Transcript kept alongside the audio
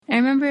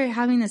remember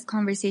having this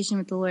conversation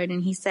with the Lord,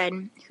 and he said,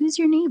 "Who's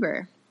your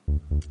neighbor?"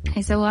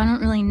 I said, "Well, I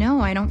don't really know.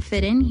 I don't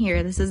fit in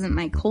here. This isn't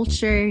my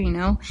culture,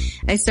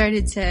 I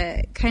started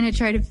to kind of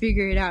try to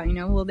figure it out,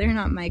 well, they're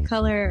not my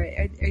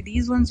color. Are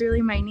these ones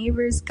really my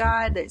neighbors,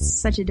 God?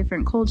 That's such a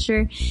different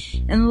culture.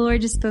 And the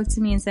Lord just spoke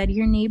to me and said,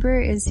 your neighbor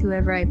is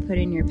whoever I put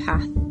in your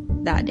path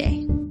that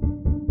day.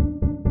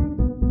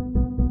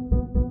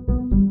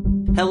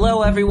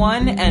 Hello,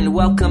 everyone, and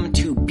welcome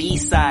to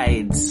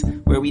B-Sides,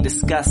 where we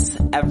discuss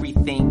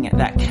everything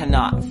that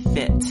cannot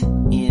fit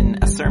in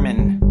a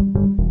sermon.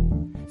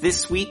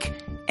 This week,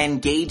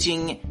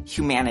 engaging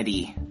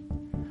humanity.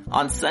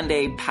 On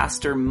Sunday,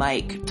 Pastor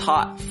Mike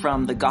taught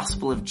from the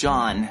Gospel of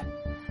John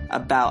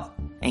about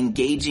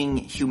engaging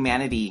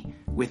humanity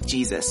with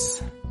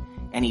Jesus.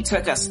 And he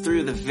took us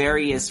through the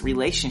various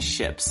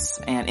relationships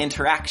and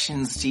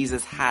interactions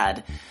Jesus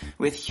had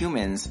with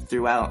humans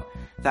throughout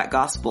that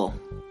gospel.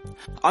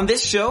 On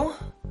this show,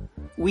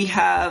 we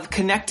have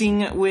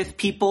connecting with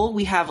people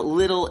we have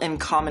little in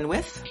common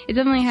with. It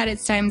definitely had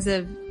its times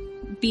of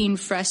being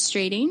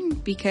frustrating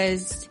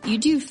because you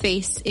do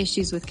face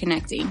issues with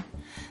connecting.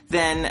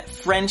 Then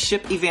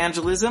friendship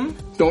evangelism.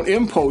 Don't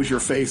impose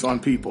your faith on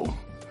people.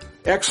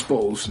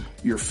 Expose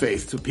your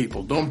faith to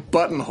people. Don't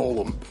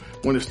buttonhole them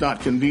when it's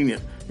not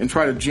convenient and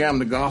try to jam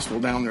the gospel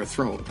down their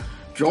throat.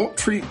 Don't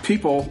treat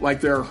people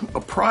like they're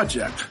a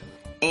project.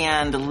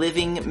 And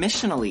living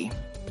missionally.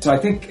 So I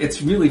think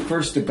it's really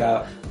first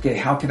about, okay,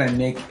 how can I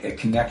make a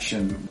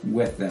connection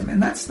with them?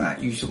 And that's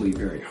not usually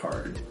very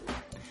hard.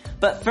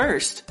 But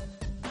first,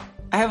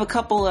 I have a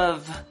couple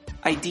of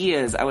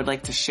ideas I would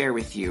like to share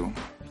with you.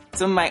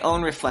 Some of my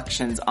own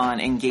reflections on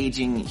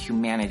engaging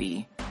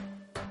humanity.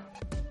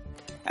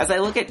 As I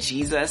look at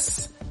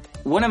Jesus,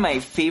 one of my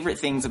favorite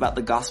things about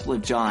the Gospel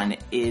of John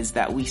is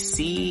that we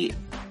see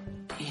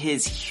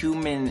his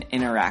human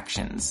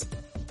interactions.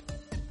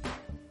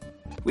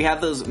 We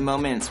have those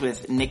moments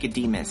with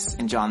Nicodemus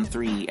in John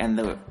 3 and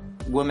the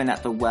woman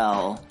at the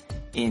well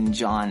in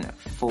John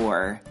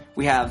 4.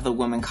 We have the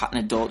woman caught in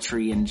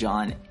adultery in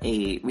John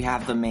 8. We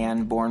have the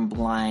man born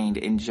blind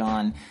in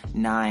John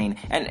 9.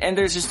 And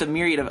there's just a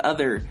myriad of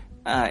other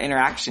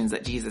interactions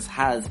that Jesus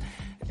has.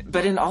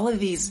 But in all of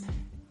these,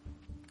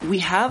 we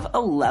have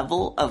a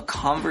level of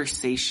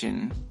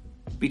conversation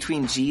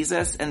between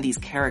Jesus and these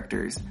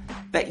characters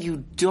that you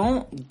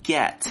don't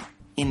get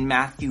in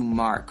Matthew,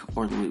 Mark,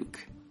 or Luke.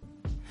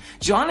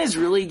 John is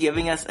really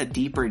giving us a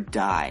deeper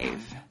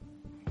dive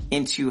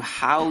into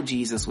how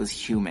Jesus was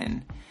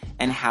human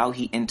and how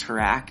he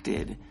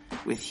interacted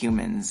with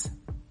humans.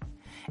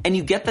 And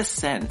you get the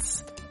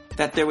sense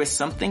that there was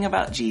something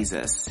about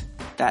Jesus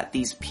that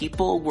these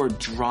people were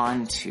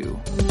drawn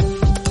to.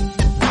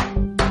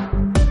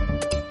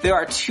 There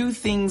are two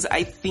things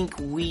I think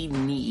we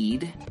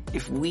need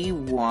if we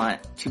want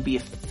to be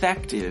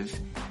effective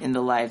in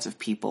the lives of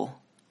people.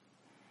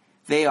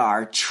 They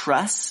are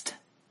trust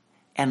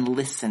and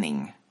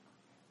listening.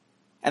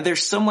 And they're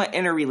somewhat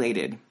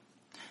interrelated.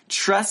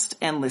 Trust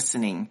and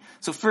listening.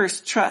 So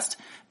first, trust.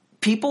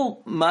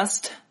 People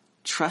must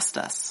trust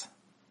us.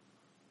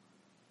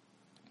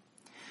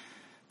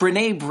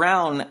 Brené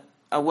Brown,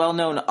 a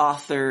well-known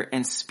author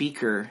and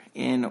speaker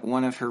in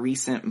one of her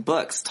recent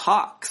books,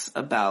 talks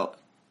about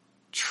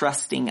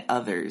trusting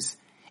others.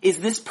 Is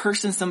this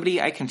person somebody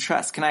I can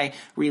trust? Can I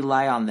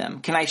rely on them?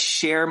 Can I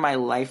share my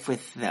life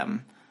with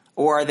them?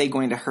 Or are they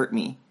going to hurt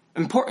me?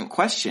 Important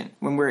question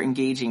when we're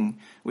engaging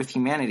with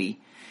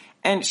humanity.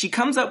 And she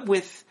comes up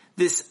with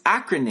this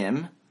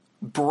acronym,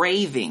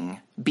 BRAVING,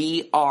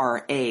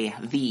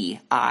 BRAVING,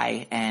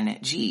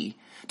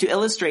 to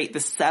illustrate the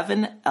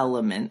 7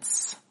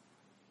 elements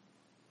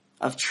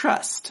of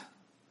trust.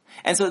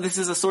 And so this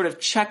is a sort of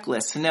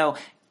checklist to know,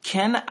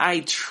 can I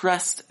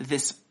trust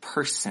this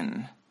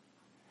person?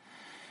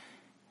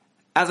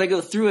 As I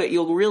go through it,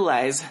 you'll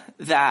realize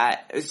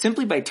that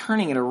simply by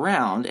turning it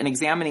around and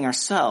examining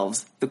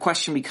ourselves, the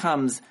question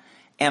becomes,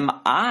 am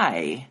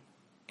I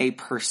a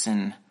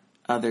person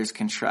others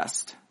can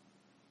trust?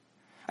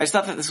 I just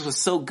thought that this was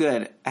so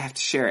good, I have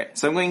to share it.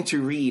 So I'm going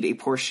to read a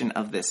portion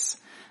of this,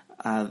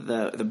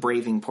 the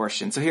braving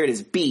portion. So here it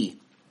is. B,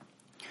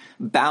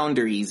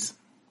 boundaries.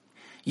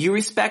 You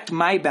respect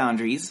my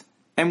boundaries,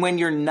 and when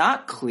you're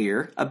not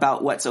clear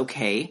about what's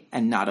okay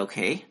and not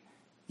okay,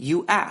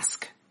 you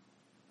ask.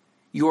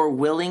 You're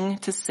willing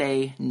to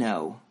say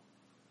no.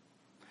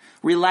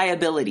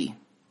 Reliability.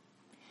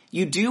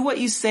 You do what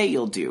you say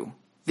you'll do.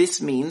 This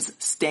means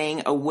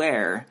staying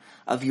aware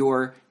of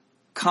your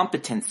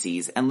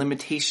competencies and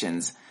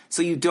limitations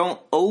so you don't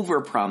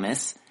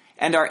overpromise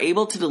and are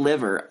able to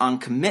deliver on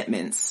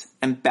commitments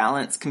and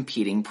balance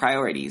competing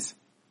priorities.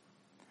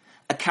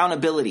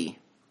 Accountability.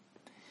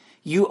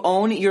 You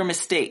own your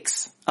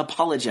mistakes,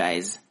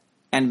 apologize,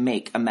 and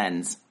make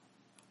amends.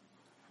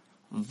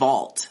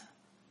 Vault.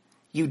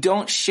 You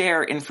don't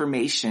share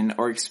information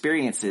or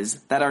experiences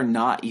that are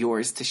not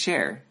yours to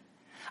share.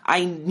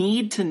 I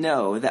need to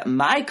know that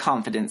my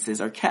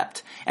confidences are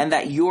kept and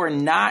that you're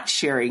not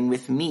sharing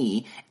with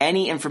me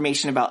any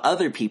information about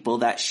other people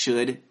that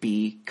should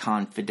be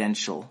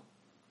confidential.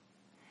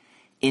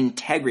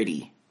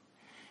 integrity.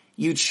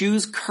 You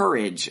choose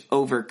courage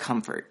over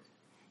comfort.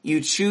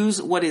 You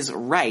choose what is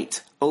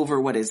right over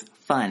what is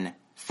fun,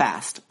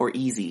 fast, or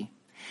easy.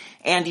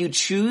 And you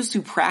choose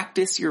to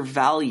practice your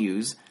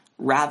values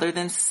rather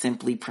than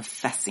simply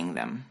professing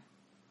them.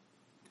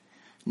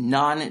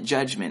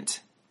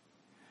 Non-judgment.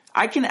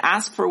 I can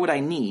ask for what I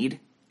need,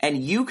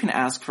 and you can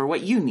ask for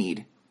what you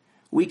need.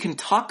 We can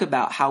talk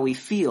about how we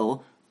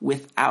feel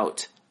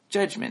without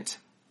judgment.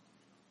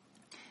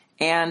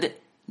 And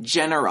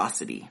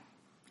generosity.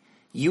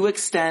 You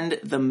extend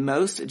the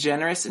most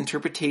generous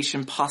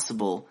interpretation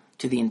possible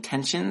to the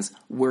intentions,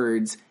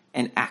 words,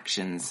 and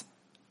actions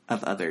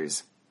of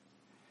others.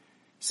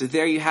 So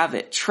there you have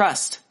it.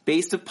 Trust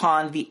based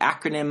upon the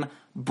acronym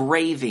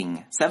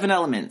BRAVING. 7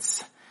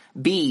 elements.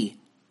 B,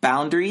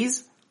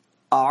 boundaries.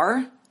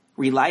 R,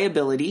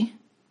 reliability.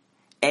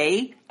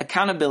 A,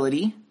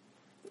 accountability.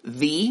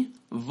 V,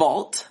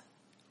 vault.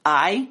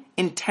 I,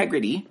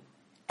 integrity.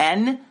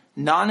 N,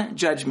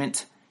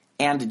 non-judgment.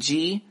 And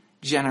G,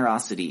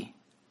 generosity.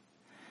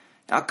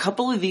 Now, a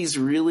couple of these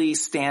really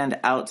stand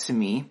out to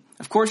me.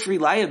 Of course,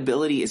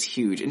 reliability is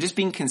huge, and just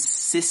being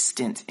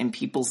consistent in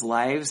people's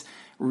lives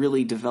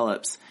really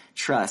develops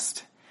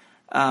trust.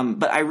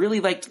 But I really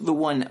liked the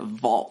one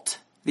vault.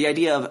 The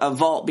idea of a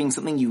vault being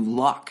something you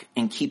lock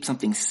and keep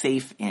something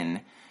safe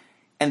in.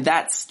 And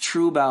that's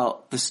true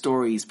about the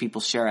stories people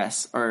share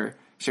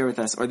with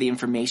us, or the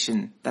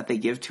information that they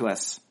give to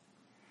us.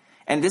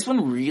 And this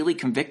one really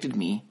convicted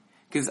me,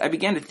 because I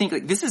began to think,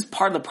 like, this is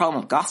part of the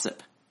problem of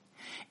gossip.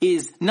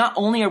 Is not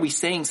only are we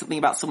saying something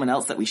about someone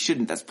else that we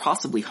shouldn't, that's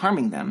possibly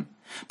harming them,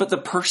 but the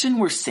person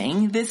we're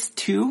saying this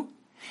to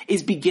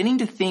is beginning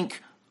to think,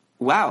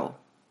 wow,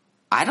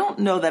 I don't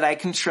know that I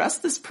can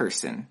trust this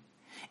person.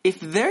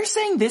 If they're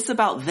saying this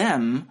about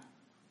them,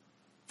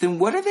 then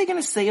what are they going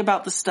to say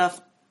about the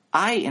stuff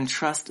I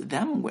entrust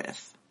them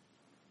with?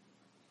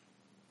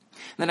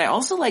 Then I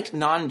also liked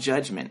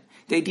non-judgment,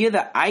 the idea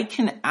that I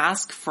can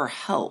ask for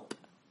help.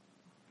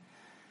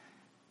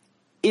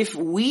 If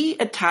we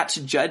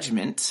attach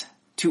judgment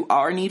to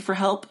our need for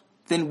help,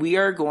 then we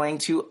are going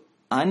to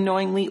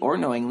unknowingly or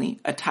knowingly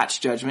attach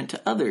judgment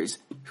to others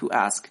who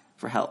ask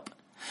for help.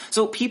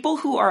 So people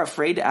who are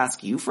afraid to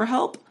ask you for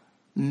help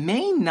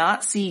may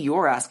not see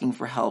your asking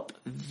for help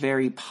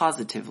very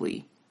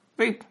positively,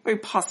 very, very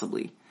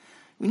possibly.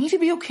 We need to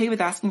be okay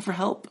with asking for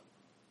help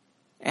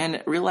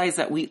and realize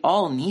that we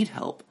all need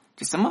help,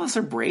 because some of us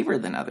are braver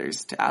than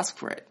others to ask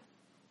for it.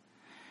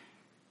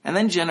 And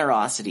then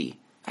generosity.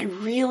 I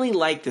really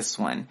like this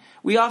one.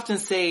 We often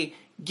say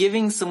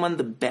giving someone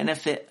the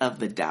benefit of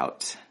the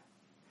doubt.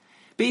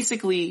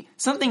 Basically,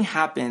 something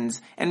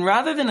happens, and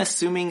rather than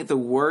assuming the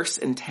worst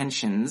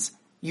intentions,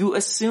 you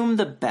assume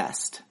the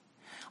best.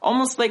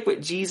 Almost like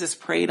what Jesus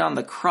prayed on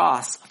the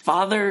cross,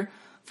 Father,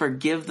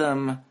 forgive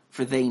them,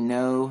 for they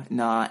know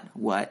not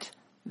what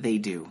they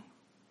do.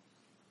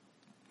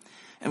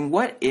 And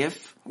what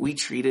if we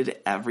treated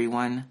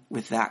everyone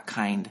with that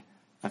kind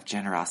of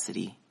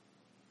generosity?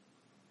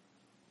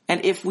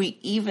 And if we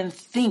even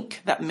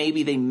think that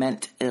maybe they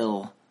meant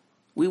ill,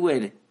 we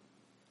would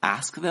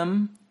ask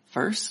them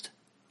first,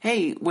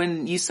 hey,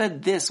 when you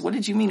said this, what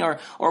did you mean?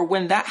 Or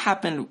when that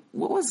happened,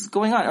 what was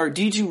going on? Or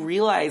did you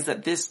realize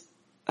that this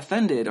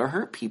offended or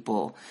hurt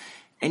people?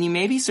 And you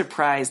may be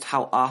surprised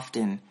how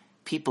often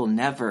people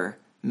never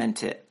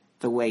meant it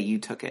the way you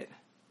took it.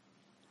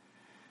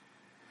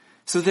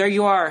 So there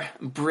you are,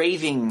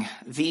 braving.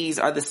 These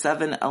are the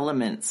 7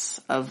 elements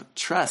of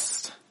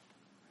trust.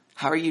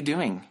 How are you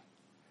doing?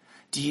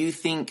 Do you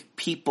think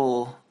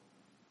people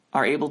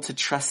are able to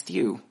trust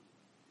you?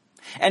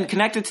 And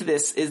connected to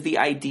this is the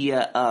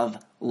idea of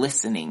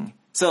listening.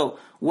 So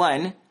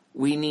 1,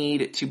 we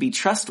need to be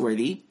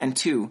trustworthy. And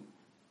 2,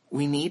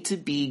 we need to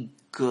be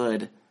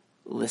good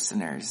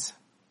listeners.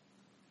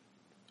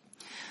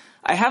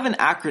 I have an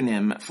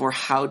acronym for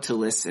how to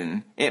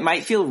listen. It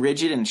might feel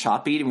rigid and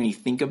choppy when you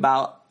think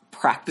about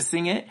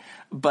practicing it,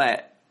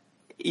 but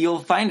you'll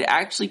find it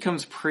actually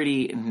comes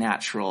pretty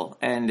natural,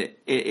 and it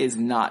is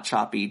not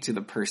choppy to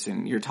the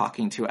person you're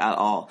talking to at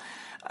all.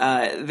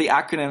 The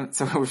acronym,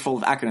 so we're full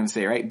of acronyms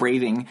today, right?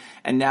 Braving.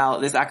 And now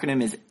this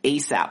acronym is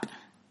ASAP.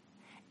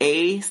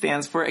 A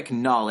stands for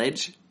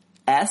acknowledge,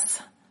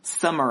 S,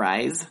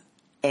 summarize,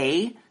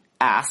 A,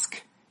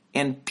 ask,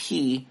 and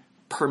P,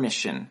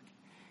 permission.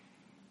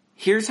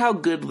 Here's how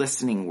good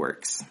listening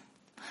works.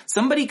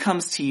 Somebody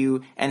comes to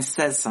you and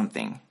says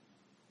something.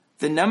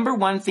 The number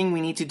one thing we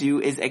need to do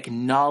is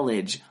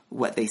acknowledge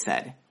what they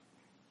said.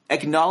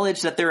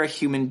 Acknowledge that they're a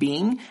human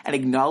being, and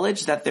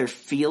acknowledge that their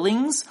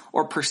feelings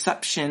or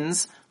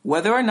perceptions,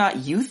 whether or not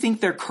you think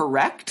they're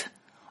correct,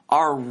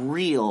 are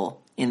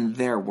real in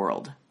their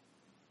world.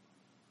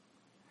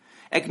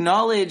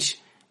 Acknowledge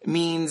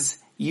means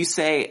you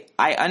say,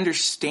 I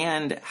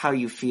understand how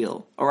you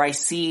feel, or I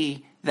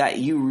see that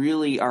you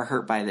really are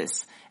hurt by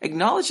this.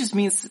 Acknowledge just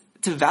means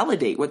to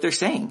validate what they're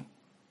saying.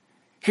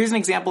 Here's an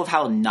example of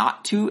how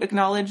not to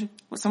acknowledge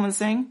what someone's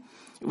saying.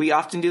 We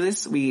often do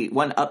this. We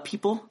one-up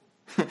people.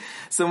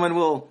 Someone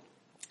will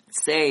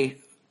say,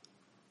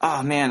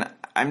 oh man,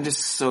 I'm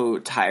just so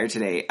tired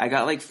today. I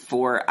got like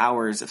 4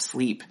 hours of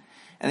sleep.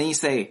 And then you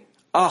say,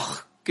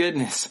 oh,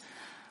 goodness,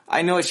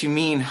 I know what you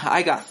mean.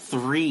 I got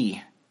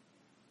 3.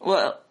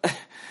 Well,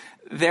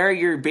 there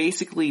you're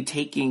basically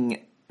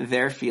taking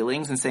their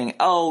feelings and saying,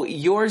 oh,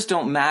 yours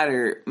don't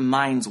matter,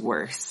 mine's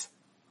worse.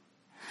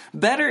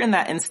 Better in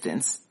that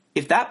instance,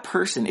 if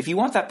you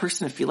want that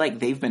person to feel like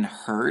they've been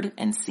heard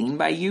and seen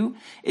by you,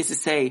 is to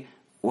say,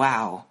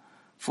 wow,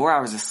 4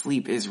 hours of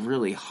sleep is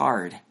really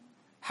hard.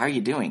 How are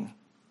you doing?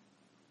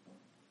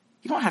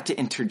 You don't have to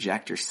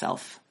interject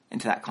yourself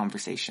into that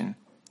conversation.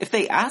 If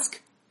they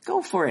ask,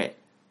 go for it.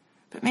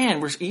 But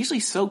man, we're usually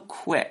so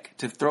quick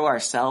to throw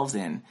ourselves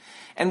in.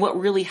 And what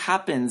really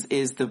happens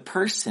is the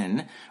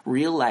person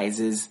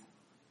realizes,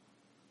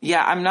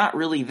 yeah, I'm not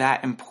really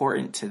that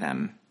important to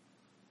them.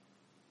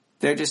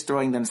 They're just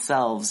throwing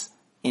themselves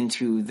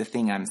into the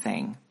thing I'm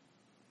saying.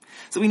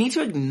 So we need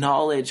to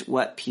acknowledge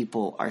what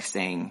people are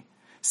saying.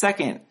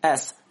 Second,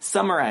 S,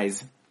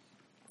 summarize.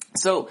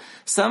 So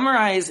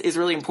summarize is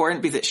really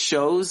important because it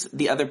shows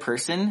the other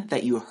person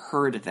that you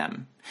heard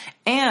them.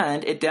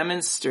 And it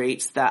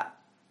demonstrates that,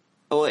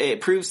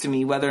 it proves to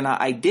me whether or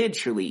not I did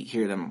truly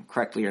hear them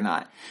correctly or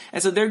not.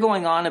 And so they're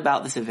going on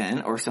about this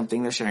event or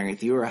something they're sharing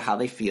with you or how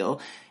they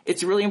feel.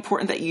 It's really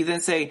important that you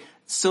then say,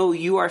 so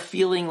you are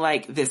feeling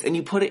like this, and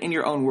you put it in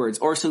your own words,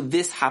 or so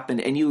this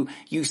happened, and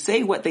you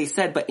say what they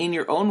said, but in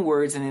your own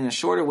words and in a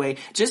shorter way,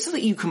 just so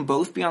that you can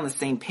both be on the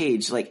same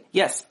page. Like,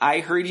 yes, I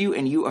heard you,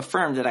 and you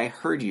affirmed that I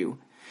heard you.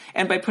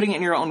 And by putting it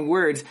in your own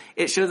words,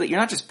 it shows that you're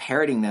not just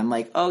parroting them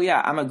like, oh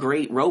yeah, I'm a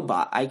great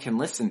robot, I can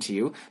listen to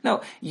you.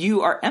 No,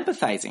 you are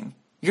empathizing.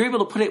 You're able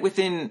to put it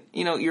within,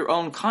 your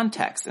own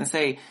context and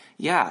say,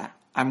 yeah,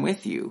 I'm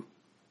with you.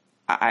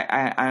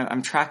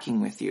 I'm tracking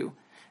with you.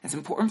 It's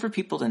important for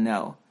people to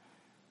know.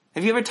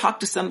 Have you ever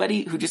talked to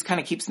somebody who just kind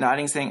of keeps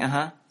nodding saying,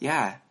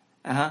 yeah,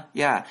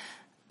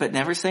 but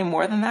never say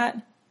more than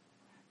that?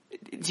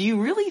 Do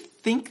you really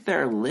think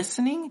they're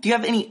listening? Do you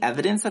have any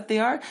evidence that they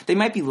are? They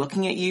might be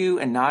looking at you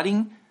and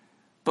nodding,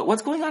 but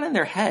what's going on in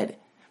their head?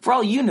 For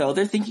all you know,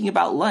 they're thinking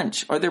about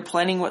lunch, or they're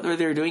planning what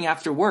they're doing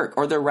after work,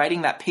 or they're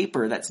writing that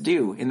paper that's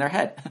due in their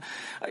head.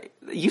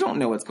 You don't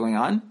know what's going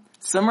on.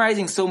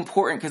 Summarizing is so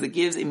important because it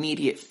gives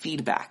immediate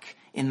feedback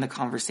in the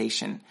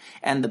conversation,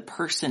 and the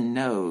person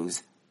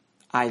knows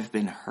I've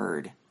been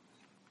heard.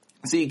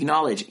 So you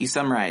acknowledge, you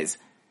summarize,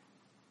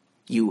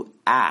 you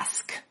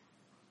ask.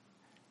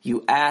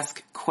 You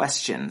ask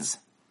questions.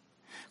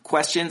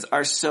 Questions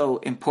are so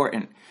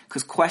important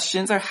because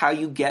questions are how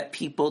you get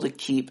people to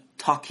keep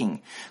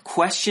talking.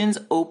 Questions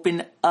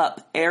open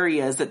up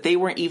areas that they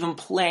weren't even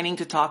planning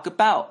to talk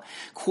about.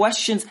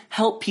 Questions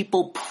help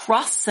people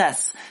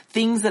process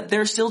things that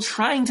they're still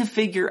trying to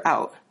figure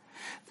out.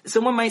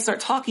 Someone might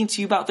start talking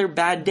to you about their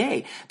bad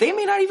day. They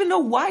may not even know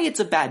why it's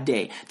a bad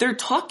day. They're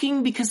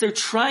talking because they're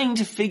trying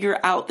to figure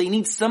out. They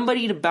need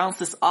somebody to bounce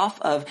this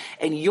off of.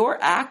 And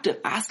your act of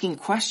asking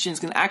questions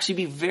can actually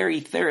be very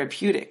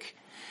therapeutic.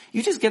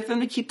 You just get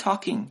them to keep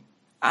talking.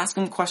 Ask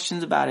them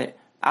questions about it.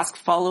 Ask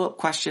follow-up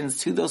questions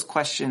to those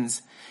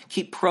questions.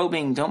 Keep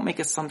probing. Don't make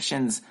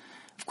assumptions.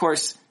 Of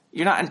course,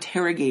 you're not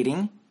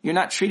interrogating. You're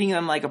not treating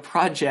them like a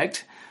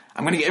project.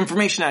 I'm going to get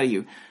information out of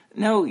you.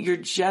 No, you're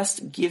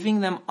just giving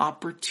them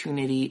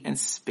opportunity and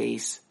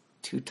space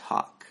to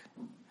talk.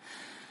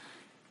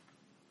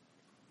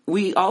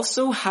 We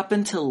also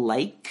happen to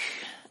like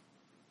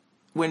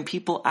when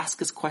people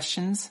ask us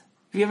questions.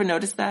 Have you ever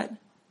noticed that?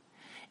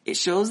 It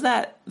shows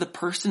that the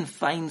person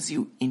finds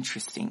you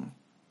interesting.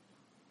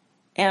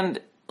 And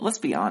let's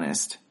be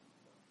honest,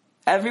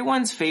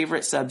 everyone's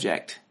favorite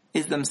subject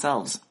is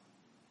themselves.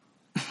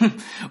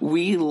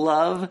 We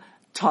love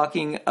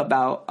talking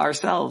about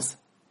ourselves.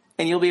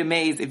 And you'll be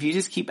amazed if you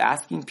just keep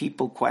asking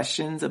people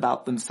questions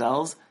about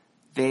themselves,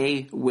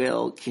 they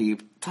will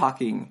keep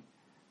talking.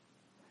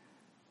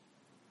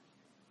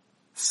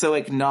 So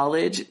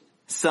acknowledge,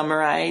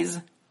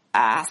 summarize,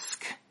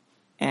 ask,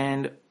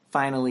 and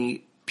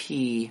finally,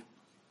 P,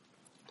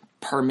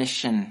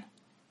 permission.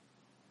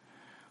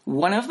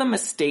 One of the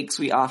mistakes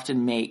we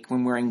often make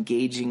when we're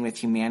engaging with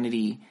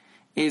humanity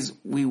is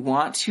we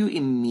want to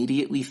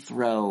immediately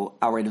throw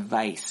our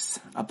advice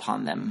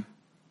upon them.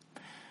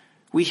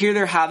 We hear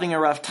they're having a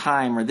rough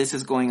time or this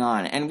is going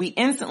on, and we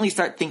instantly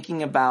start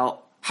thinking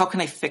about, how can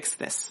I fix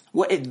this?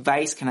 What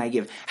advice can I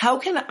give? How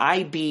can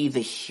I be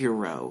the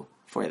hero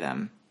for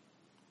them?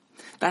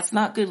 That's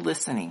not good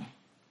listening.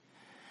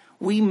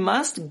 We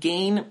must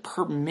gain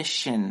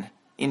permission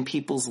in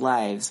people's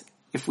lives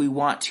if we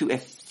want to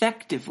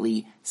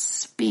effectively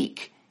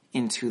speak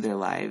into their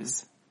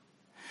lives.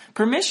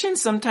 Permission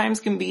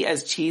sometimes can be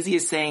as cheesy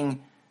as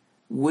saying,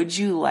 would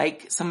you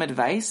like some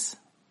advice?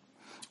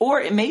 Or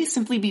it may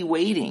simply be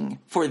waiting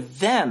for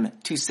them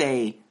to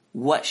say,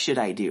 what should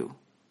I do?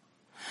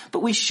 But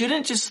we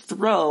shouldn't just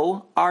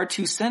throw our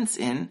 2 cents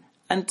in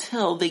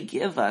until they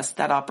give us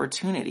that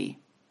opportunity.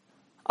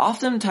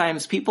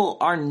 Oftentimes, people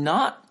are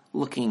not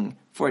looking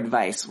for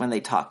advice when they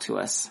talk to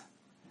us.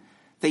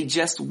 They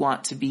just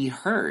want to be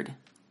heard.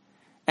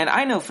 And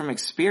I know from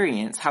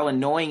experience how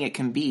annoying it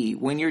can be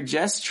when you're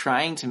just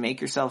trying to make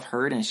yourself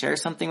heard and share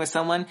something with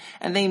someone,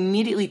 and they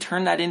immediately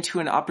turn that into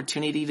an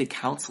opportunity to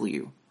counsel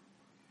you.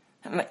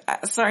 I'm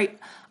like, sorry,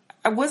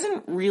 I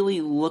wasn't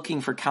really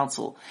looking for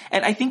counsel.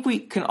 And I think we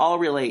can all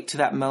relate to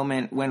that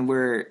moment when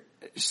we're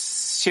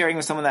sharing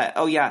with someone that,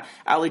 oh yeah,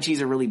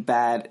 allergies are really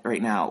bad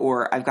right now,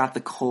 or I've got the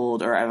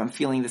cold, or I'm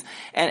feeling this.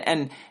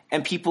 And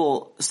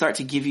people start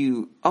to give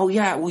you, oh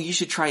yeah, well you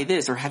should try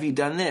this, or have you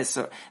done this?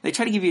 So they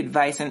try to give you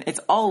advice, and it's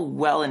all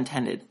well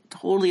intended.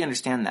 Totally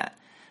understand that.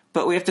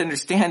 But what we have to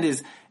understand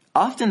is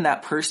often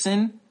that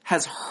person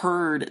has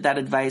heard that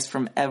advice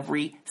from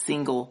every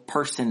single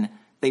person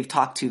they've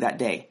talked to that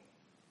day.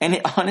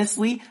 And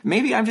honestly,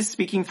 maybe I'm just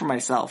speaking for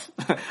myself.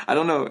 I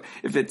don't know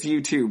if it's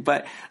you too,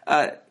 but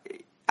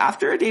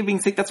after a day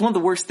being sick, that's one of the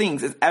worst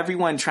things, is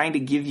everyone trying to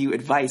give you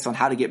advice on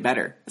how to get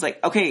better. It's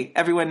like, okay,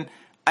 everyone,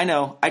 I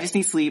know, I just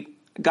need sleep.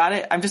 Got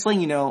it? I'm just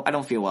letting you know I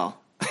don't feel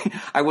well.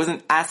 I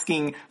wasn't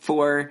asking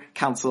for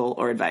counsel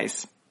or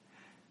advice.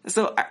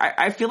 So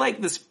I feel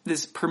like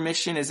this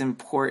permission is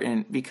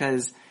important,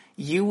 because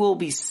you will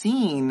be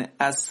seen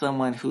as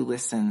someone who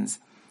listens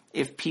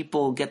if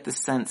people get the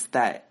sense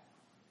that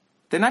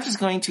they're not just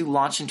going to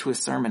launch into a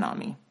sermon on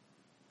me.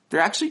 They're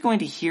actually going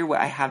to hear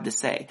what I have to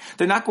say.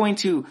 They're not going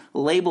to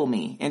label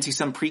me into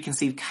some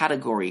preconceived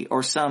category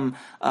or some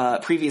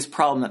previous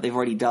problem that they've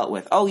already dealt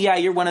with. Oh yeah,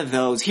 you're one of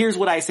those. Here's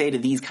what I say to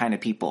these kind of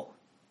people.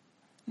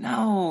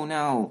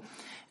 No.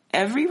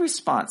 Every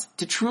response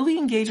to truly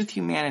engage with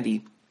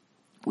humanity,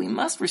 we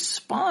must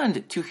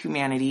respond to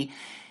humanity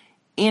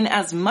in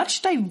as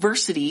much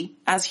diversity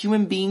as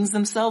human beings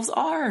themselves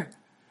are.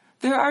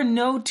 There are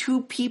no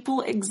two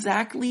people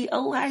exactly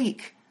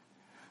alike.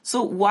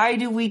 So why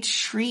do we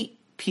treat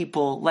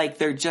people like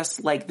they're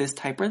just like this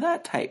type or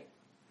that type?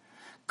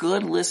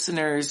 Good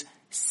listeners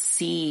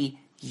see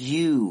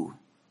you.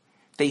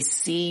 They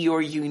see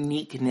your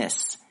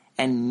uniqueness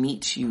and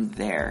meet you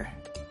there.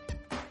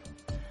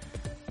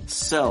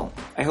 So,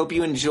 I hope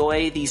you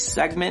enjoy these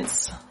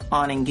segments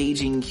on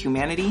engaging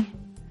humanity.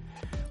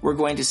 We're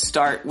going to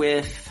start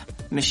with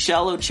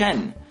Michelle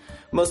Ochen.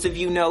 Most of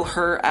you know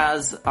her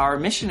as our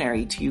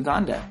missionary to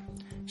Uganda.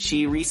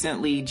 She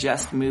recently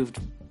just moved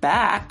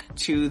back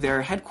to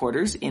their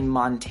headquarters in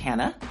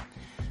Montana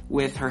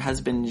with her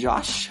husband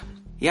Josh.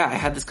 Yeah, I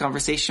had this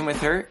conversation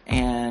with her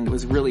and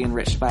was really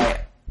enriched by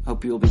it.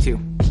 Hope you will be too.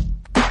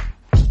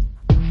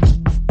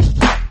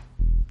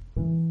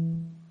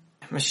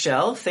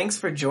 Michelle, thanks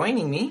for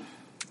joining me.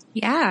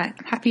 Yeah,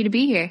 happy to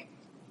be here.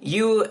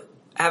 You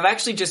have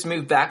actually just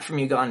moved back from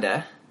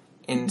Uganda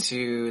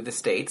into the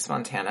States,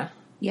 Montana.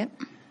 Yep.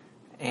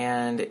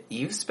 And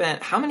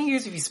how many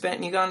years have you spent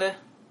in Uganda?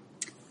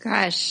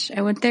 Gosh,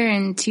 I went there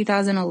in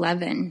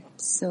 2011.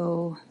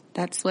 So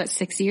that's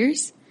 6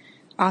 years?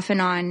 Off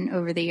and on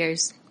over the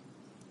years.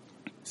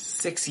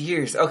 6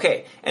 years.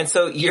 Okay. And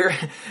so you're,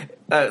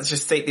 let's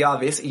just state the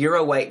obvious, you're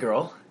a white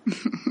girl.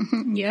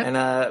 Yep. In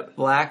a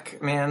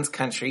black man's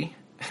country.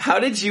 How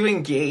did you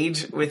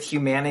engage with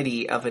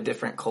humanity of a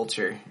different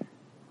culture?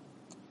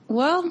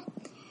 Well,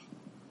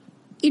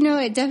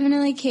 it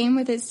definitely came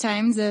with its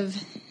times of,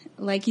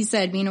 like you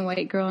said, being a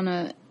white girl in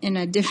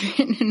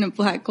a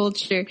black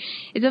culture.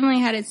 It definitely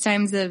had its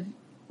times of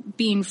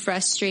being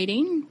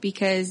frustrating,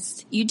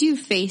 because you do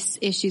face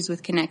issues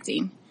with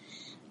connecting.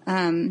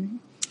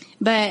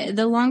 But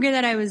the longer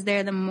that I was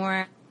there, the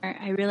more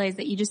I realized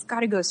that you just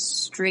got to go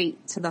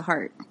straight to the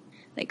heart.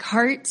 Like,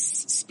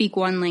 hearts speak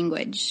one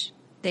language.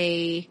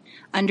 They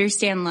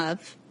understand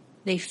love,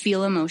 they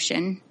feel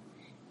emotion,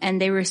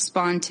 and they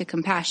respond to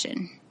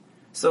compassion.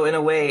 So in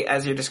a way,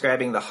 as you're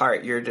describing the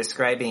heart, you're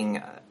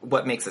describing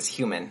what makes us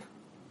human.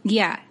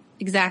 Yeah,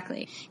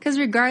 exactly. Because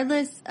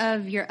regardless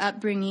of your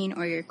upbringing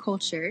or your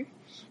culture,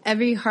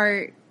 every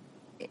heart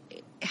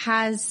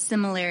has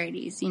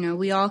similarities.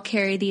 We all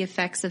carry the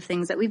effects of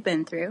things that we've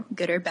been through,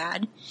 good or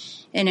bad.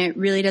 And it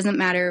really doesn't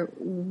matter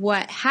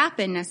what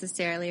happened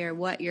necessarily or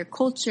what your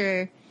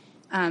culture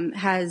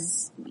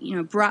has,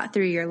 brought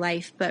through your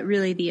life, but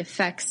really the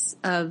effects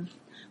of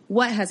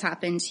what has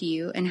happened to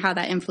you and how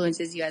that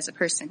influences you as a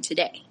person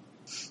today.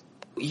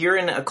 You're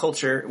in a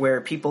culture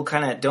where people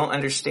kind of don't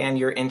understand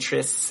your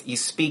interests. You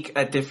speak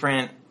a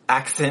different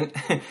accent,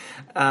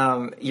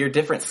 your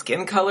different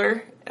skin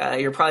color.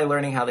 You're probably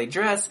learning how they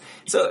dress.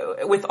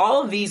 So with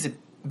all of these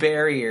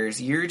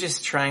barriers, you're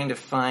just trying to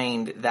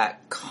find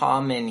that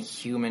common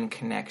human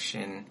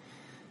connection.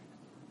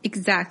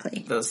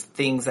 Exactly. Those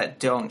things that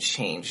don't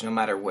change no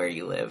matter where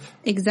you live.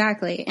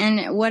 Exactly.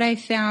 And what I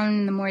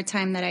found the more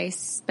time that I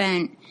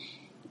spent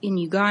in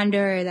Uganda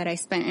or that I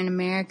spent in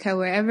America,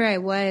 wherever I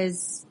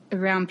was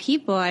around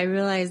people, I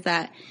realized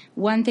that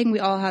one thing we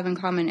all have in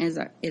common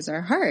is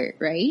our heart,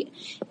 right?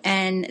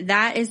 And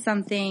that is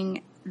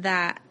something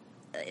that,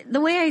 the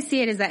way I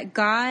see it is that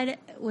God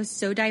was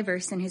so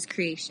diverse in his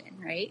creation,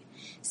 right?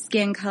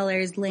 Skin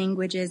colors,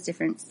 languages,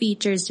 different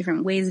features,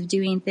 different ways of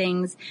doing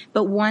things.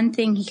 But one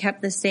thing he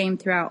kept the same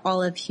throughout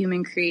all of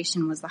human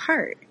creation was the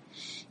heart.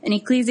 And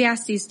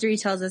Ecclesiastes 3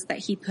 tells us that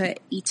he put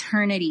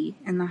eternity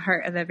in the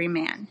heart of every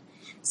man.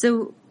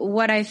 So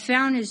what I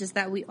found is just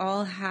that we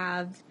all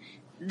have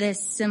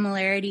this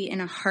similarity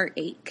in a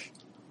heartache.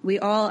 We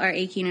all are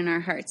aching in our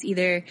hearts,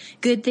 either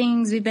good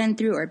things we've been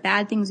through or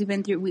bad things we've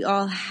been through. We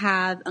all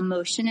have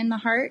emotion in the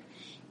heart,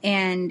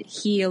 and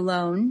He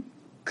alone,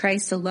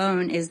 Christ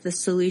alone, is the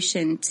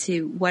solution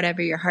to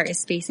whatever your heart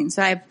is facing.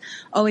 So I've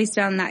always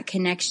found that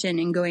connection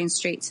in going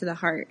straight to the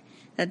heart,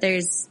 that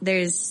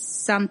there's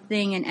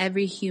something in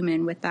every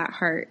human with that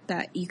heart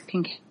that you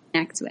can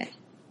connect with.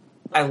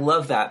 I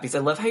love that, because I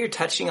love how you're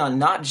touching on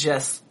not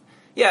just,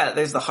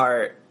 there's the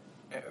heart,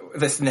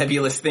 this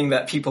nebulous thing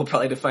that people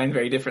probably define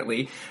very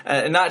differently.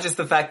 Not just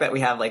the fact that we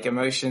have like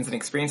emotions and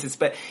experiences,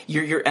 but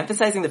you're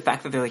emphasizing the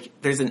fact that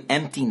there's an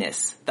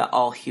emptiness that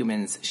all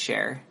humans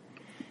share.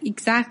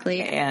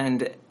 Exactly.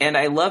 And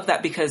I love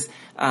that, because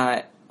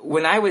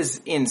when I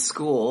was in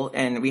school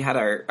and we had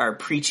our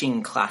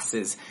preaching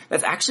classes,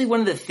 that's actually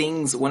one of the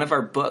things one of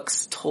our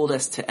books told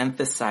us to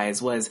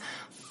emphasize was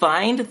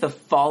find the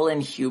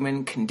fallen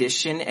human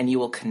condition and you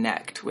will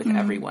connect with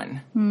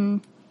everyone.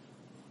 Mm.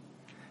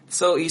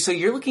 So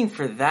you're looking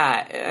for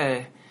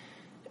that.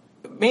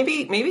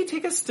 Maybe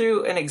take us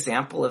through an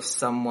example of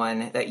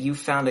someone that you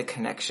found a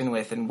connection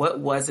with, and what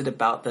was it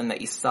about them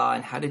that you saw,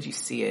 and how did you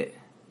see it?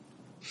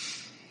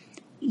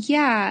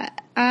 Yeah.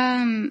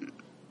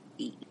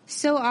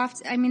 So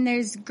often,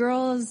 there's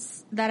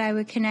girls that I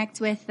would connect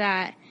with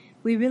that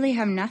we really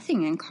have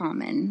nothing in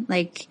common.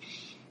 Like,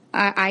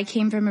 I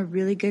came from a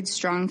really good,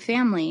 strong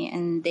family,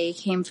 and they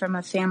came from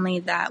a family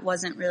that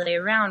wasn't really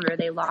around, or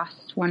they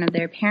lost one of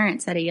their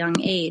parents at a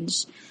young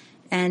age.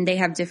 And they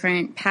have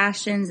different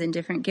passions and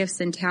different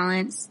gifts and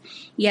talents.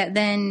 Yet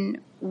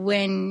then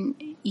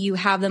when you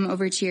have them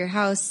over to your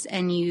house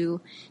and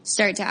you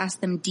start to ask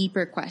them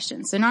deeper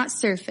questions, so not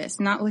surface,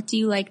 not what do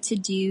you like to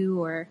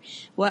do or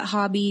what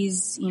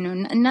hobbies,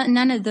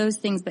 none of those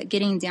things, but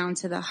getting down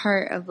to the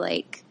heart of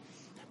like,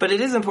 but it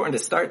is important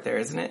to start there,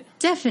 isn't it?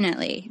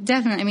 Definitely.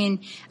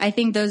 I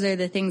think those are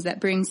the things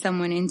that bring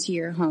someone into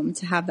your home,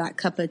 to have that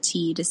cup of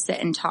tea, to sit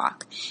and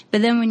talk.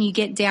 But then when you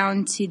get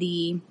down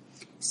to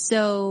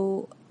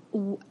so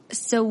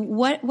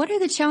what are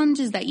the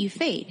challenges that you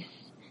face?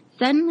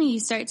 Suddenly you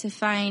start to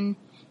find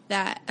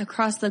that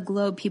across the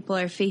globe, people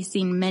are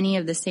facing many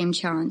of the same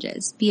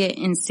challenges, be it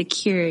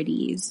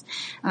insecurities,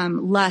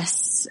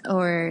 lusts,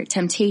 or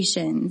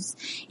temptations.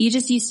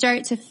 You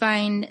start to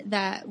find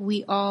that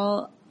we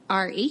all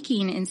are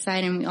aching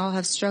inside, and we all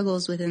have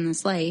struggles within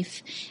this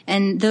life.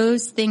 And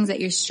those things that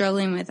you're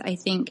struggling with, I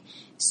think,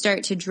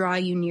 start to draw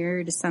you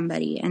nearer to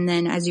somebody. And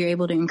then as you're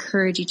able to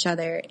encourage each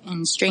other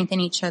and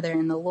strengthen each other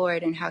in the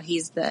Lord and how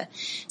He's the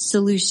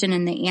solution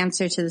and the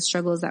answer to the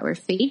struggles that we're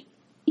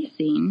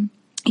facing,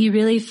 you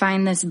really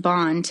find this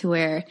bond to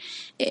where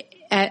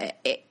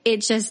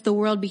the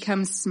world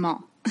becomes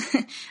small.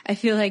 I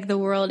feel like the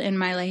world in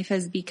my life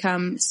has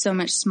become so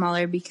much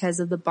smaller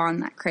because of the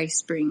bond that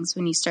Christ brings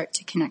when you start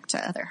to connect to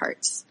other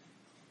hearts.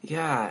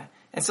 Yeah.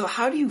 And so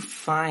how do you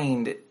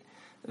find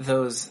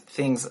those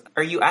things?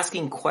 Are you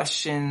asking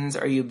questions?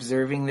 Are you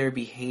observing their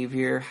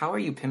behavior? How are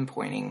you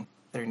pinpointing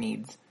their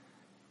needs?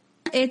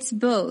 It's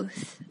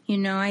both.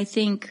 I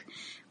think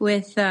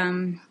with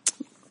the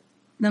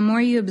more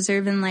you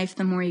observe in life,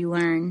 the more you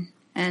learn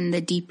and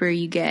the deeper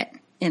you get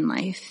in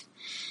life.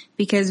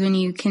 Because when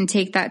you can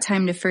take that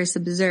time to first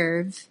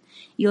observe,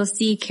 you'll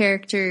see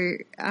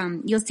character,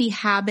 you'll see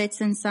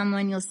habits in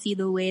someone, you'll see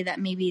the way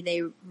that maybe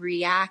they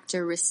react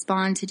or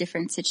respond to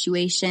different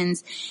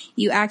situations.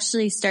 You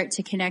actually start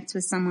to connect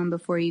with someone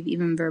before you've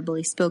even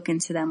verbally spoken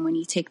to them when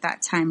you take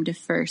that time to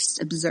first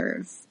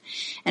observe.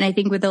 And I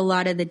think with a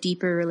lot of the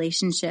deeper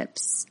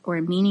relationships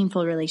or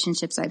meaningful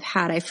relationships I've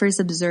had, I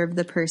first observed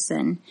the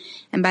person.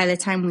 And by the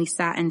time we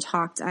sat and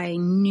talked, I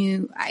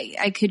knew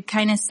I could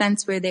kind of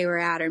sense where they were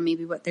at or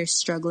maybe what they're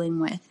struggling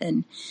with.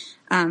 And,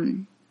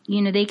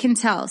 they can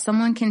tell.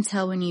 Someone can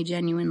tell when you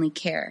genuinely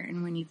care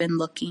and when you've been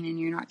looking and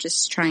you're not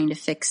just trying to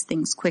fix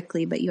things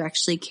quickly, but you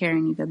actually care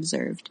and you've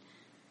observed.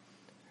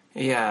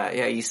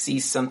 Yeah, you see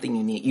something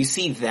unique. You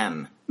see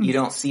them. You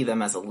don't see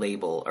them as a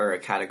label or a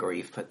category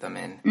you've put them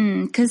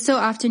in. Because so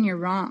often you're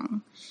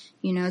wrong.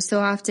 So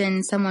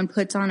often someone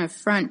puts on a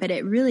front, but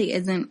it really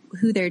isn't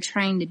who they're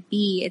trying to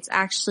be. It's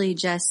actually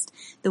just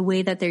the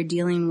way that they're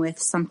dealing with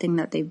something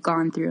that they've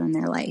gone through in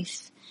their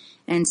life.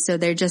 And so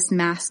they're just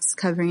masks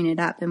covering it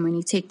up. And when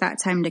you take that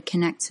time to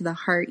connect to the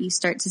heart, you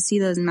start to see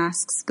those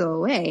masks go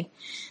away.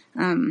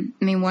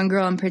 One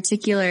girl in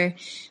particular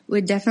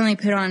would definitely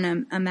put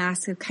on a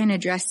mask of kind of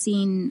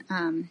dressing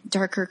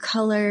darker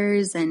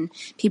colors, and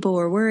people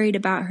were worried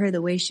about her,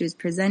 the way she was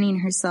presenting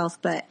herself.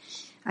 But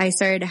I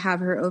started to have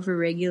her over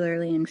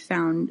regularly and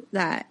found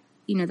that,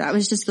 that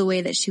was just the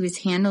way that she was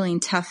handling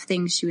tough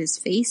things she was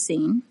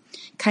facing,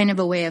 kind of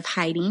a way of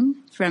hiding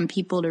from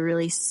people to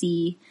really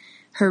see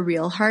her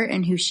real heart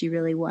and who she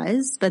really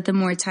was. But the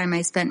more time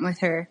I spent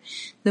with her,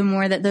 the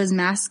more that those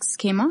masks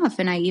came off.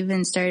 And I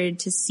even started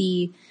to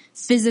see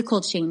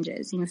physical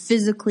changes,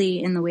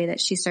 physically in the way that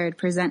she started to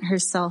present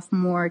herself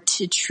more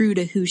true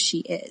to who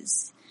she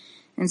is.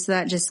 And so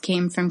that just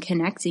came from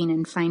connecting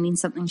and finding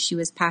something she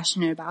was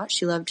passionate about.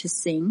 She loved to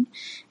sing.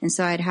 And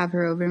so I'd have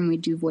her over and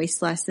we'd do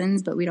voice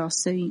lessons, but we'd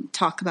also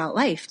talk about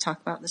life, talk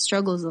about the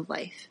struggles of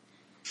life.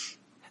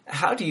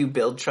 How do you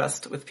build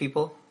trust with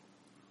people?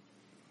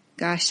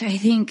 Gosh, I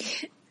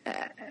think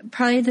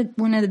probably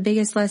one of the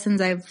biggest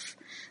lessons I've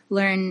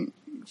learned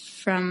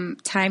from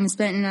time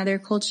spent in other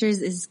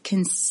cultures is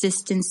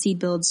consistency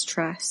builds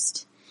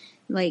trust.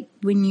 Like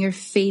when you're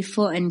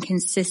faithful and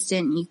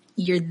consistent,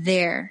 you're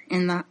there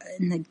in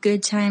the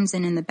good times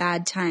and in the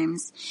bad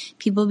times.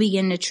 People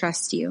begin to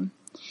trust you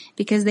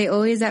because they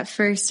always at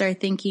first are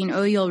thinking,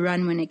 oh, you'll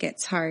run when it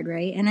gets hard,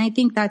 right? And I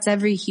think that's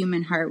every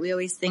human heart. We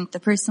always think the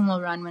person will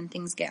run when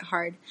things get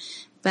hard.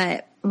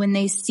 But when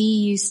they see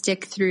you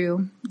stick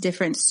through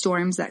different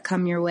storms that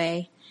come your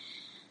way,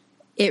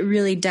 it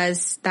really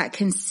does, that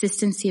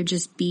consistency of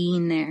just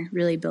being there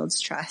really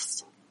builds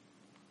trust.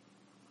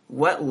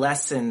 What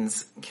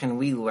lessons can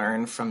we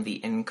learn from the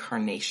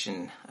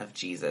incarnation of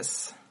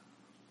Jesus?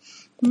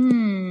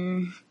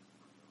 I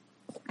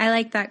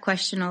like that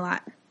question a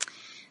lot.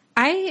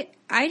 I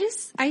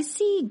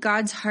see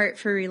God's heart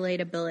for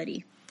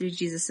relatability through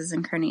Jesus'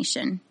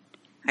 incarnation.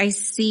 I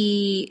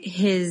see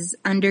his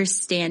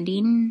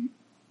understanding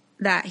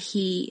that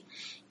he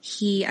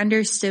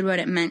understood what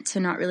it meant to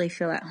not really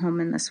feel at home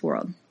in this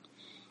world.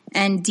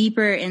 And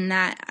deeper in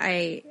that,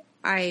 I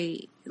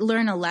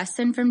learn a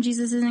lesson from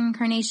Jesus'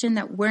 incarnation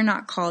that we're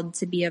not called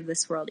to be of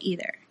this world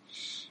either.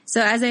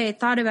 So as I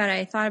thought about it,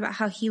 I thought about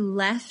how he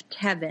left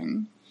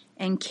heaven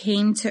and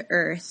came to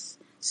earth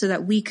so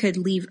that we could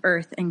leave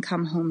earth and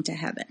come home to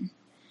heaven.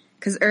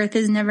 Because earth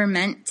is never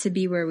meant to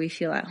be where we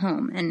feel at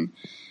home. And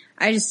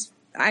I just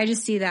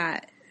see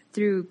that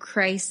through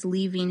Christ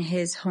leaving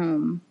his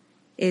home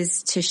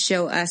is to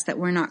show us that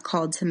we're not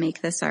called to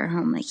make this our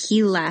home. Like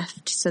he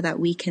left so that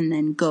we can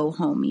then go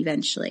home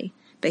eventually,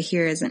 but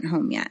here isn't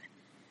home yet.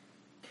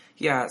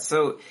 Yeah,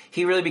 so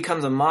he really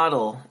becomes a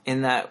model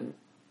in that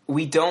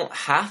we don't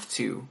have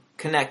to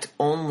connect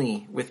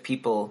only with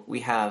people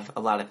we have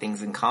a lot of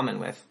things in common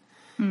with.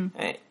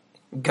 Right?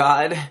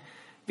 God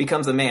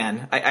becomes a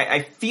man.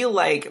 I feel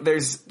like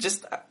there's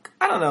just,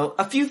 I don't know,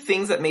 a few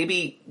things that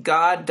maybe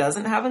God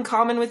doesn't have in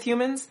common with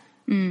humans.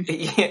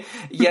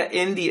 Yet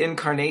in the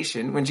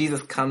incarnation, when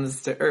Jesus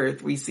comes to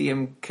earth, we see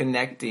him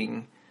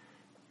connecting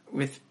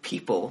with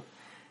people.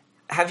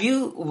 Have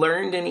you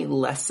learned any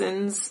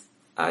lessons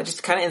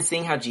just kind of in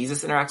seeing how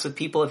Jesus interacts with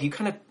people? Have you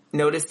kind of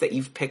noticed that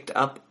you've picked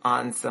up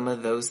on some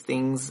of those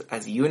things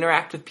as you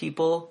interact with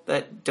people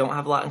that don't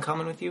have a lot in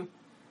common with you?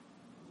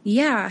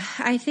 Yeah,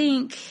 I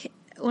think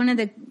one of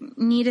the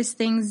neatest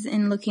things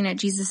in looking at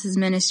Jesus'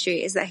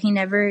 ministry is that he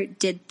never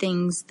did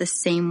things the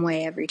same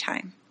way every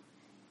time.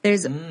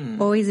 There's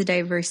always a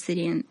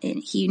diversity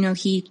in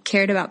he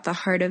cared about the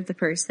heart of the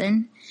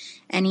person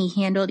and he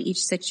handled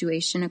each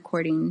situation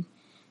according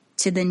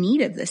to the need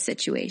of the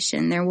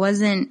situation. There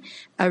wasn't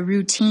a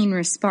routine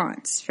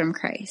response from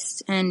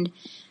Christ. And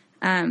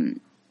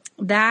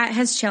that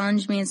has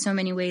challenged me in so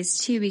many ways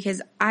too,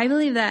 because I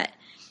believe that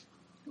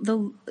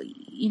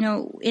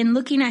in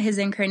looking at his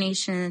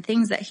incarnation and the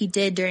things that he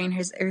did during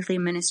his earthly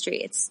ministry,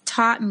 it's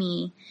taught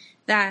me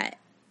that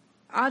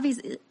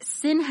obviously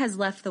sin has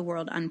left the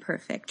world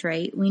unperfect,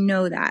 right? We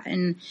know that.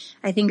 And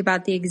I think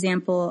about the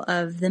example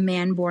of the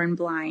man born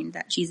blind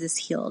that Jesus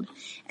healed.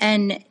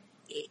 And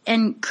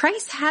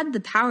Christ had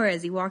the power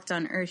as he walked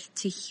on earth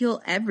to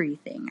heal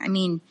everything. I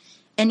mean,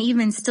 and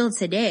even still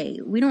today,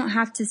 we don't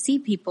have to see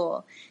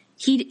people.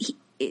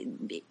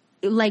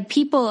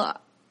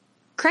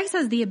 Christ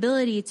has the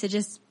ability to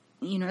just,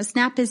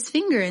 snap his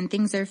finger and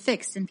things are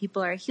fixed and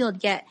people are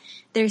healed. Yet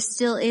there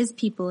still is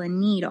people in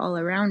need all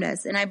around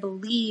us. And I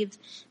believe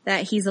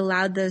that he's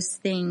allowed those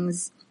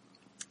things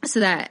so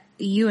that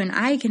you and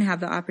I can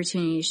have the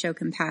opportunity to show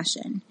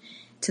compassion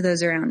to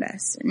those around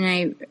us.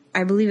 And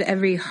I believe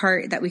every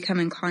heart that we come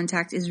in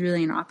contact is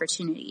really an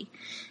opportunity.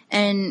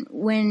 And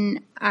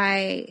when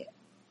I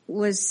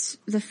was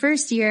the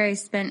first year I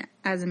spent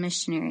as a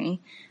missionary,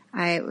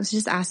 I was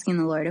just asking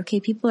the Lord, okay,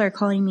 people are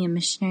calling me a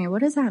missionary.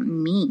 What does that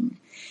mean?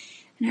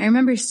 And I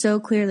remember so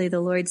clearly the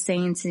Lord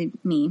saying to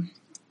me,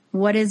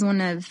 what is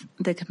one of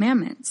the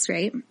commandments,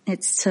 right?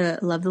 It's to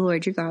love the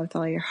Lord your God with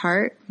all your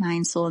heart,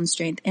 mind, soul, and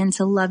strength, and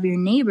to love your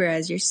neighbor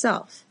as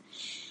yourself.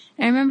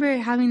 And I remember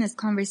having this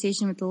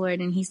conversation with the Lord,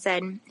 and he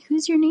said,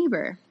 who's your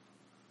neighbor?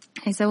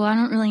 I said, well, I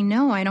don't really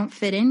know. I don't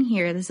fit in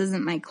here. This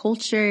isn't my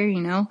culture,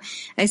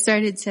 I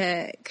started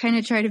to kind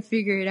of try to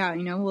figure it out,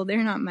 well,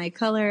 they're not my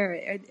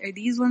color. Are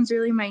these ones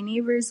really my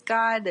neighbors,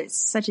 God? It's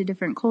such a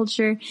different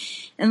culture.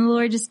 And the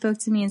Lord just spoke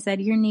to me and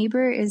said, your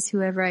neighbor is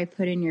whoever I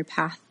put in your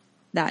path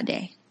that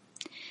day.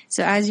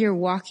 So as you're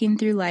walking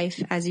through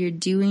life, as you're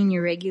doing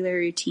your regular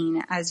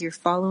routine, as you're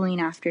following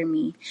after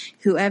me,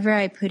 whoever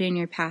I put in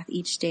your path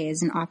each day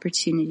is an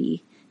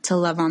opportunity to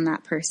love on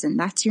that person.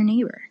 That's your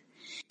neighbor.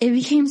 It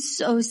became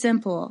so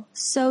simple,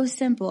 so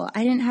simple.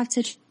 I didn't have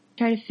to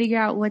try to figure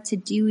out what to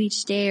do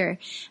each day or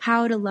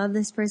how to love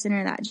this person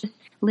or that. Just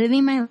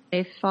living my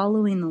life,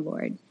 following the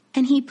Lord,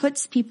 And he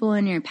puts people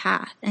in your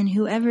path, and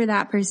whoever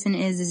that person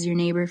is your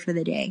neighbor for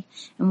the day.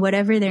 And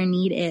whatever their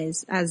need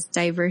is, as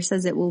diverse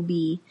as it will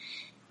be,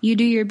 you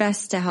do your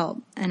best to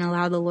help and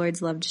allow the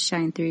Lord's love to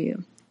shine through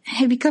you.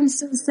 It becomes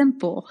so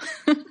simple.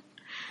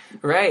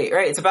 Right.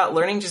 It's about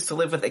learning just to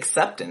live with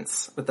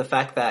acceptance, with the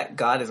fact that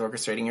God is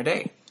orchestrating your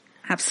day.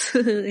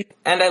 Absolutely.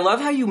 And I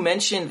love how you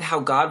mentioned how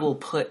God will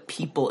put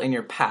people in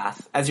your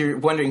path. As you're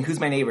wondering,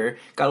 who's my neighbor?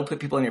 God will put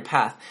people in your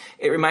path.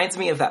 It reminds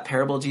me of that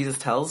parable Jesus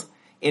tells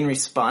in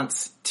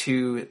response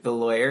to the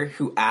lawyer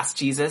who asked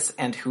Jesus,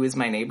 and who is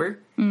my neighbor?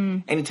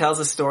 And he tells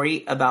a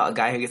story about a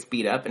guy who gets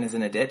beat up and is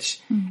in a ditch.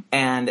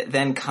 And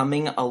then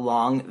coming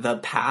along the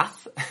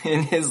path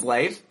in his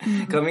life,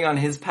 coming on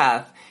his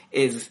path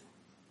is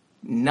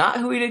not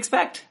who he'd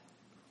expect.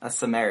 A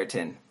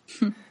Samaritan.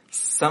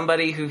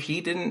 Somebody who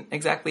he didn't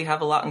exactly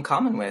have a lot in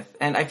common with.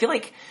 And I feel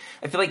like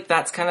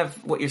that's kind of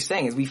what you're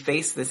saying, is we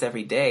face this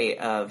every day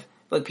of,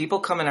 look, people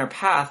come in our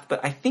path,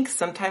 but I think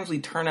sometimes we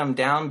turn them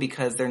down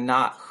because they're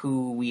not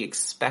who we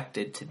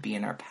expected to be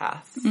in our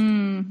path.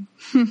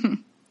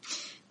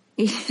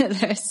 Yeah,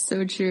 that's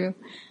so true.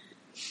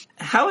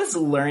 How has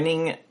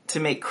learning to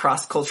make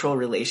cross-cultural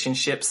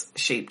relationships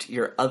shaped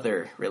your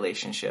other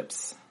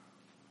relationships?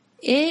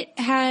 It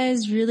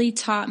has really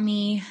taught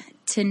me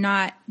to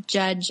not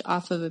judge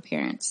off of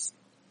appearance.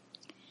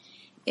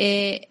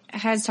 It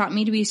has taught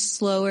me to be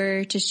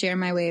slower to share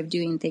my way of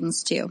doing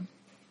things too.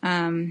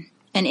 And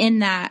in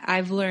that,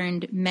 I've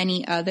learned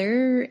many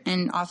other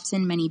and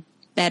often many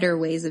better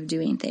ways of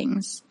doing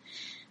things.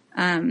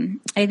 I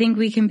think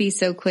we can be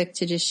so quick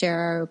to just share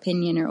our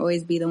opinion or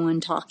always be the one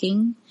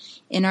talking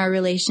in our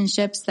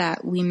relationships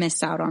that we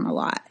miss out on a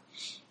lot.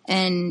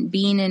 And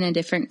being in a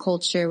different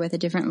culture with a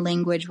different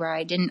language where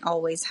I didn't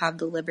always have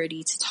the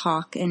liberty to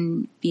talk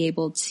and be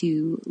able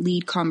to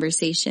lead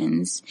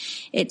conversations,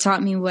 it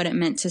taught me what it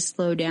meant to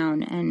slow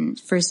down and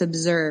first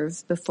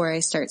observe before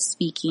I start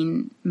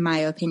speaking my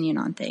opinion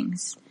on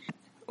things.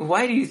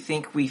 Why do you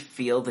think we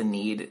feel the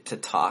need to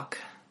talk?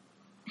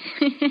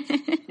 I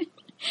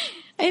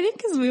think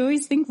because we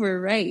always think we're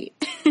right.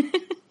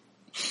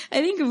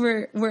 I think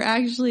if we're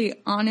actually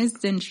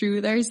honest and true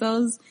with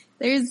ourselves,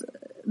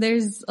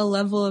 there's a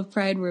level of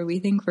pride where we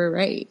think we're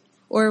right,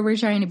 or we're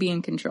trying to be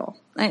in control.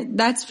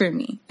 That's for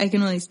me. I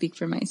can only speak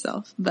for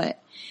myself,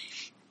 but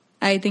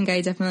I think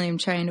I definitely am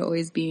trying to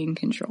always be in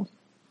control.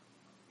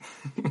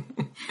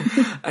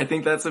 I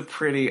think that's a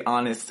pretty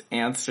honest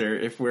answer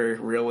if we're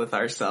real with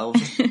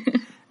ourselves.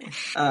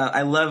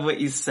 I love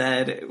what you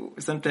said.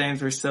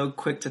 Sometimes we're so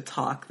quick to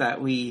talk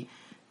that we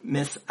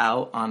miss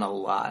out on a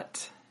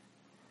lot.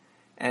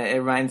 And it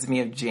reminds me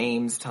of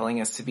James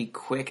telling us to be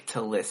quick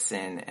to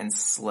listen and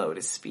slow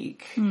to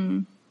speak.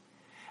 And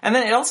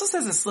then it also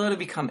says it's slow to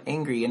become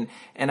angry.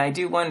 And I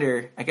do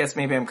wonder, I guess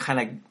maybe I'm kind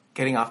of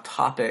getting off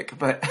topic,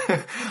 but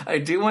I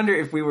do wonder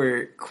if we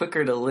were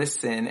quicker to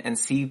listen and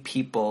see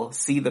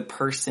the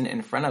person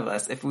in front of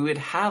us, if we would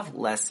have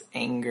less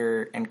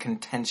anger and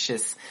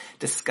contentious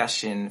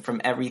discussion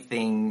from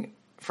everything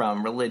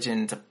from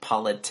religion to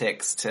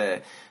politics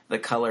to the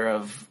color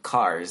of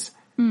cars.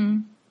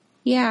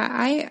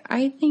 Yeah,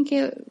 I think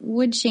it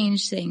would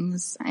change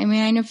things. I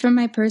mean, I know from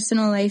my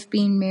personal life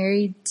being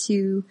married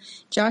to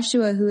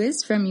Joshua, who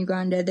is from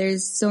Uganda,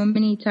 there's so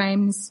many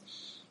times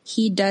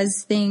he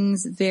does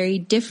things very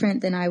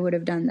different than I would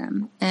have done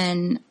them.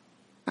 And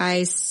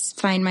I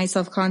find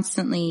myself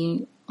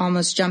constantly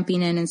almost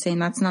jumping in and saying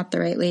that's not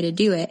the right way to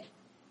do it.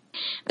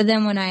 But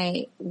then when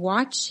I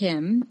watch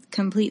him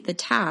complete the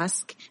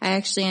task, I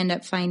actually end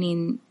up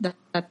finding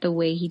that the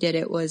way he did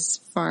it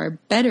was far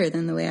better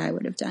than the way I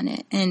would have done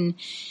it. And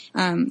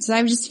so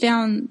I've just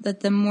found that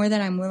the more that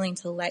I'm willing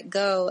to let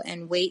go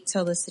and wait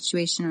till the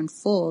situation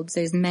unfolds,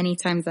 there's many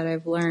times that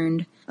I've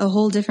learned a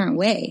whole different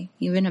way,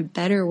 even a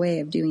better way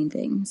of doing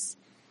things.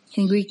 I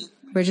think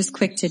we're just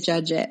quick to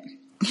judge it.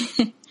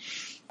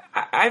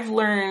 I've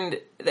learned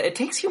that it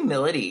takes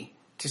humility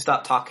to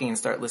stop talking and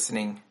start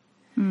listening.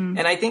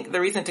 And I think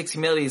the reason it takes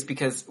humility is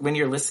because when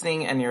you're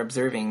listening and you're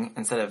observing,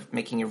 instead of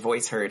making your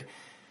voice heard,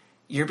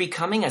 you're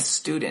becoming a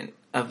student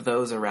of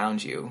those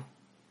around you.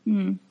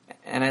 And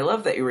I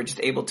love that you were just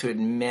able to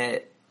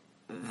admit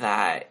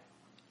that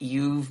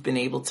you've been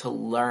able to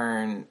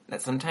learn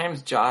that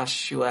sometimes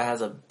Joshua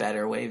has a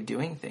better way of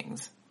doing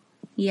things.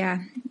 Yeah.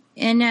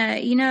 And,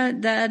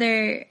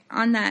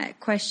 on that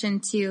question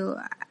too,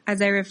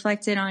 as I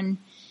reflected on,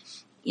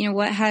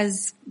 what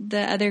has the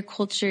other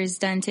cultures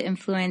done to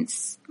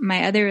influence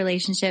my other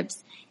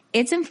relationships?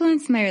 It's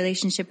influenced my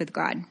relationship with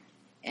God.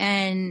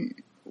 And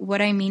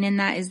what I mean in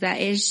that is that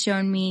it has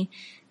shown me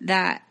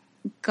that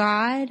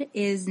God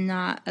is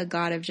not a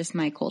God of just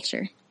my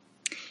culture.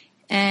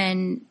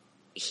 And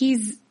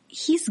He's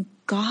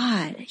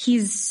God.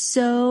 He's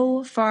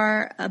so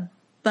far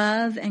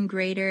above and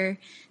greater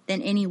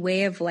than any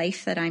way of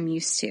life that I'm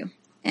used to.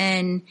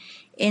 And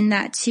in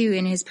that too,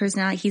 in his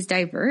personality, he's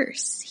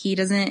diverse. He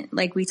doesn't,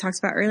 like we talked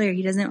about earlier,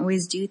 he doesn't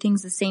always do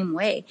things the same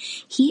way.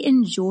 He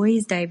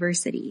enjoys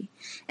diversity.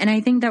 And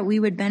I think that we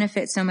would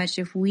benefit so much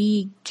if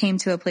we came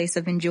to a place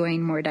of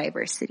enjoying more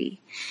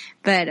diversity.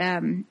 But,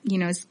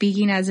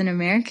 speaking as an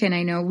American,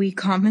 I know we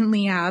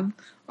commonly have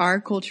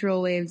our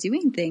cultural way of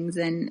doing things.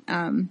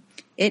 And,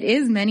 it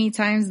is many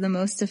times the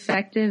most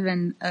effective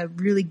and a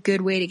really good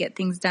way to get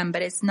things done,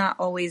 but it's not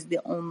always the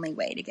only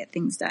way to get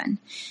things done.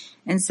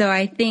 And so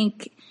I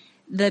think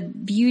the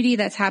beauty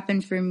that's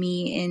happened for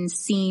me in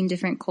seeing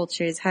different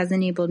cultures has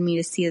enabled me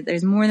to see that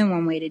there's more than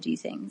one way to do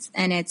things.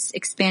 And it's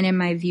expanded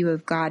my view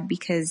of God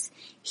because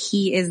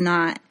he is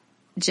not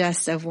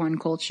just of one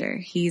culture.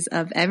 He's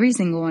of every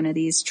single one of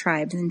these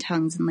tribes and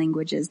tongues and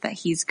languages that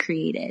he's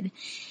created.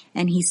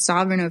 And he's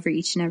sovereign over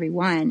each and every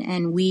one.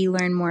 And we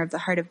learn more of the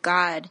heart of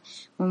God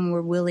when we're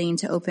willing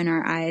to open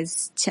our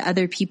eyes to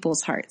other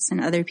people's hearts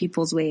and other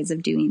people's ways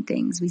of doing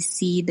things. We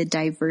see the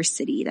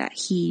diversity that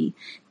he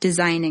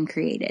designed and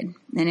created.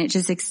 And it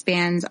just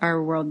expands our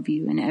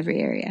worldview in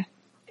every area.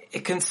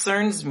 It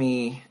concerns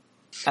me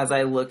as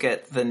I look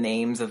at the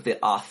names of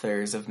the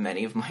authors of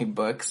many of my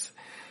books.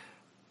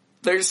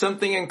 There's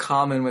something in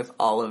common with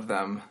all of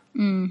them.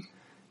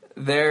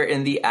 They're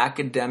in the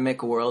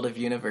academic world of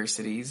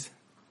universities.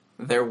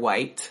 They're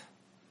white,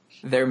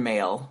 they're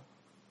male,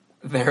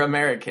 they're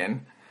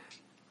American.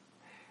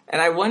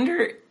 And I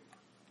wonder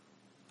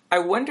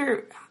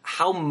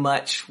how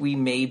much we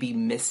may be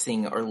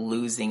missing or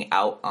losing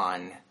out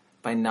on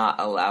by not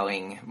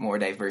allowing more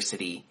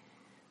diversity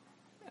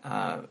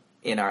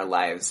in our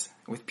lives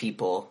with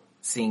people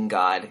seeing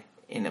God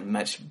in a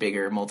much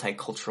bigger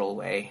multicultural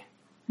way.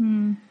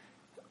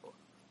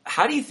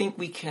 How do you think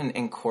we can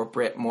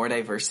incorporate more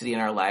diversity in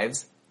our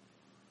lives?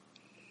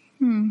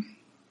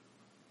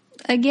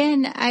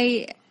 Again,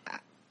 I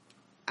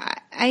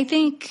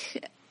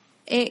think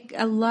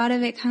a lot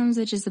of it comes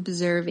with just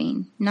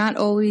observing, not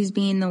always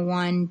being the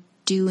one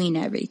doing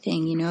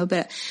everything,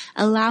 but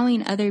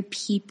allowing other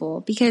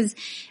people, because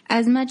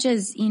as much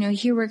as,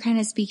 here we're kind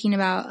of speaking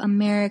about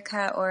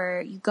America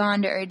or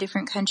Uganda or a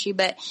different country,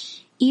 but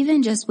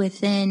even just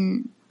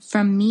within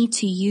from me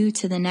to you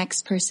to the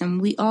next person,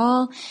 we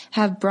all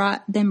have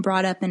been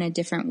brought up in a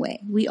different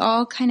way. We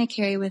all kind of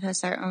carry with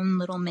us our own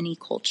little mini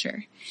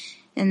culture.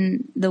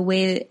 And the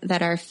way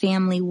that our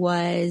family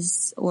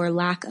was or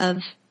lack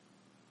of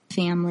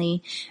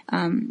family,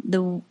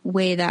 the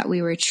way that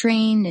we were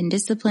trained and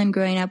disciplined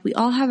growing up, we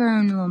all have our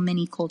own little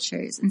mini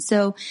cultures. And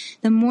so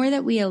the more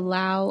that we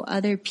allow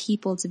other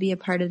people to be a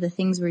part of the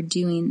things we're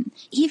doing,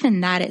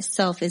 even that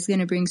itself is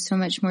going to bring so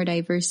much more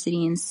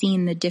diversity and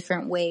seeing the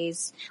different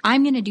ways.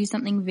 I'm going to do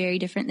something very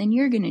different than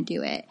you're going to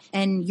do it.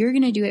 And you're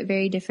going to do it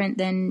very different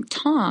than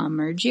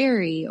Tom or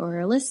Jerry or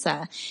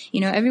Alyssa.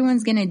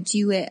 Everyone's going to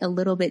do it a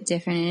little bit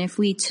different. And if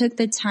we took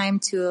the time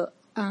to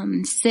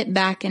sit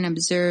back and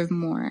observe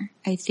more,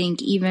 I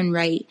think even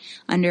right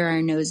under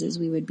our noses,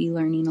 we would be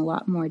learning a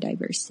lot more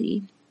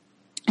diversity.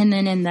 And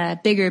then in the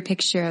bigger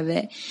picture of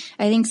it,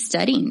 I think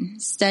studying,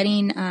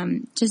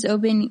 just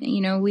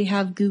open, we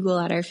have Google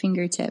at our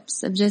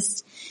fingertips of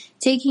just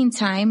taking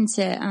time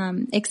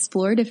to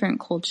explore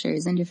different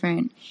cultures and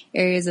different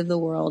areas of the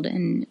world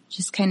and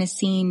just kind of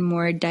seeing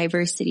more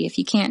diversity. If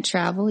you can't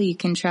travel, you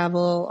can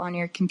travel on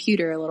your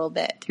computer a little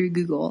bit through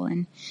Google,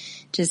 and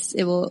just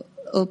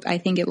I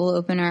think it will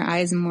open our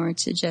eyes more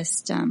to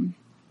just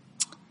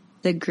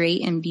the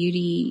great and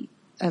beauty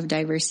of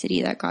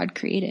diversity that God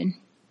created.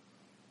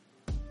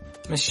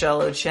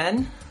 Michelle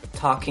Ochen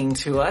talking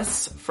to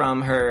us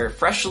from her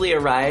freshly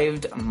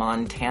arrived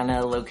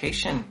Montana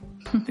location.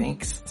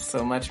 Thanks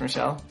so much,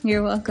 Michelle.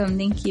 You're welcome.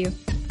 Thank you.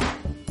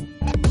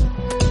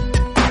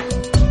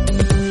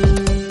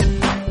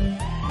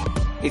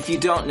 If you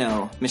don't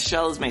know,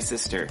 Michelle is my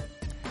sister.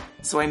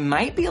 So I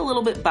might be a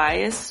little bit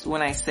biased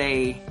when I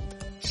say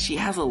she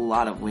has a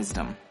lot of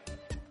wisdom.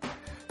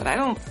 But I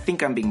don't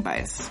think I'm being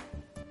biased.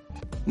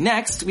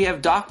 Next, we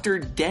have Dr.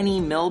 Denny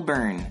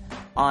Milburn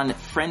on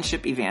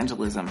friendship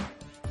evangelism.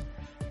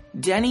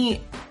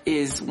 Denny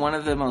is one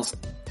of the most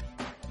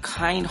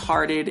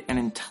kind-hearted and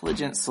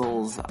intelligent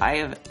souls I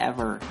have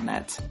ever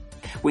met.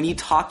 When you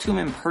talk to him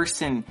in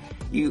person,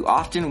 you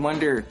often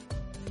wonder,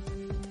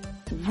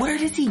 where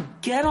does he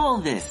get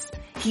all this?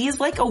 He is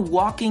like a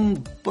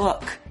walking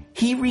book.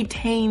 He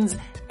retains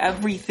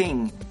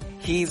everything.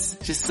 He's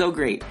just so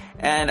great.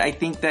 And I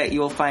think that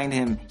you'll find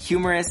him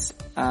humorous,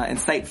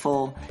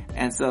 insightful,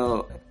 and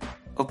so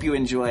hope you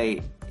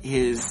enjoy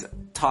his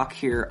talk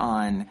here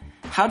on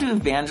how to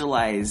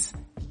evangelize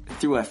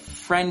through a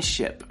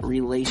friendship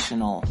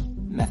relational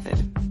method.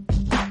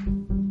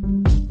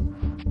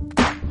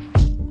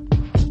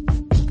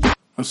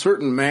 A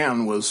certain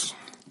man was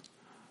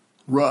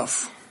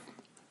rough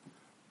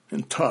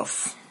and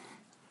tough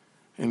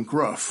and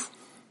gruff.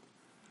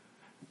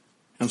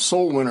 And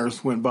soul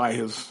winners went by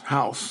his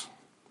house,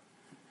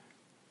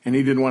 and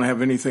he didn't want to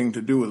have anything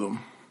to do with them.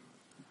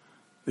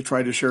 They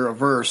tried to share a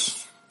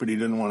verse, but he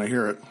didn't want to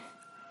hear it.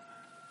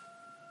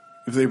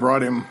 If they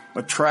brought him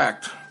a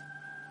tract,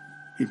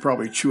 he'd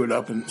probably chew it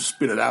up and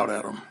spit it out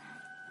at them.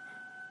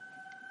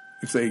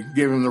 If they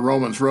gave him the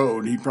Romans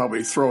road, he'd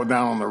probably throw it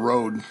down on the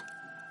road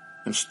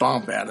and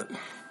stomp at it.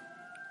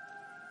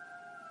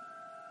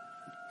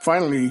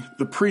 Finally,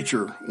 the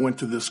preacher went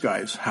to this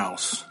guy's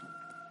house,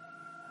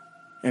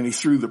 and he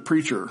threw the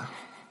preacher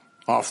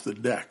off the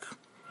deck.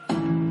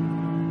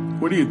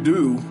 What do you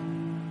do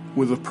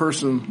with a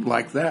person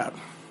like that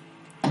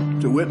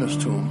to witness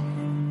to him?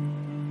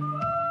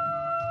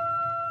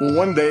 Well,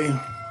 one day,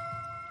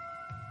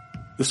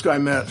 this guy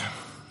met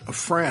a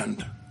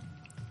friend. ...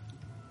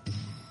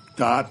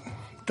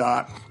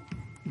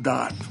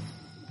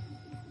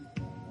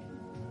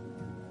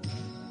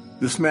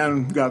 This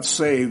man got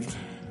saved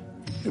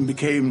and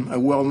became a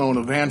well-known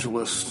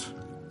evangelist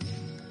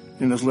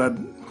and has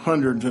led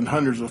hundreds and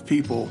hundreds of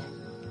people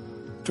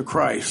to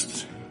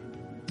Christ.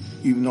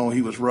 Even though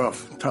he was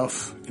rough,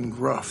 tough, and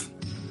gruff,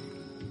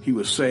 he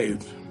was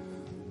saved.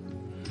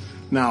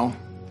 Now,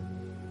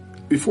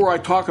 before I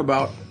talk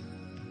about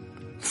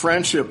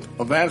friendship,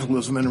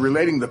 evangelism, and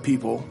relating to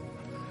people,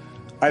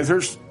 I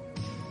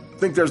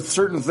think there's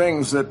certain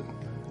things that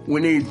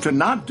we need to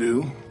not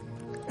do.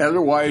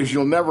 Otherwise,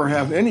 you'll never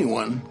have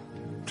anyone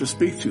to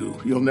speak to.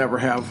 You'll never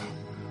have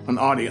an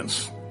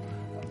audience.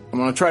 I'm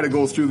going to try to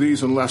go through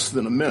these in less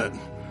than a minute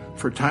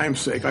for time's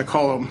sake. I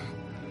call them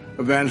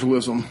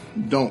evangelism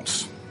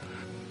don'ts.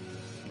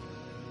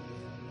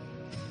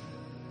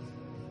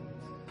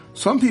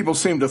 Some people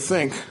seem to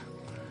think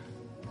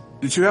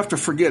that you have to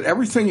forget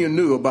everything you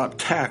knew about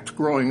tact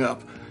growing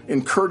up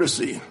and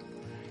courtesy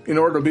in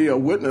order to be a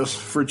witness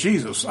for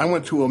Jesus. I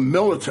went to a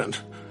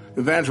militant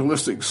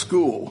evangelistic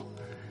school,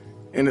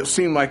 and it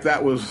seemed like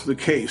that was the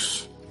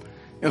case.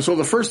 And so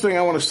the first thing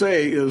I want to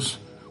say is,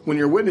 when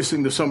you're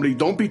witnessing to somebody,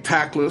 don't be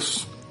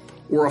tactless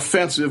or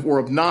offensive or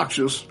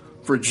obnoxious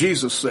for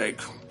Jesus' sake.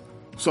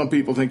 Some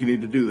people think you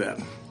need to do that.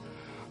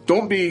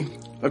 Don't be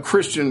a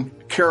Christian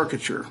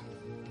caricature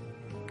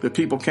that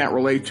people can't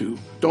relate to.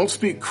 Don't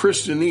speak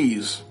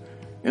Christianese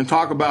and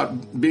talk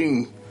about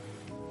being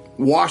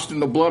washed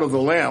in the blood of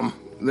the Lamb.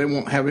 They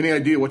won't have any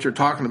idea what you're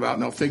talking about,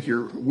 and they'll think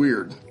you're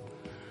weird.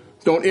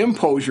 Don't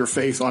impose your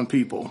faith on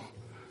people.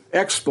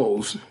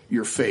 Expose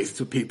your faith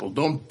to people.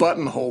 Don't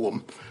buttonhole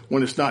them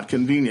when it's not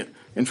convenient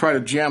and try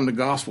to jam the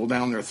gospel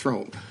down their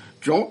throat.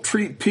 Don't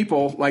treat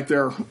people like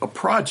they're a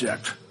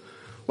project,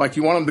 like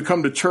you want them to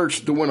come to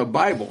church to win a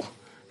Bible.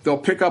 They'll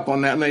pick up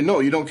on that, and they know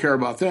you don't care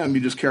about them.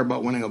 You just care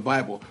about winning a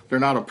Bible. They're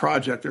not a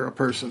project. They're a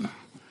person.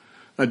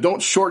 Now,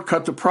 don't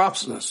shortcut the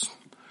process.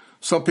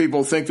 Some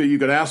people think that you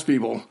could ask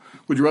people,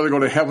 would you rather go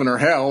to heaven or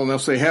hell? And they'll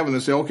say heaven,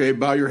 and say, okay,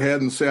 bow your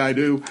head and say I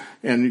do,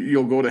 and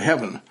you'll go to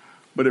heaven.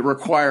 But it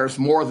requires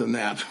more than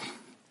that.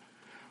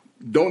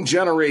 Don't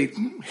generate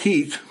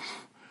heat,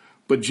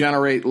 but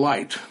generate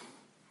light.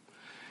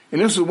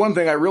 And this is one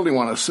thing I really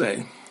want to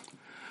say.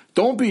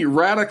 Don't be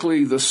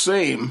radically the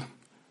same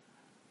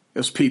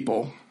as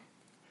people,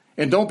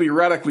 and don't be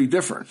radically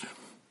different.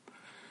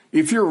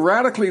 If you're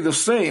radically the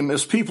same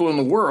as people in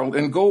the world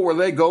and go where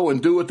they go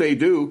and do what they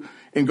do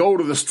and go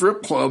to the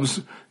strip clubs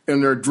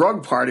and their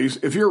drug parties,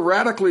 if you're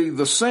radically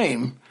the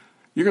same,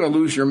 you're going to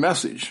lose your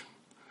message.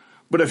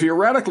 But if you're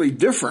radically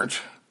different,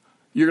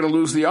 you're going to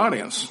lose the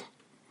audience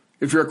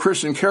if you're a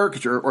Christian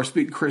caricature or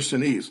speak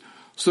Christianese.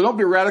 So don't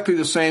be radically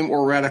the same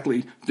or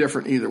radically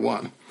different, either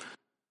one.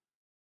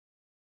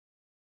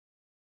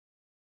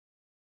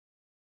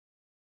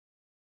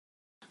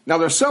 Now,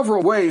 there are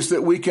several ways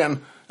that we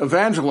can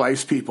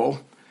evangelize people,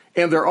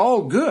 and they're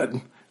all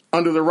good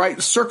under the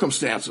right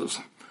circumstances.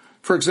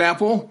 For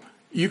example,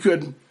 you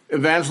could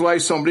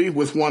evangelize somebody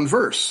with one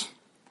verse,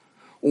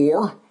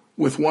 or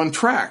with one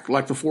track,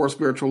 like the 4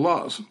 spiritual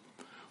laws,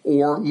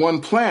 or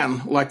one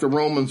plan, like the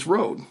Romans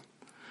road.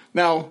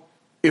 Now,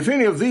 if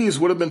any of these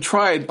would have been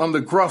tried on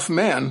the gruff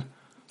man,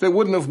 they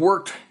wouldn't have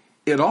worked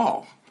at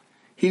all.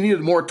 He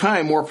needed more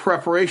time, more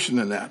preparation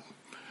than that.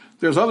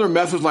 There's other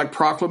methods like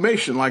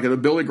proclamation, like at a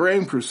Billy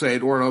Graham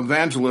crusade or an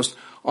evangelist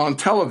on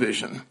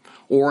television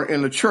or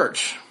in the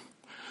church.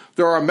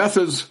 There are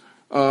methods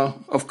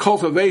of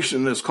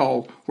cultivation, that's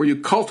called, where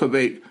you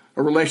cultivate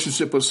a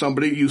relationship with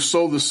somebody, you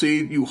sow the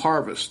seed, you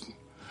harvest.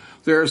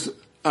 There's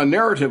a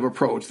narrative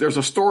approach. There's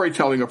a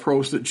storytelling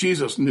approach that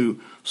Jesus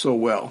knew so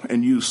well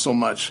and used so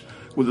much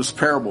with his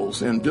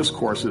parables and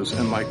discourses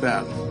and like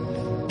that.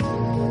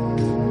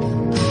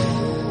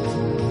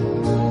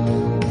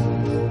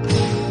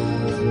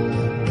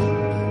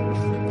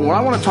 What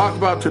I want to talk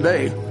about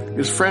today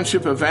is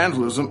friendship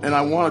evangelism, and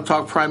I want to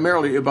talk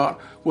primarily about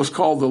what's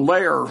called the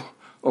layer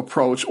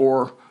approach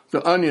or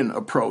the onion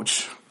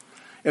approach.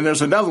 And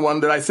there's another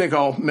one that I think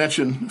I'll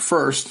mention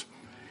first,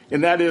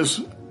 and that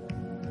is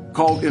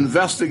called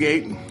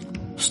investigate,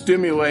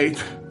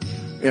 stimulate,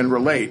 and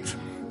relate.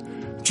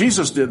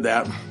 Jesus did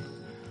that.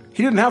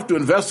 He didn't have to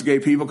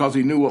investigate people because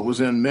he knew what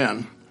was in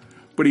men,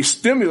 but he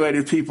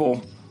stimulated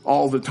people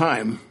all the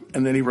time,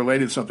 and then he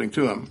related something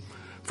to them.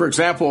 For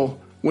example,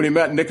 when he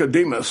met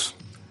Nicodemus,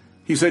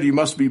 he said, you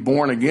must be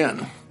born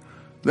again.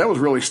 That was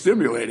really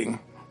stimulating.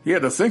 He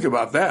had to think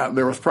about that.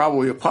 There was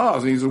probably a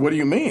pause, and he said, what do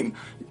you mean?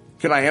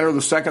 Can I enter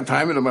the second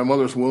time into my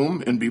mother's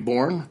womb and be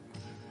born?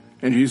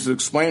 And Jesus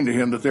explained to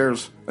him that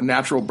there's a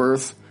natural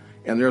birth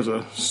and there's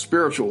a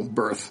spiritual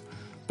birth.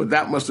 But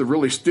that must have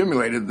really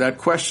stimulated that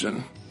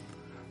question.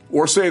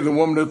 Or say the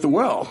woman at the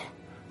well.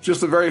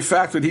 Just the very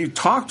fact that he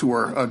talked to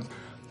her, a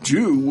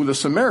Jew with a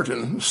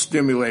Samaritan,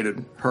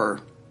 stimulated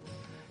her.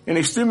 And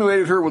he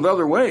stimulated her with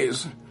other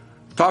ways,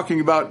 talking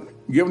about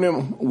giving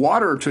him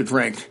water to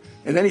drink.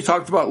 And then he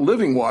talked about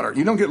living water.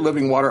 You don't get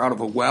living water out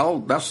of a well.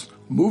 That's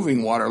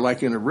moving water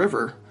like in a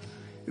river.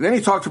 And then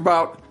he talked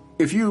about,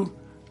 if you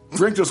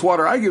drink this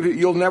water I give you,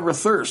 you'll never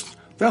thirst.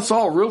 That's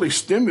all really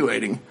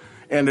stimulating.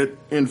 And it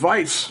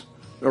invites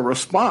a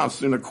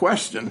response in a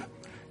question.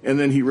 And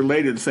then he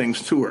related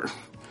things to her.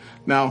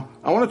 Now,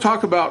 I want to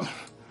talk about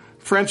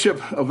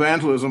friendship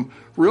evangelism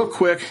real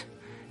quick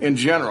in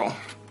general.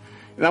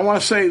 And I want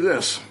to say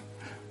this.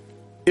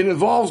 It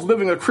involves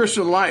living a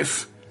Christian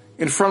life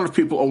in front of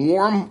people, a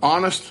warm,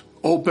 honest,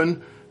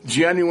 open,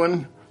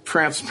 genuine,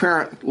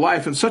 transparent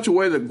life in such a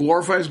way that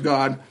glorifies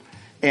God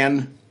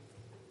and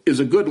is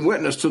a good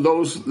witness to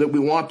those that we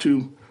want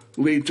to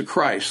lead to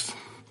Christ.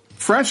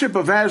 Friendship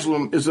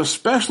evangelism is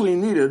especially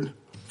needed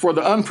for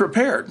the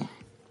unprepared.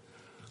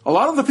 A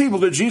lot of the people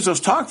that Jesus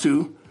talked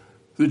to,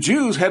 the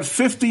Jews, had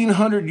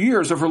 1,500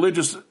 years of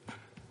religious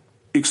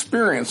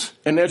experience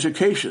and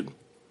education.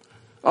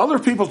 Other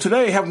people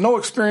today have no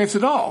experience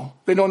at all.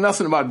 They know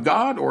nothing about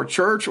God or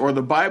church or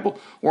the Bible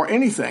or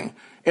anything.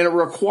 And it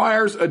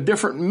requires a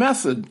different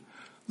method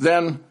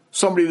than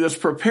somebody that's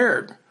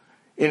prepared.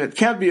 And it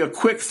can't be a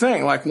quick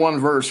thing like one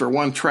verse or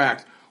one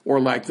tract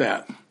or like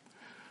that.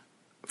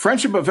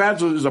 Friendship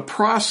evangelism is a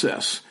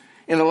process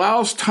and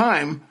allows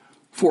time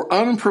for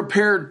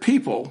unprepared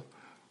people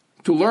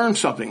to learn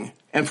something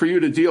and for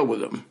you to deal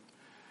with them.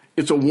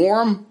 It's a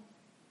warm,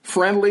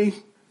 friendly,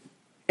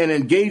 and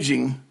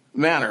engaging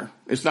manner.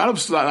 It's not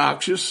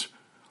obnoxious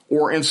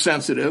or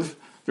insensitive.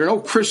 There are no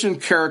Christian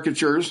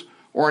caricatures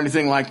or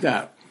anything like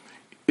that.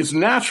 It's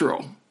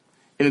natural,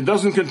 and it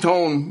doesn't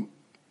condone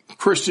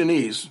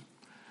Christianese.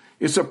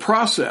 It's a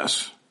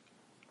process,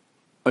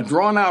 a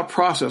drawn-out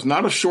process,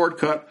 not a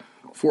shortcut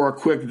for a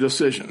quick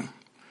decision.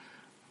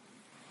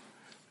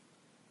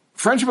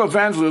 Friendship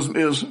evangelism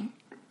is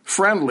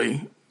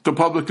friendly to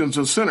publicans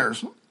and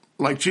sinners,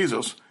 like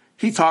Jesus.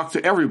 He talked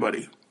to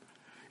everybody.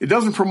 It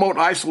doesn't promote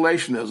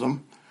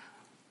isolationism.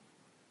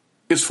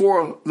 It's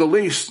for the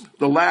least,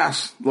 the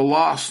last, the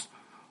lost,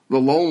 the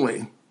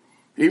lonely,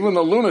 even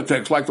the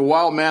lunatics like the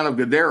wild man of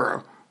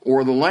Gadara,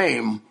 or the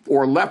lame,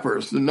 or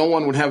lepers that no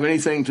one would have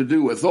anything to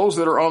do with, those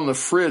that are on the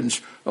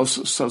fringe of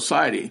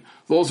society,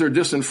 those that are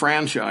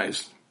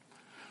disenfranchised.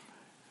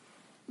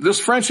 This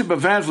friendship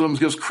evangelism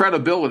gives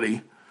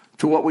credibility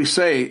to what we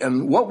say,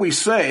 and what we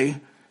say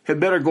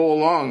had better go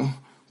along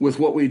with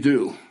what we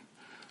do.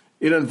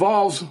 It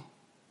involves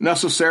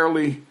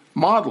necessarily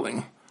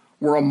modeling.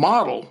 We're a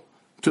model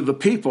to the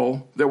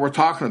people that we're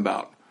talking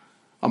about.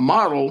 A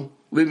model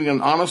living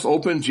an honest,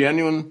 open,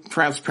 genuine,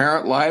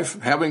 transparent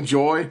life, having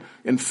joy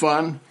and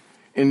fun,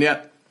 and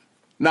yet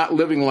not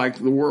living like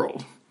the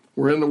world.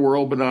 We're in the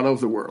world, but not of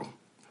the world.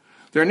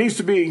 There needs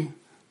to be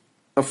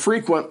a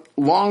frequent,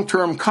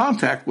 long-term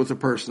contact with a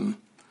person.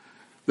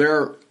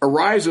 There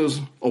arises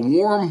a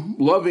warm,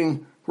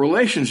 loving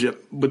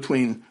relationship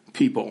between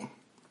people.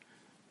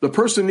 The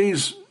person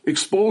needs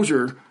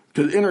exposure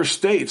to the inner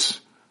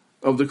states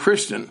of the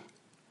Christian.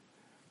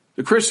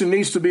 The Christian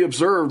needs to be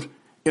observed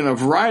in a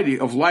variety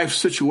of life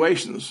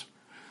situations.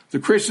 The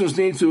Christians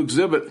need to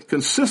exhibit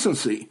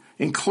consistency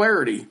and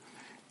clarity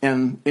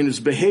in his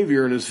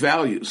behavior and his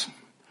values.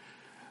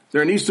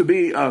 There needs to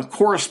be a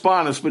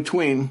correspondence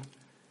between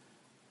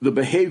the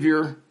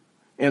behavior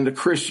and the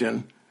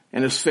Christian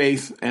and his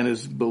faith and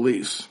his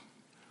beliefs.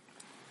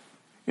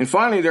 And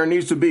finally, there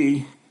needs to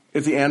be,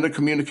 at the end, a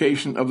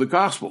communication of the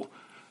gospel.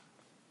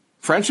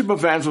 Friendship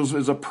evangelism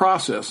is a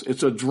process.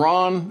 It's a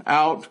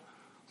drawn-out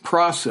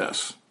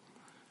process.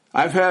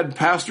 I've had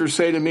pastors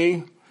say to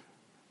me,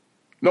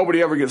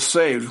 nobody ever gets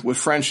saved with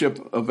friendship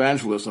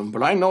evangelism,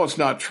 but I know it's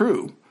not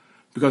true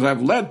because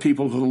I've led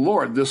people to the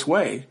Lord this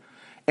way,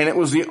 and it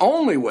was the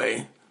only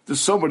way that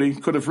somebody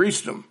could have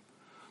reached them.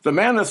 The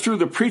man that threw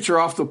the preacher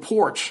off the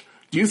porch,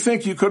 do you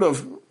think you could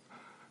have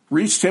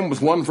reached him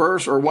with one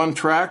verse or one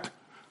tract?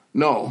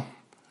 No.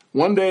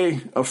 One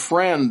day a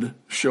friend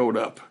showed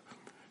up,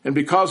 and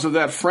because of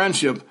that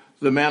friendship,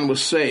 the man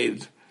was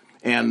saved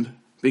and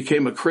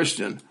became a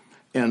Christian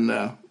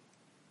and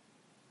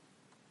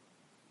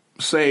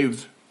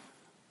saved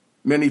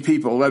many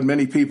people, led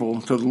many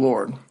people to the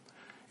Lord.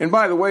 And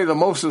by the way, the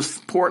most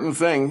important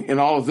thing in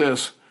all of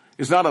this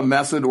is not a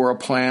method or a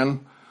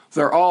plan.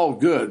 They're all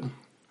good.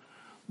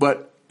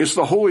 But it's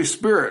the Holy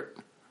Spirit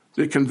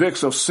that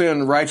convicts of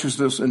sin,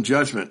 righteousness, and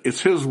judgment.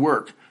 It's His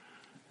work.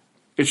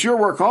 It's your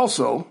work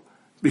also,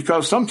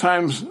 because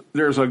sometimes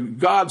there's a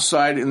God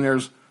side and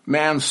there's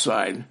man's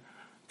side.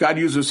 God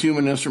uses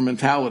human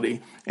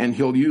instrumentality, and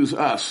He'll use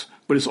us.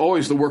 But it's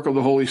always the work of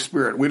the Holy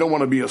Spirit. We don't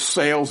want to be a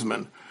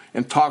salesman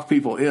and talk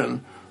people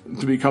in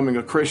to becoming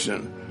a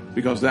Christian,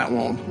 because that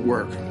won't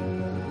work.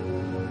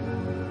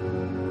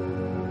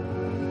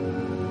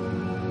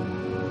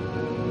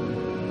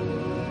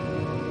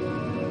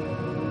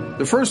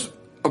 The first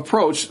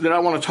approach that I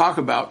want to talk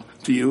about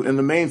to you, and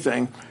the main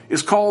thing,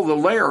 is called the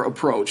layer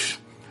approach.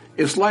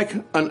 It's like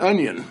an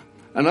onion.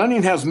 An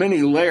onion has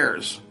many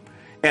layers,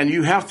 and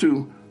you have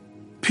to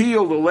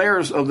peel the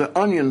layers of the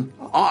onion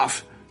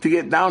off to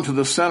get down to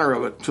the center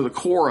of it, to the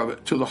core of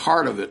it, to the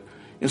heart of it.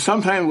 And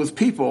sometimes with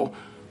people,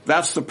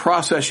 that's the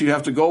process you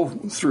have to go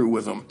through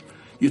with them.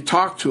 You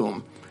talk to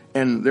them,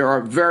 and there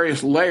are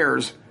various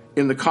layers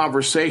in the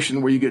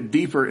conversation where you get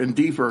deeper and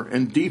deeper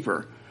and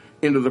deeper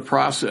into the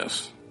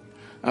process.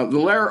 The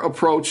layer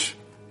approach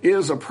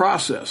is a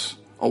process,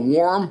 a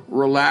warm,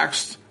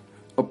 relaxed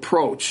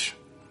approach.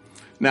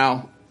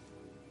 Now,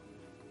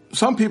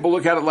 some people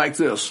look at it like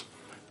this.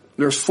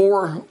 There's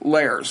 4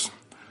 layers.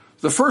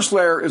 The first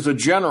layer is a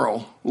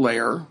general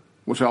layer,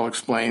 which I'll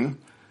explain.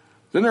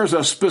 Then there's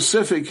a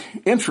specific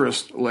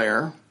interest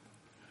layer.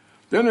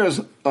 Then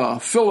there's a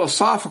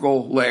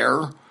philosophical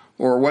layer,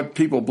 or what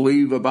people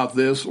believe about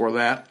this or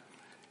that.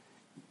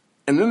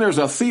 And then there's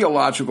a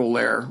theological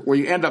layer, where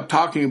you end up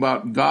talking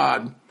about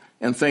God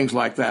and things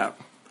like that.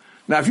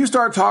 Now, if you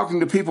start talking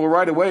to people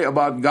right away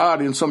about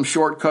God in some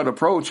shortcut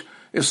approach,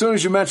 as soon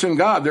as you mention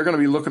God, they're going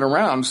to be looking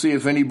around to see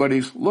if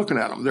anybody's looking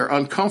at them. They're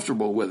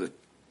uncomfortable with it.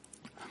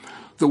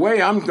 The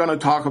way I'm going to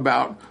talk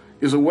about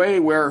is a way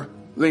where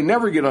they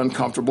never get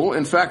uncomfortable.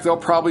 In fact, they'll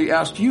probably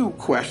ask you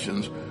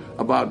questions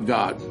about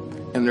God.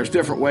 And there's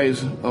different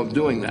ways of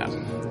doing that.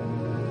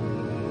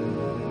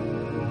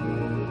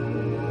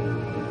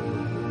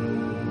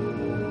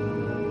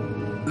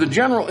 The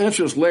general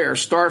interest layer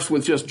starts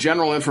with just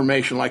general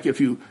information, like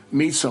if you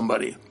meet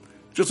somebody.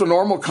 Just a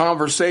normal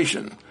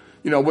conversation.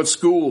 What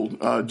school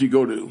do you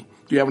go to? Do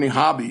you have any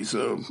hobbies?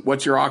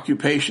 What's your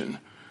occupation?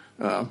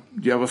 Do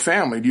you have a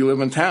family? Do you live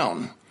in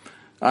town?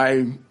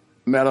 I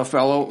met a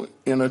fellow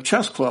in a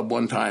chess club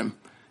one time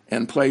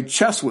and played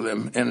chess with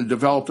him and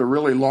developed a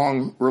really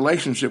long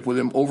relationship with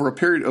him over a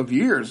period of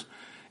years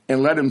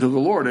and led him to the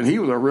Lord. And he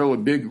was a really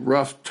big,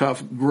 rough,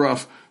 tough,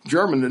 gruff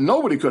German that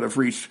nobody could have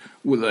reached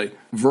with a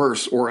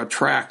verse or a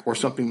track or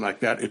something like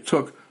that. It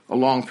took a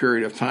long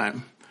period of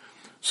time.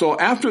 So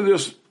after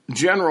this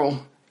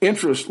general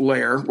interest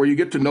layer where you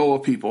get to know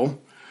people,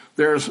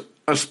 there's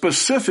a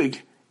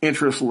specific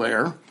interest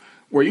layer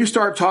where you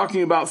start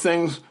talking about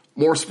things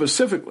more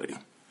specifically.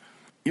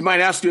 You might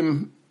ask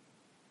him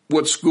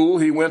what school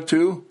he went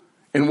to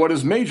and what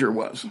his major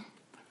was.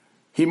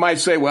 He might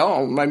say,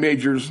 well, my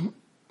major's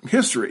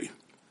history.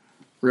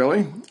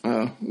 Really?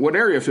 What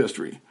area of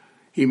history?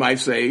 He might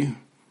say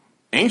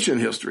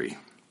ancient history.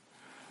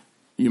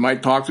 You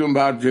might talk to him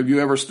about, have you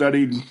ever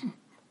studied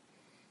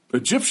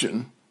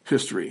Egyptian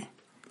history?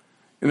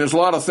 And there's a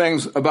lot of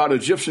things about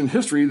Egyptian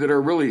history that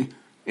are really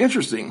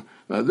interesting.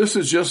 This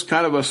is just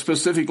kind of a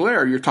specific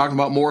layer. You're talking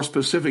about more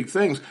specific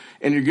things,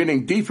 and you're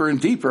getting deeper and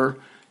deeper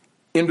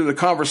into the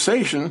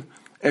conversation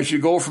as you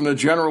go from the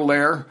general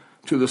layer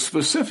to the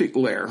specific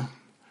layer.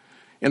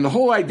 And the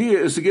whole idea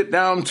is to get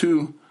down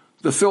to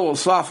the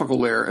philosophical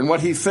layer and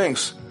what he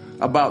thinks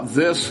about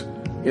this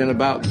and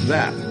about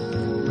that.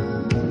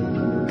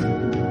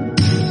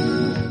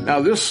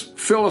 Now, this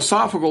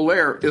philosophical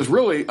layer is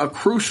really a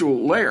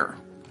crucial layer.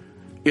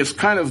 It's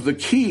kind of the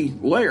key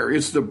layer.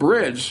 It's the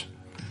bridge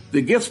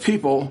that gets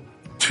people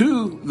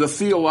to the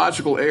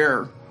theological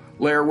layer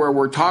where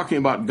we're talking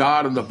about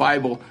God and the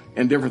Bible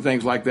and different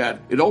things like that.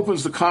 It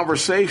opens the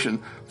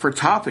conversation for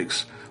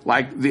topics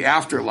like the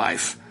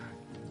afterlife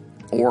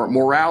or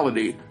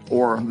morality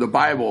or the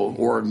Bible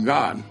or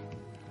God.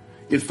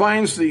 It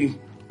finds the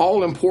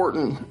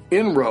all-important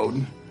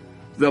inroad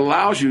that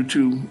allows you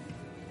to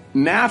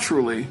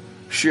naturally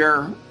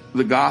share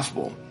the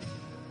gospel,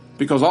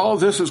 because all of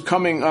this is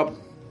coming up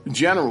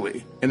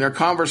generally in their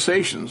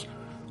conversations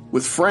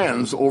with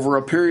friends over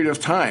a period of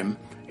time,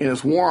 and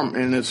it's warm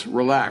and it's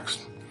relaxed.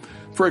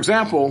 For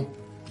example,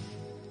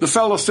 the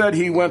fellow said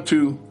he went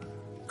to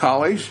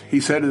college. He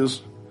said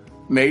his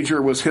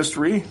major was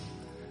history.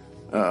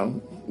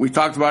 We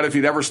talked about if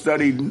he'd ever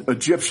studied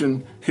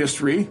Egyptian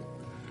history.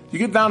 You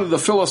get down to the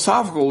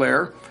philosophical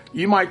layer,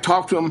 you might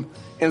talk to him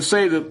and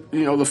say that,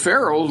 the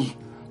pharaohs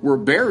were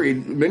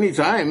buried many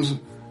times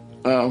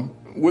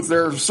with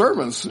their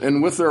servants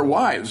and with their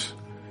wives.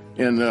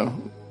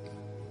 And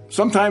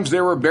sometimes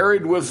they were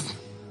buried with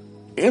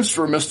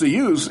instruments to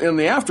use in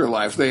the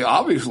afterlife. They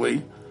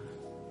obviously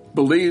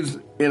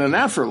believed in an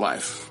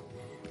afterlife.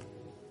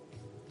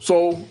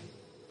 So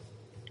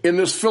in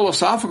this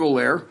philosophical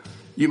layer,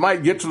 you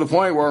might get to the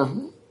point where,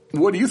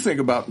 what do you think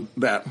about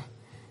that?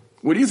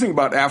 What do you think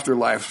about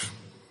afterlife?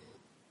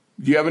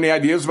 Do you have any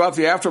ideas about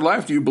the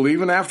afterlife? Do you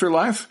believe in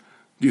afterlife?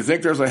 Do you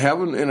think there's a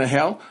heaven and a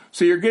hell?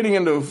 So you're getting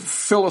into a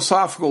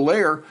philosophical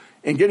layer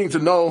and getting to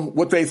know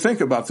what they think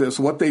about this,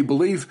 what they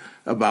believe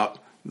about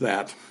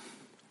that.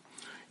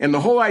 And the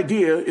whole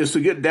idea is to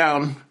get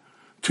down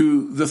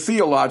to the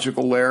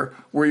theological layer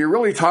where you're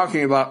really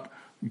talking about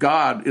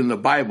God in the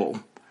Bible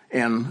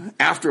and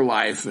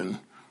afterlife and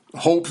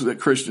hopes that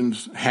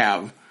Christians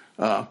have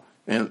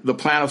and the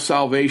plan of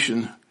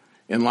salvation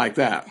and like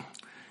that.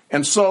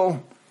 And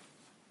so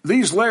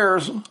these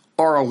layers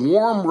are a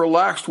warm,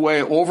 relaxed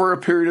way over a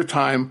period of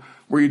time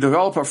where you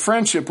develop a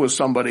friendship with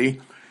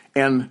somebody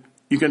and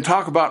you can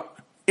talk about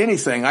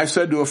anything. I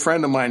said to a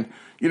friend of mine,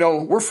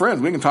 we're friends.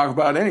 We can talk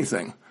about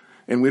anything.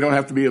 And we don't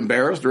have to be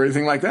embarrassed or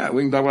anything like that.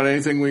 We can talk about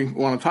anything we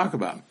want to talk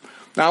about.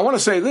 Now, I want to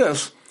say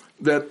this,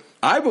 that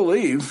I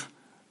believe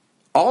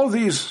all of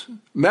these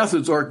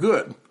methods are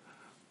good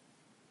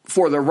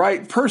for the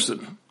right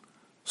person.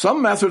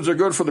 Some methods are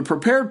good for the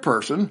prepared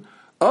person.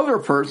 Other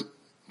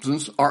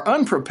persons are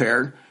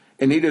unprepared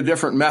and need a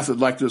different method,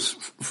 like this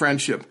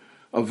friendship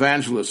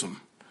evangelism.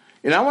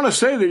 And I want to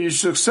say that your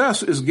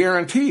success is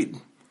guaranteed.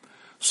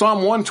 Psalm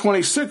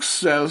 126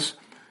 says,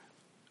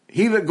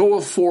 "He that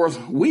goeth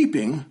forth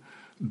weeping,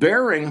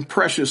 bearing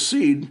precious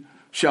seed,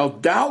 shall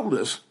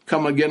doubtless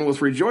come again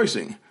with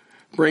rejoicing,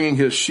 bringing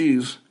his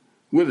sheaves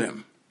with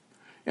him."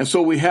 And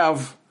so we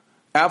have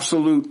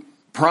absolute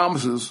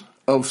promises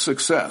of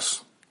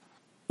success.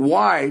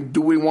 Why do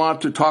we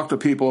want to talk to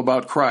people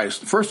about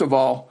Christ? First of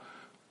all,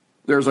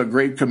 there's a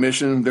great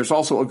commission. There's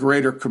also a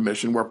greater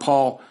commission where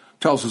Paul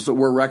tells us that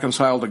we're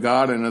reconciled to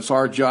God, and it's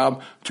our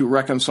job to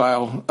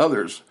reconcile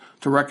others,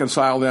 to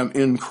reconcile them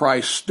in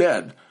Christ's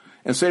stead,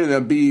 and say to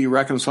them, "Be ye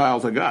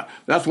reconciled to God."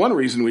 That's one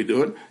reason we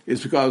do it,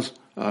 is because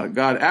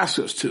God asks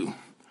us to.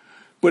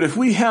 But if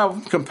we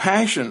have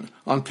compassion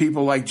on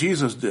people like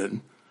Jesus did,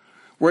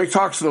 where he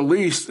talks to the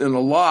least and the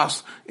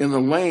lost and the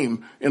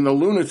lame and the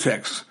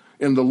lunatics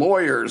and the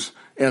lawyers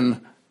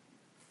and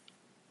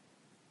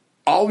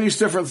all these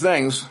different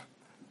things,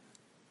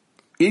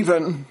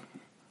 even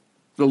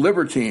the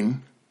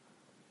libertine,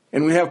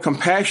 and we have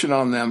compassion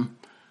on them,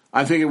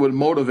 I think it would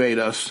motivate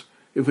us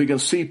if we can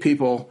see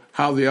people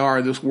how they are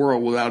in this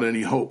world without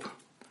any hope.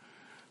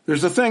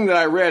 There's a thing that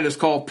I read, it's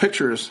called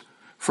Pictures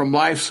from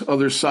Life's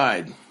Other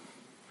Side.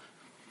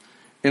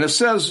 And it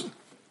says,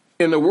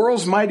 in the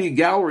world's mighty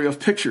gallery of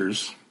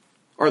pictures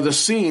are the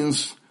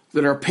scenes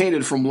that are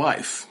painted from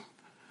life.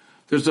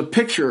 There's a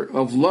picture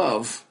of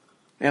love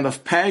and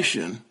of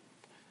passion,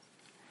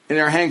 and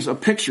there hangs a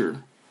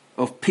picture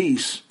of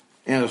peace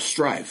and of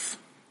strife.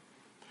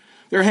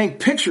 There hang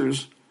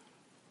pictures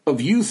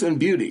of youth and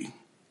beauty,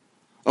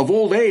 of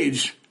old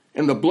age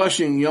and the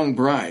blushing young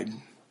bride.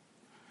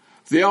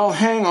 They all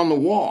hang on the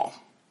wall,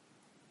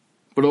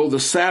 but oh, the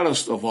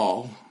saddest of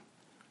all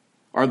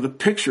are the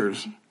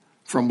pictures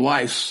from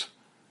life's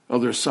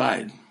other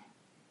side.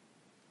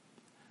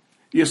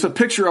 Yes, a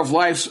picture of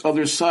life's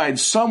other side.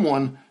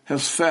 Someone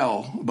has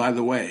fell by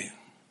the way.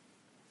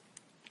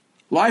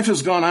 Life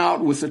has gone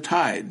out with the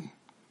tide.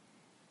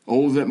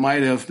 Oh, that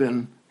might have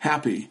been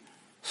happy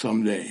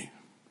someday.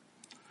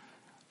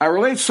 I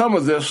relate some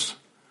of this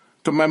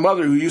to my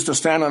mother, who used to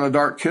stand in a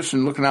dark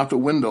kitchen looking out the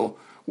window,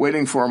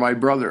 waiting for my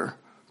brother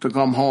to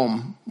come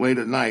home late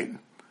at night.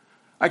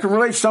 I can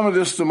relate some of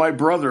this to my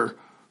brother,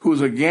 who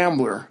was a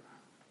gambler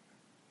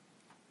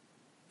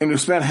and who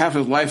spent half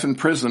his life in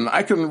prison.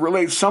 I can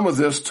relate some of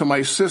this to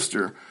my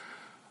sister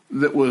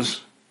that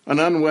was an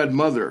unwed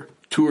mother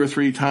 2 or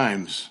 3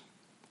 times.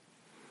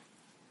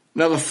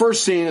 Now, the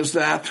first scene is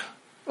that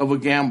of a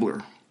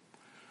gambler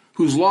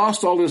who's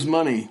lost all his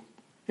money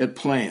at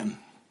playing.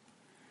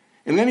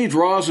 And then he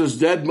draws his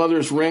dead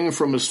mother's ring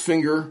from his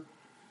finger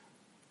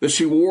that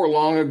she wore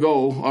long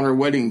ago on her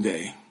wedding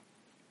day.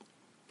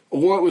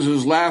 Oh, it was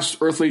his last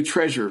earthly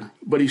treasure,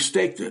 but he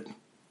staked it.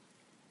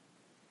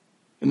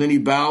 And then he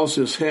bows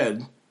his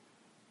head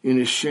in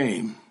his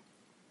shame.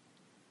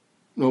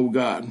 Oh,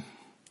 God.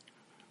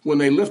 When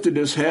they lifted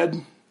his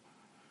head,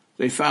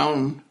 they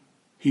found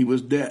he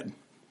was dead.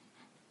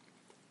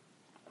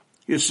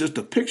 It's just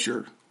a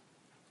picture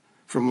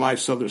from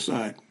life's other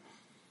side.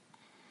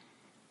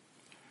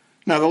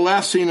 Now, the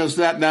last scene is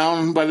that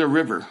down by the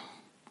river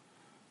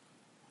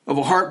of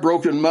a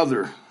heartbroken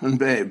mother and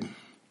babe.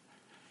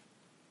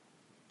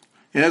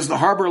 And as the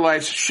harbor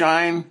lights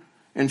shine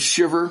and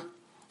shiver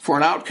for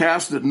an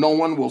outcast that no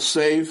one will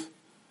save,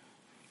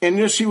 and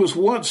yet she was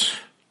once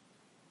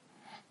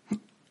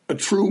a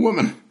true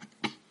woman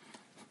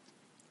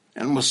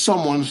and was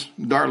someone's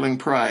darling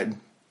pride.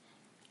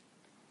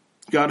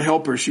 God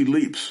help her, she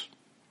leaps,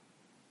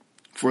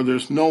 for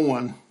there's no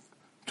one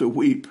to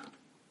weep.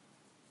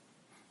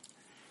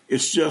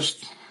 It's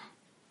just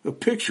a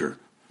picture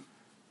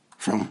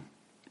from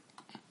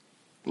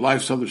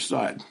life's other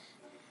side.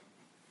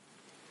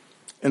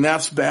 And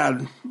that's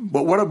bad.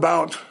 But what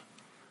about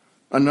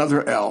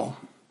another L?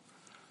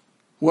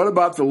 What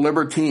about the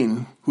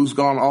libertine who's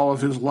gone all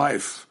of his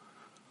life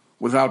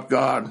without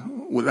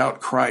God, without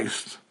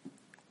Christ?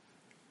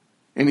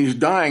 And he's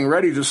dying,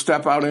 ready to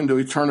step out into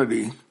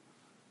eternity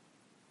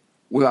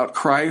without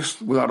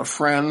Christ, without a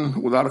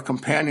friend, without a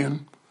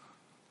companion,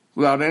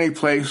 without any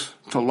place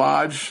to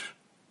lodge,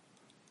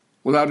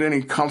 without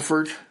any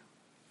comfort,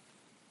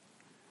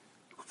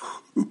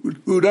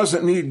 who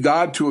doesn't need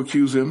God to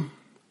accuse him,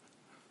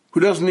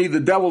 who doesn't need the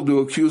devil to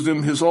accuse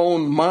him, his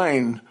own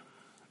mind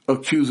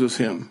accuses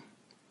him.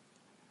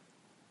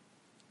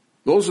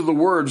 Those are the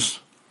words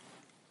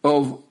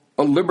of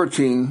a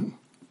libertine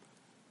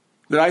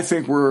that I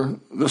think were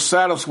the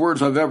saddest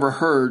words I've ever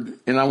heard,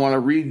 and I want to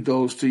read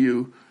those to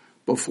you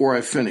before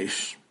I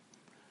finish.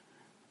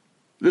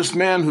 This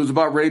man who's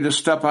about ready to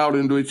step out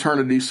into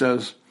eternity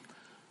says,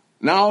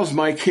 now is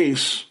my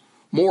case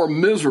more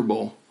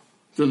miserable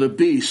than the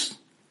beast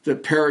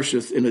that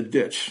perisheth in a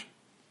ditch.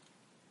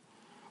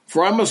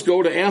 For I must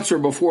go to answer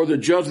before the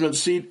judgment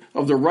seat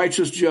of the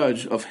righteous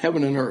judge of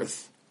heaven and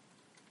earth,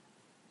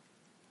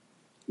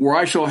 where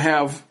I shall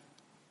have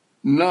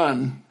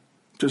none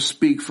to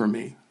speak for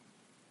me.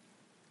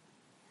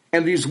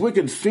 And these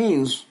wicked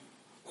fiends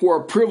who are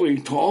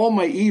privy to all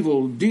my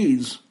evil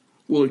deeds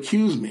will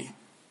accuse me.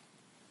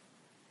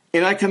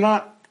 And I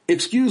cannot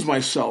excuse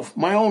myself.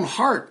 My own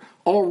heart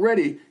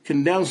already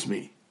condemns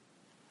me.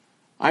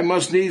 I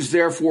must needs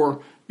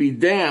therefore be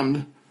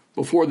damned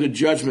before the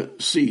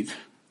judgment seat,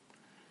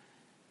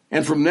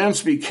 and from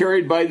thence be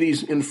carried by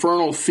these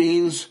infernal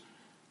fiends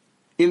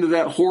into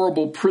that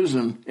horrible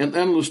prison and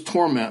endless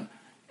torment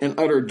and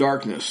utter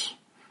darkness,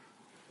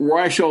 where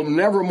I shall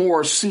never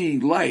more see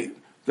light,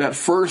 that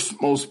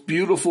first most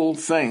beautiful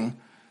thing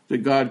that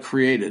God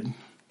created.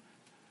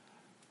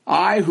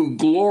 I who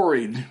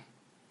gloried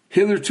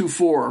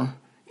hithertofore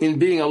in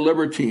being a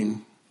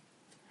libertine,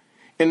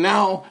 and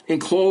now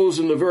enclosed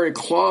in the very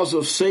claws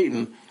of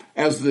Satan,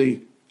 as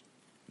the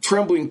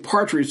trembling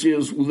partridge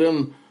is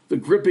within the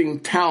gripping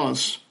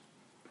talons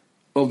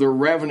of the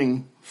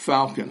ravening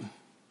falcon.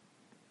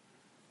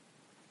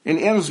 And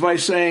ends by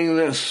saying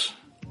this: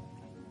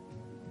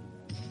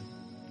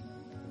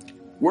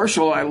 where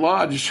shall I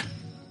lodge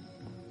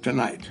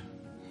tonight?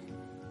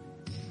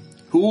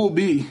 Who will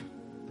be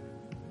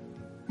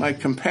my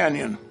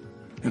companion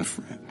and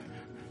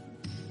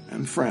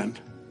friend?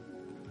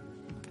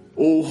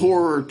 O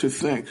horror to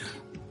think,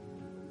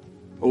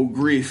 O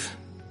grief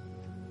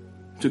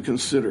to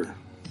consider.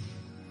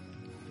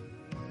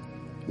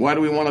 Why do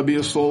we want to be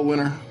a soul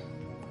winner?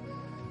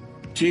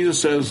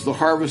 Jesus says the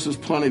harvest is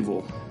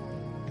plentiful,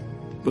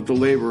 but the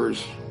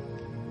laborers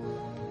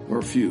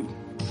are few.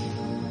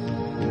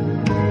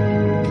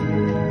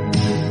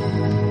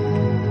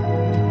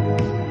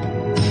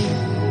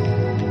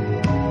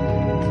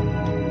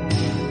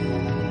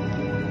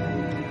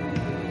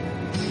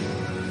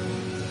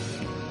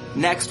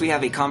 Next, we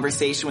have a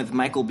conversation with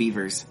Michael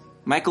Beavers.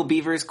 Michael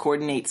Beavers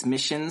coordinates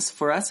missions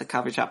for us at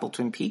Calvary Chapel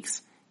Twin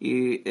Peaks.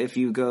 If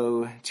you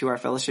go to our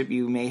fellowship,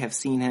 you may have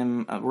seen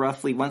him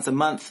roughly once a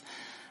month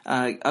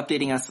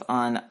updating us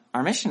on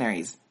our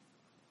missionaries.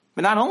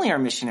 But not only our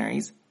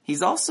missionaries,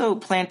 he's also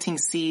planting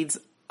seeds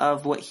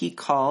of what he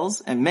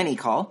calls, and many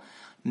call,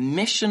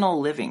 missional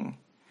living.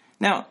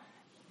 Now,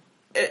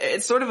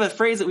 it's sort of a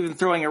phrase that we've been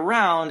throwing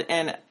around,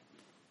 and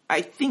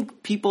I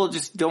think people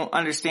just don't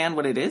understand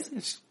what it is.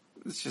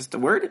 It's just a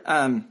word.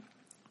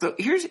 So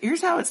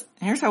here's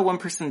how one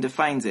person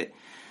defines it.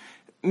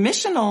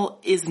 Missional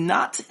is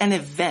not an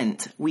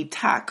event we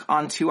tack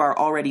onto our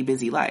already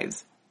busy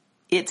lives.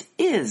 It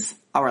is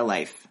our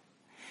life.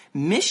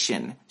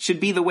 Mission should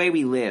be the way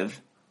we live,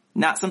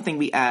 not something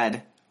we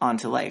add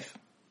onto life.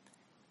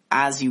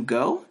 As you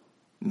go,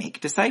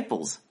 make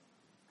disciples.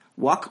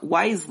 Walk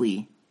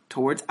wisely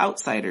towards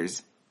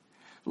outsiders.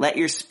 Let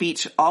your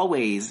speech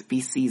always be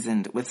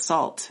seasoned with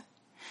salt.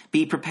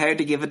 Be prepared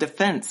to give a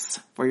defense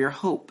for your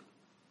hope.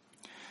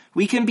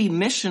 We can be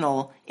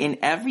missional in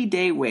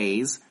everyday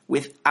ways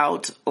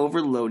without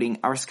overloading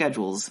our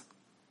schedules.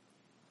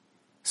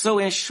 So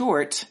in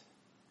short,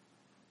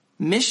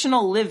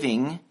 missional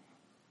living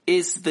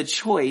is the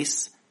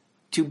choice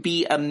to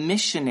be a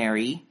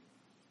missionary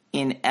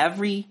in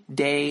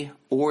everyday,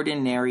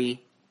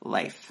 ordinary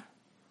life.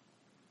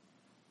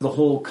 The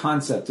whole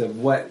concept of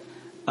what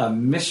a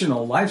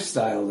missional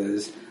lifestyle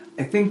is,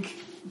 I think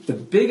the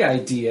big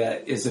idea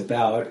is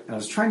about, and I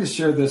was trying to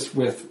share this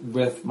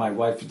with my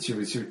wife, and she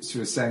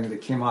was saying that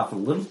it came off a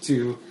little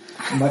too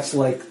much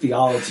like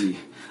theology.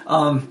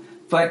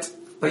 But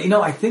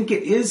I think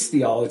it is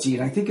theology,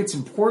 and I think it's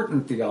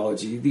important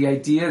theology, the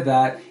idea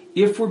that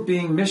if we're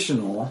being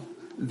missional,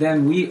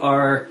 then we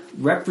are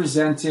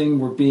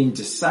we're being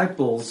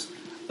disciples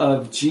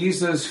of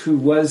Jesus who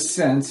was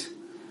sent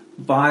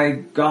by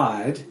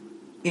God,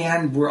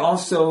 and we're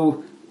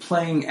also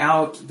playing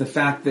out the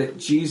fact that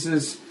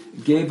Jesus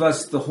gave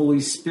us the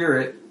Holy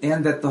Spirit,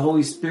 and that the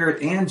Holy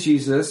Spirit and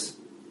Jesus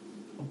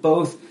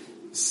both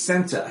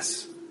sent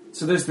us.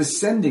 So there's the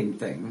sending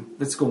thing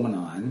that's going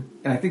on,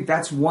 and I think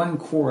that's one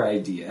core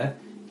idea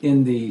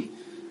in the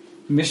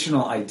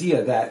missional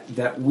idea,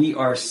 that we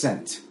are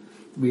sent.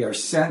 We are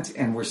sent,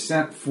 and we're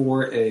sent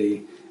for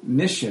a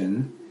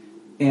mission.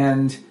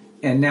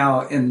 And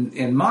now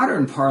in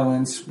modern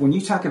parlance, when you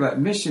talk about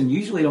mission, you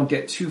usually don't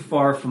get too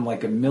far from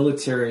like a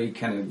military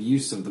kind of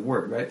use of the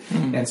word, right?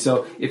 Mm-hmm. And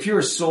so if you're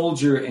a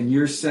soldier and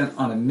you're sent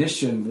on a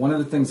mission, one of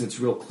the things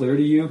that's real clear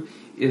to you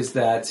is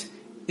that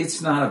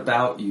it's not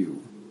about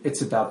you.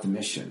 It's about the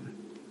mission.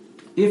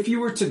 If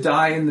you were to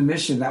die in the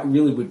mission, that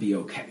really would be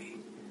okay,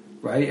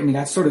 right? I mean,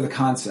 that's sort of the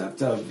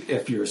concept of,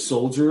 if you're a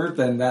soldier,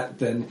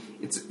 then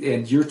it's,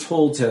 and you're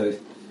told to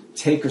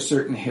take a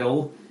certain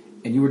hill,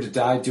 and you were to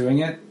die doing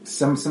it,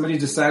 somebody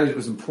decided it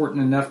was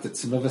important enough that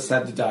some of us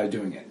had to die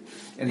doing it.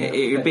 And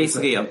you're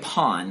basically a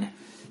pawn.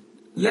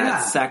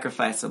 that's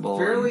sacrificable.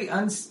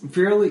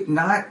 Fairly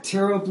not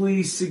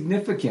terribly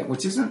significant,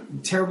 which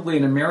isn't terribly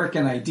an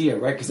American idea,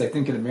 right? Because I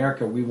think in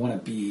America we want to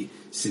be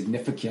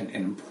significant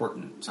and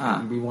important.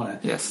 We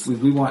want to.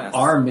 We want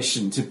our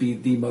mission to be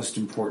the most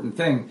important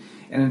thing.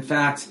 And in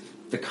fact,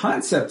 the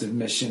concept of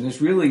mission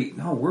is really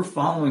we're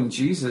following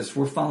Jesus.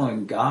 We're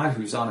following God,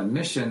 who's on a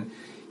mission.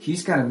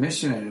 He's got a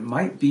mission, and it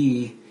might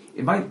be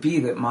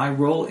that my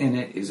role in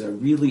it is a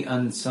really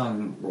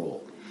unsung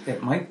role.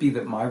 It might be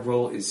that my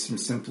role is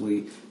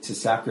simply to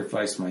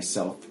sacrifice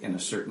myself in a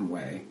certain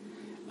way.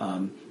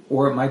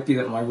 Or it might be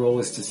that my role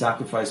is to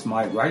sacrifice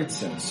my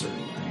rights in a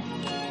certain way.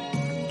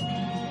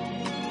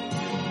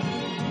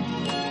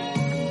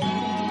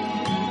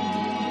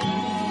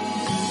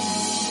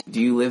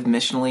 Do you live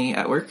missionally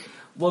at work?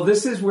 Well,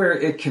 this is where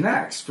it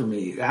connects for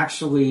me.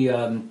 Actually,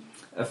 a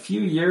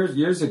few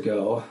years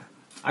ago,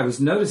 I was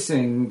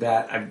noticing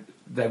that I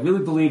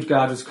really believed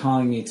God was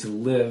calling me to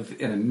live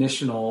in a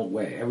missional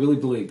way. I really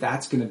believe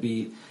that's going to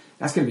be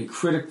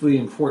critically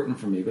important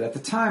for me. But at the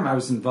time, I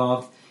was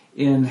involved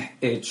in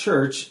a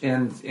church,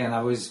 and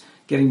I was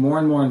getting more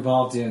and more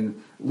involved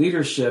in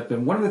leadership.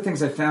 And one of the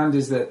things I found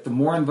is that the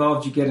more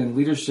involved you get in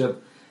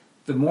leadership,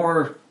 the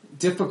more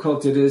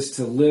difficult it is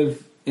to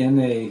live in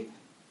a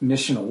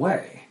missional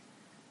way,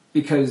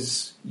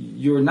 because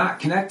you're not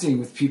connecting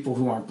with people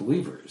who aren't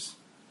believers.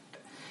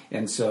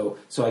 And so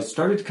I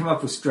started to come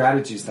up with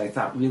strategies that I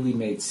thought really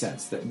made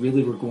sense, that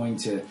really were going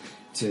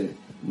to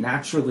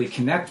naturally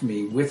connect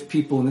me with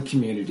people in the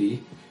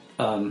community,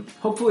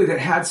 hopefully that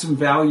had some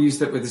values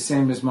that were the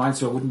same as mine,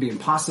 so it wouldn't be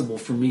impossible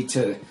for me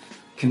to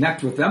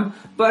connect with them,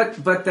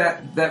 but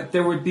that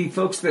there would be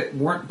folks that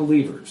weren't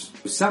believers.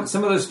 Some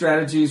of those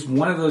strategies,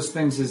 one of those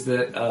things is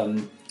that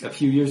a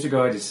few years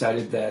ago I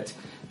decided that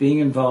being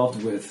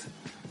involved with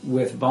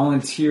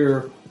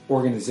volunteer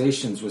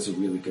organizations was a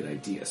really good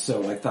idea.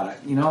 So I thought,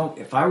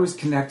 if I was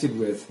connected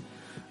with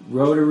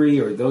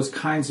Rotary or those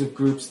kinds of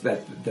groups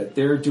that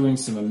they're doing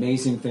some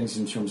amazing things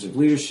in terms of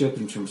leadership,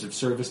 in terms of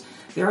service,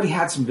 they already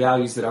had some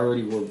values that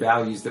already were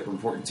values that were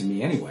important to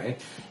me anyway.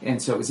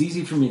 And so it was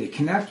easy for me to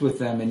connect with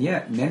them. And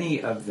yet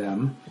many of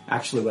them,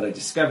 actually what I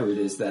discovered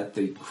is that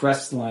the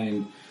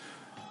Crestline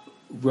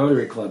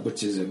Rotary Club,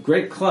 which is a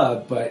great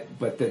club, but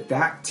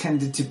that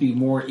tended to be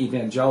more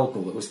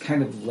evangelical. It was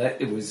kind of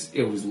it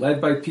was led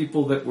by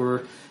people that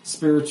were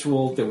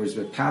spiritual. There was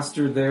a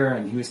pastor there,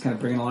 and he was kind of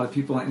bringing a lot of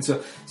people in. And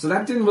so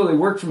that didn't really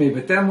work for me.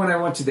 But then when I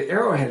went to the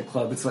Arrowhead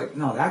Club, it's like,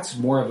 no, that's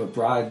more of a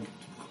broad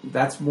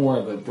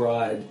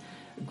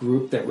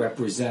group that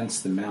represents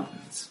the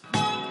mountains.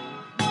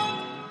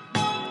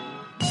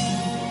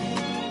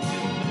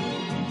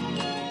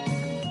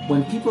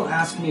 When people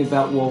ask me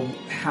about, well,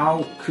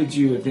 how could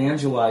you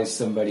evangelize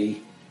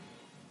somebody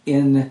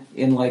in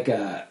like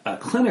a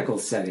clinical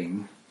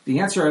setting, the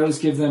answer I always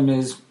give them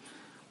is,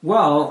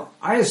 well,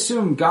 I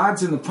assume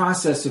God's in the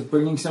process of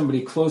bringing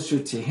somebody closer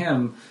to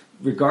Him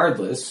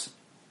regardless,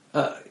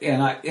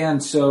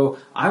 and so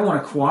I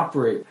want to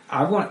cooperate.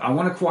 I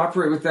want to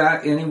cooperate with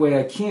that any way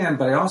I can,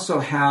 but I also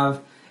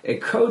have a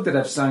code that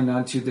I've signed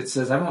on to that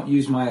says I won't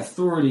use my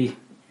authority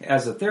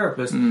as a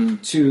therapist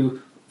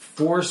to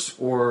force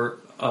or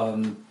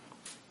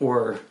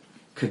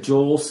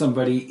cajole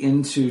somebody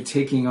into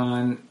taking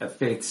on a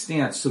faith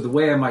stance. So the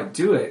way I might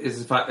do it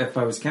is if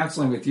I was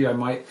counseling with you, I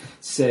might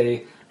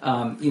say,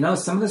 some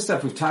of the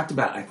stuff we've talked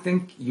about, I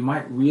think you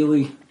might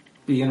really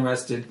be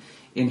interested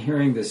in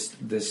hearing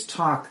this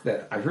talk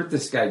that I heard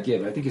this guy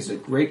give. I think he's a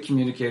great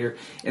communicator.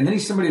 And then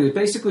he's somebody that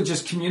basically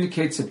just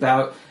communicates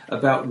about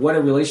what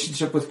a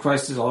relationship with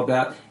Christ is all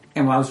about.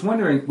 And I was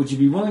wondering, would you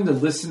be willing to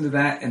listen to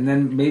that? And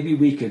then maybe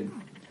we could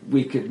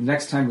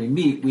next time we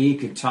meet, we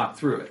could talk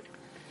through it.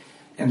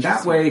 And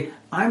that way,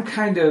 I'm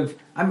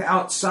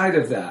outside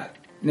of that.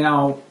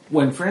 Now,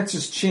 when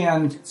Francis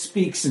Chan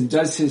speaks and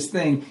does his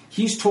thing,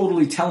 he's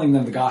totally telling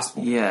them the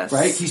gospel. Yes.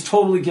 Right? He's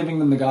totally giving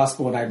them the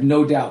gospel, and I have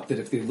no doubt that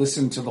if they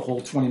listened to the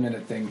whole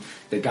 20-minute thing,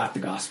 they got the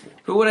gospel.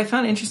 But what I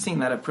found interesting in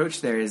that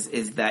approach there is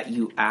that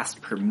you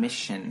asked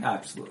permission.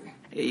 Absolutely.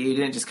 You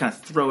didn't just kind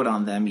of throw it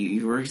on them.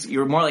 You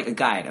were more like a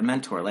guide, a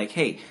mentor. Like,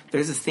 hey,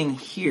 there's a thing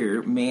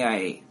here. May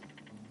I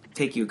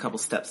take you a couple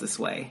steps this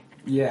way?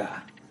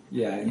 Yeah.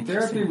 In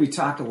therapy, we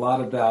talk a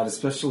lot about,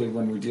 especially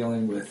when we're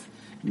dealing with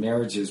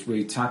marriages,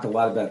 we talk a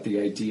lot about the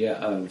idea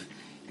of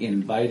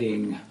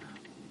inviting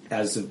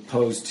as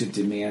opposed to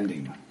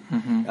demanding.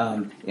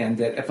 Mm-hmm. And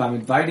that if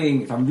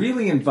I'm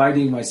really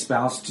inviting my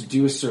spouse to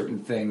do a certain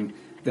thing,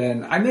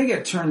 then I may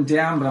get turned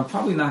down, but I'm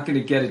probably not going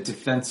to get a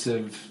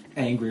defensive,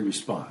 angry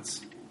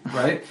response.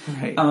 Right?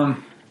 Right.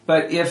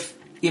 But if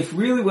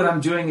really what I'm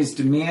doing is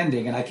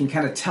demanding, and I can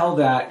kind of tell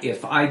that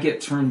if I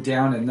get turned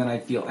down and then I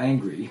feel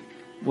angry,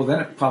 well,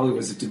 then it probably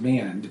was a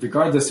demand.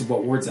 Regardless of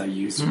what words I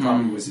use, it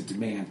probably was a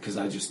demand because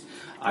I just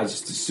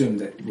assumed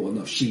that, well,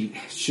 no, she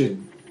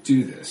should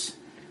do this.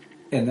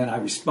 And then I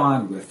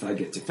respond with, I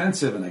get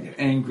defensive and I get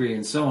angry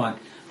and so on.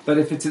 But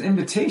if it's an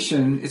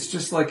invitation, it's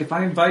just like if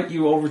I invite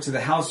you over to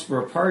the house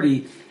for a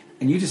party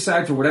and you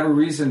decide for whatever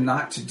reason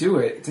not to do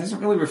it, it doesn't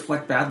really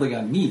reflect badly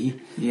on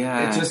me.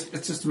 Yeah.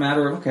 It's just a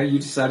matter of, okay, you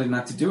decided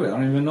not to do it. I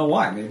don't even know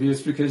why. Maybe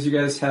it's because you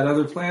guys had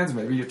other plans.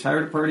 Maybe you're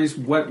tired of parties,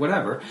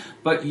 whatever.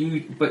 But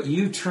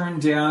you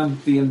turned down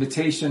the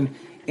invitation,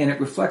 and it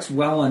reflects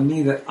well on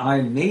me that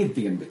I made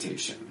the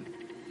invitation.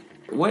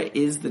 What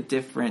is the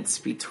difference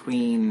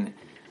between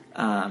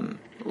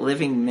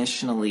living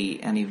missionally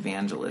and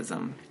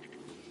evangelism?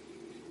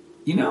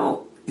 You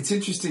know, it's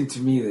interesting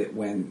to me that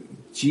when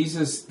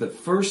Jesus, the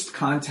first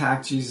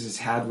contact Jesus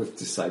had with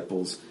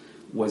disciples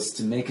was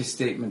to make a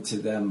statement to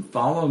them,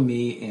 follow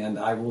me and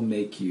I will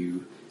make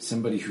you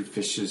somebody who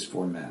fishes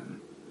for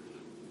men.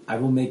 I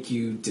will make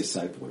you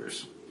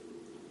disciplers.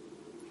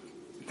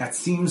 That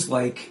seems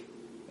like,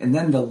 and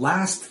then the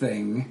last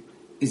thing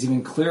is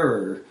even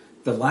clearer.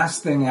 The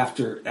last thing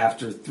after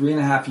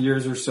 3.5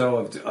 years or so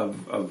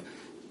of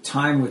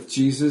time with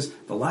Jesus,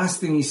 the last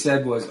thing he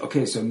said was,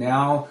 okay, so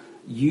now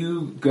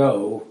you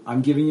go,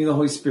 I'm giving you the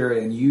Holy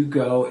Spirit, and you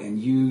go and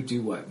you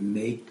do what?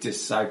 Make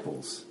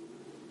disciples.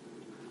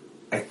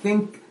 I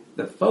think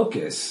the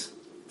focus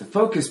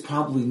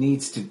probably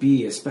needs to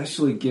be,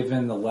 especially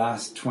given the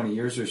last 20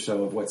 years or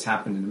so of what's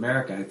happened in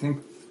America, I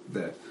think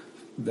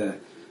the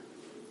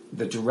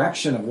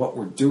direction of what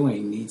we're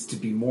doing needs to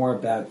be more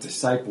about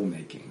disciple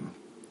making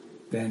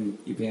than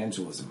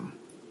evangelism.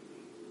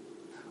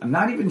 I'm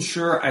not even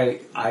sure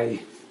I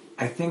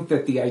think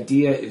that the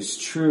idea is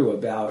true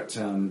about, as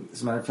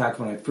a matter of fact,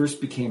 when I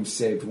first became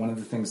saved, one of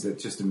the things that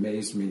just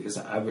amazed me is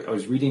I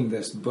was reading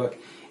this book,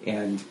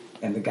 and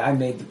the guy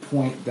made the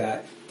point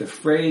that the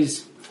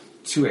phrase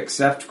to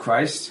accept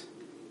Christ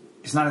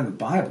is not in the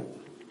Bible.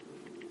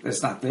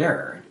 It's not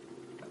there.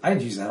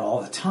 I'd use that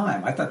all the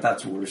time. I thought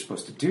that's what we were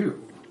supposed to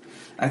do.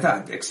 I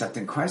thought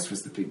accepting Christ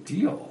was the big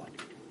deal.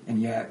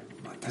 And yet,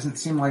 it doesn't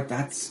seem like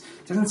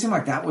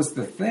that was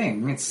the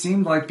thing. It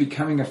seemed like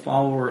becoming a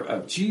follower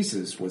of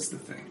Jesus was the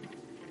thing.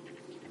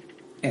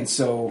 And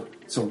so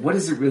what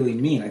does it really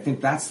mean? I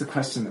think that's the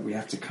question that we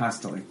have to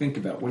constantly think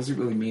about. What does it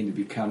really mean to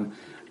become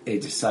a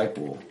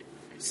disciple?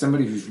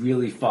 Somebody who's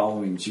really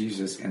following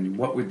Jesus, and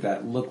what would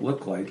that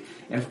look like?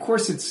 And of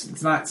course,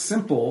 it's not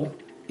simple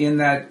in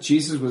that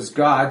Jesus was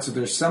God, so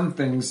there's some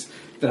things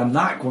that I'm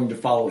not going to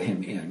follow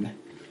him in,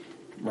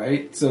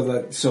 right?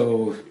 So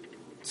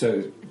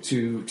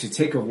to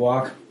take a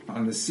walk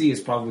on the sea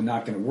is probably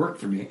not going to work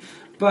for me,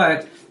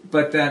 but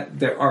that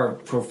there are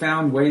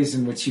profound ways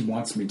in which he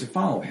wants me to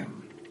follow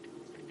him.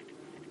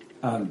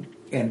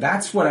 And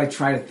that's what I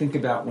try to think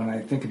about when I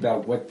think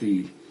about what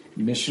the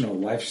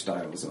missional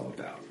lifestyle is all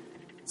about.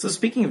 So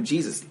speaking of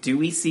Jesus, do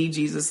we see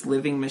Jesus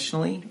living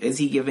missionally? Is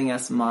he giving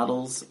us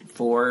models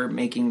for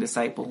making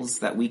disciples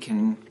that we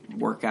can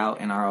work out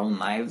in our own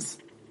lives?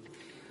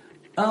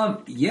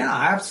 Yeah,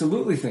 I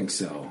absolutely think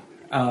so.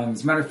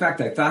 As a matter of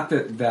fact, I thought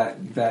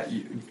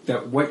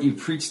that what you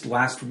preached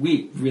last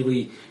week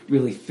really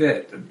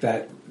fit,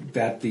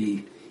 that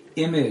the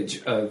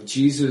image of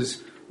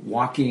Jesus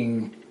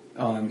walking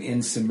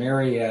in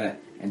Samaria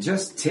and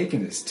just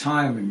taking his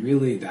time, and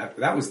really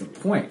that was the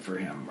point for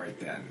him right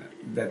then.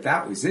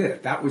 That was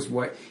it. That was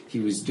what he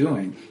was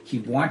doing. He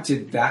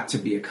wanted that to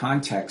be a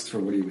context for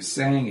what he was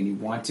saying, and he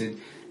wanted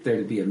there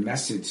to be a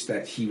message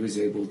that he was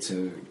able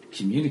to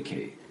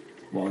communicate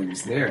while he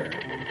was there.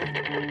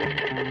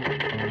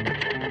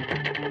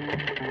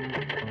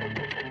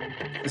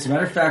 As a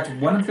matter of fact,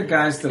 one of the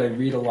guys that I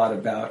read a lot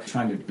about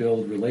trying to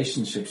build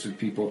relationships with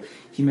people,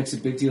 he makes a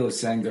big deal of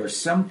saying there are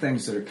some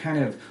things that are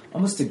kind of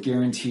almost a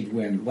guaranteed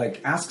win.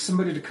 Like ask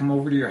somebody to come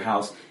over to your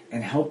house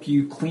and help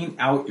you clean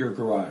out your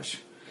garage.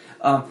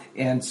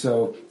 And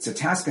so it's a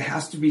task that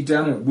has to be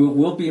done. It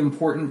will be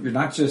important. You're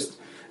not just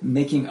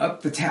making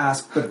up the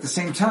task, but at the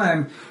same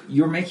time,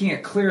 you're making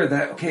it clear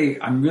that, okay,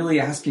 I'm really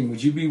asking,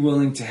 would you be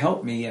willing to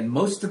help me? And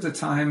most of the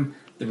time,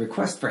 the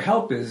request for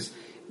help is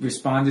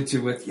responded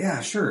to with,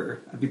 yeah, sure,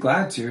 I'd be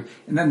glad to.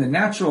 And then the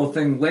natural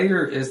thing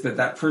later is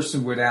that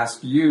person would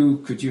ask you,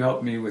 could you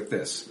help me with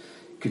this?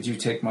 Could you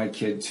take my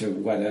kid to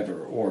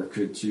whatever? Or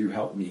could you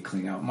help me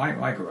clean out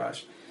my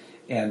garage?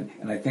 And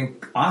I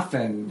think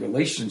often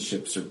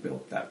relationships are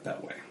built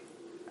that way.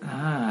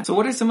 So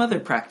what are some other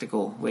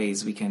practical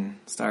ways we can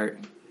start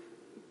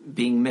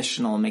being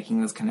missional and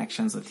making those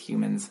connections with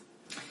humans?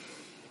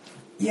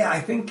 Yeah, I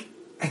think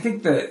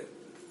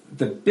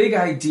the big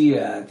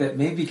idea that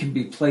maybe can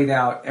be played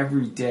out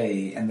every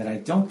day, and that I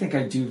don't think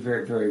I do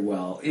very, very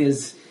well,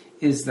 is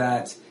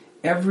that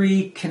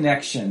every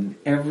connection,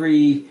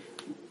 every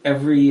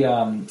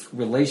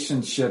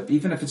relationship,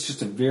 even if it's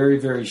just a very,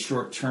 very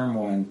short-term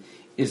one,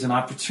 is an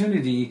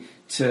opportunity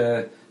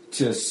to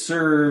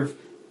serve,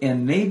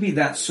 and maybe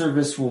that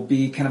service will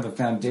be kind of a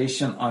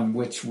foundation on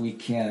which we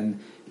can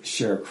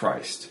share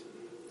Christ.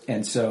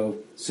 And so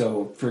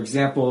for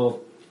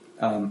example,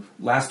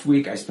 last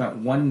week I spent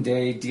one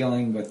day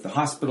dealing with the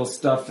hospital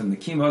stuff and the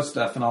chemo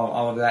stuff and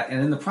all of that.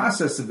 And in the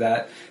process of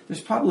that, there's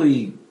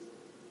probably,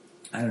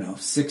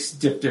 6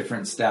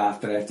 different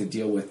staff that I have to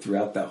deal with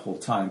throughout that whole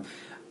time.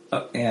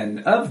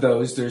 And of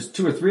those, there's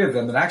 2 or 3 of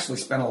them that I actually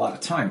spent a lot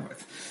of time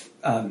with.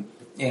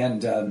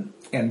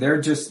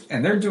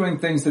 they're doing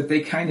things that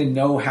they kind of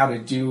know how to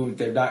do.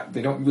 They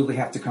don't really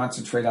have to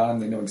concentrate on them.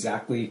 They know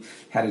exactly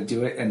how to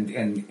do it,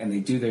 and they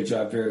do their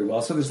job very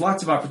well. So there's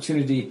lots of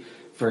opportunity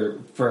for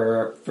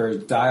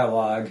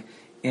dialogue,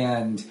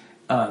 and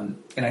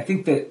I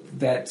think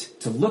that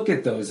to look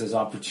at those as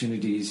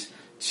opportunities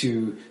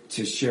to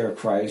share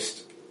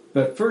Christ,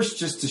 but first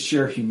just to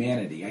share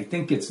humanity. I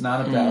think it's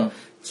not about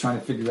trying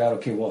to figure out,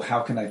 okay, well, how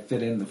can I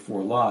fit in the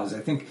 4 laws? I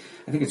think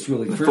it's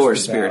really the first 4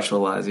 about, spiritual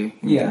laws.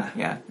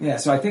 Yeah.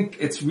 So I think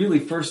it's really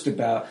first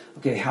about,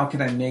 okay, how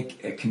can I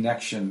make a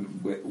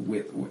connection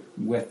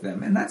with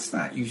them? And that's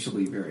not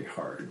usually very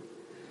hard.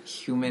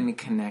 Human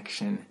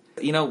connection.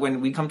 You know,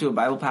 when we come to a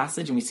Bible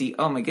passage and we see,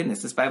 oh my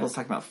goodness, this Bible's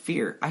talking about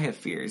fear. I have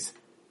fears.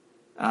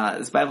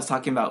 This Bible's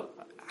talking about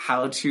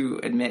how to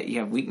admit you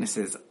have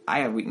weaknesses. I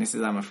have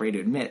weaknesses I'm afraid to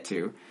admit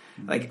to.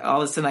 Like,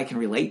 all of a sudden I can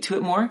relate to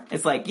it more.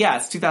 It's like, yeah,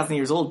 it's 2,000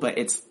 years old, but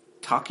it's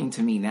talking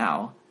to me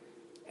now.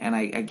 And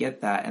I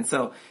get that. And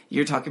so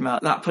you're talking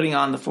about not putting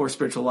on the 4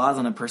 spiritual laws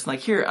on a person. Like,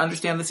 here,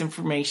 understand this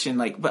information.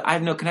 Like, but I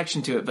have no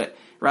connection to it, but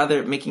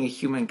rather making a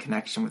human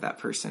connection with that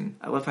person.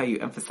 I love how you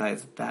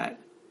emphasize that.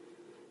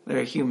 They're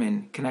a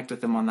human. Connect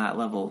with them on that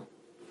level.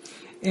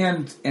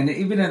 And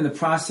even in the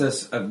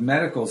process of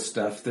medical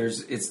stuff,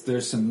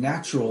 there's some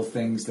natural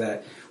things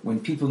that when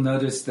people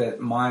notice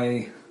that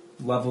my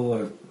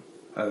level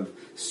of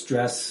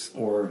stress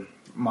or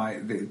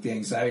the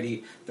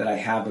anxiety that I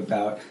have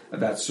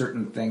about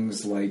certain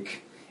things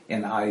like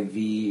an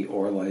IV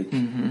or like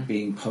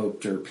being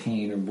poked or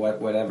pain or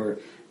whatever,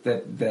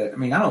 that I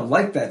mean, I don't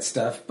like that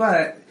stuff,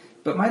 but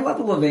my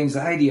level of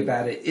anxiety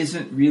about it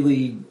isn't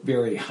really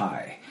very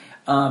high.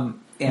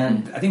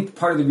 And I think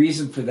part of the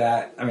reason for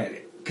that, I mean,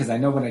 because I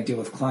know when I deal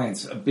with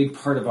clients, a big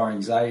part of our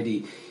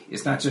anxiety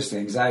is not just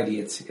anxiety,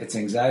 it's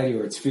anxiety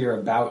or it's fear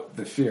about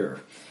the fear.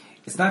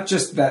 It's not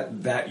just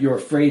that you're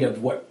afraid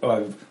of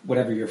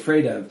whatever you're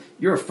afraid of.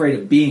 You're afraid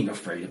of being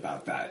afraid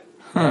about that,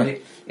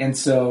 right? And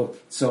so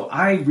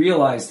I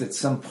realize that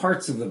some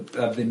parts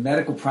of the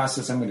medical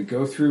process I'm going to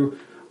go through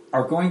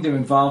are going to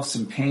involve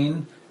some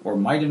pain or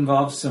might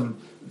involve some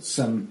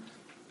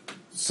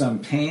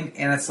pain,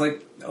 and it's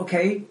like,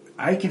 okay,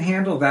 I can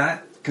handle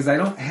that because I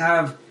don't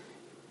have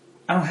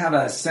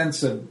a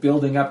sense of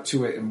building up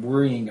to it and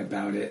worrying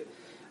about it.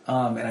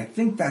 And I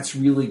think that's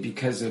really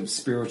because of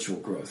spiritual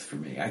growth for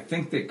me. I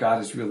think that God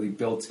has really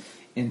built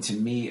into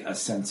me a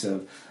sense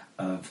of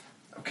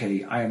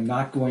okay, I am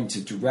not going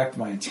to direct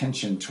my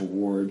attention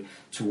toward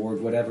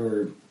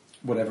whatever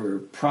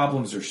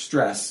problems or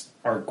stress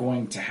are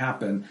going to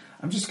happen.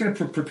 I'm just going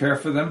to prepare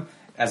for them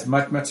as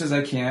much as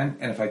I can.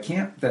 And if I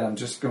can't, then I'm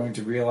just going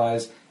to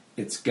realize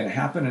it's going to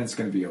happen and it's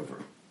going to be over.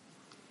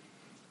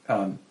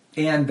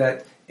 And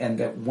that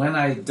when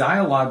I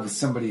dialogue with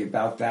somebody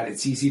about that,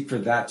 it's easy for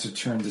that to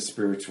turn to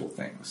spiritual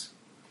things.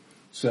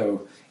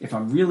 So if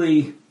I'm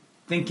really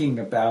thinking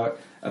about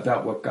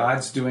what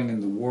God's doing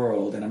in the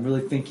world, and I'm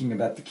really thinking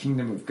about the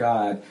kingdom of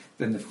God,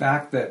 then the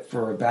fact that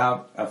for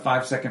about a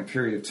 5-second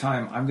period of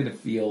time, I'm going to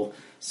feel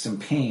some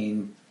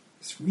pain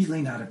is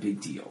really not a big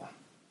deal.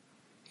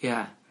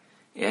 Yeah.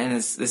 And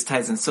this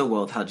ties in so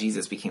well with how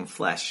Jesus became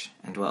flesh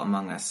and dwelt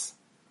among us.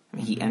 I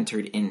mean, he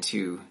entered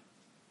into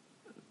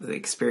the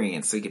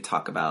experience, so he could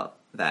talk about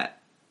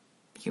that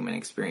human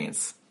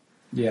experience.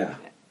 Yeah.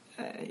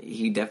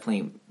 He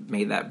definitely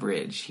made that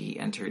bridge. He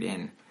entered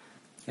in.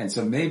 And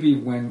so maybe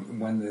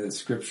when the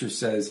scripture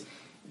says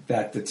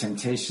that the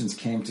temptations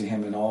came to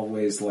him in all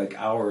ways like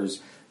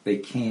ours, they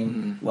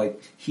came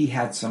like he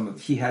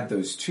had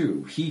those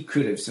too. He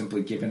could have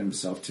simply given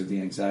himself to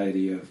the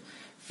anxiety of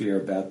fear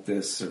about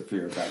this or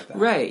fear about that.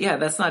 Right, yeah,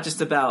 that's not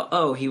just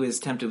about, he was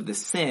tempted with the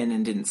sin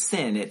and didn't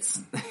sin. It's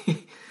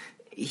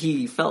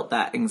he felt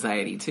that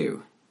anxiety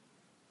too.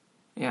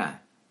 Yeah.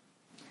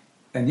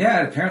 And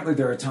yeah, apparently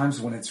there are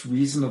times when it's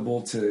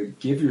reasonable to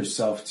give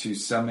yourself to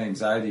some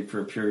anxiety for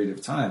a period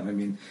of time. I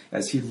mean,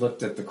 as he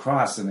looked at the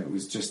cross, and it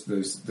was just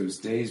those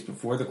days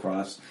before the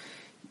cross,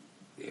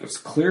 it was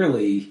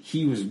clearly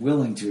he was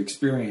willing to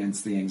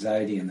experience the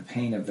anxiety and the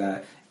pain of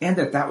that, and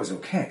that was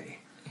okay.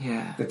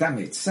 Yeah. That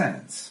made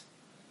sense.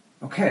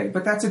 Okay,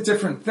 but that's a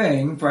different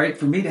thing, right?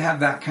 For me to have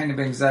that kind of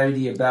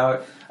anxiety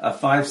about a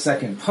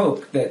 5-second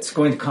poke that's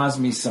going to cause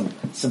me some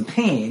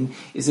pain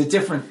is a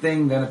different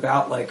thing than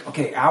about like,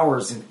 okay,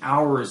 hours and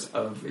hours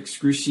of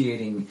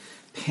excruciating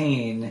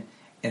pain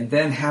and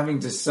then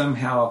having to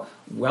somehow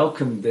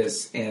welcome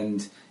this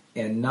and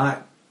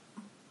not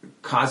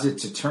cause it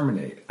to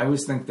terminate. I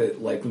always think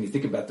that, like, when you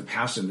think about the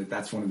passion,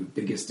 that's one of the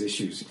biggest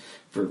issues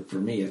for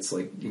me. It's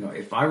like,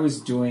 if I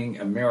was doing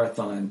a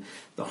marathon,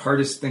 the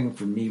hardest thing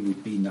for me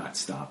would be not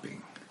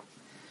stopping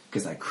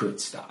because I could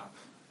stop.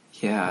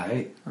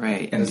 Yeah.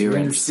 Right. And as we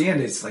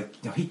understand it, it's like,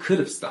 he could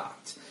have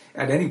stopped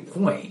at any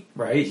point,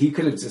 right? He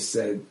could have just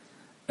said,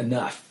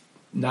 enough,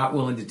 not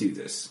willing to do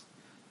this.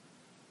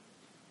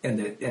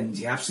 And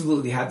he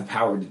absolutely had the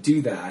power to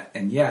do that.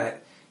 And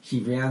yet he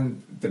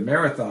ran the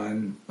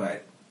marathon,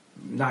 but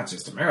not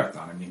just a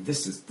marathon. I mean,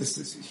 this is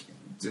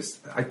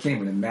I can't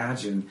even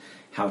imagine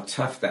how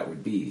tough that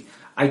would be.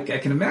 I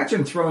can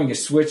imagine throwing a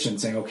switch and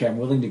saying, okay, I'm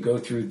willing to go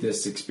through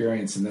this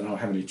experience, and then I don't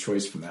have any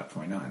choice from that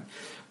point on.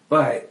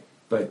 But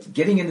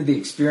getting into the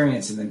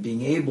experience and then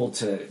being able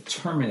to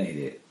terminate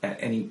it at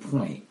any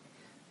point,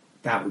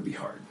 that would be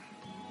hard.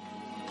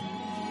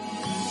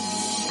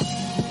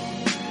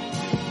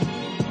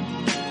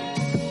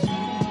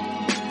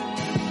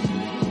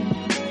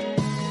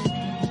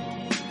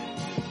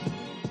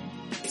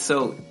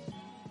 So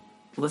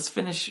let's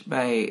finish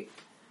by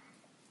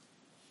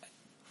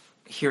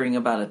hearing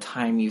about a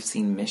time you've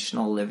seen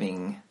missional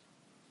living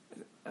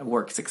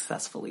work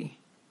successfully.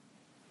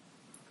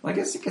 Well, I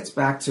guess it gets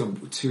back to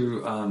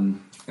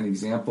an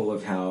example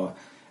of how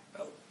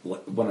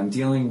when I'm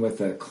dealing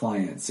with a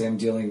client, say I'm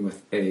dealing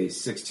with a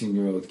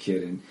 16-year-old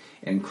kid,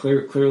 and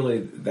clearly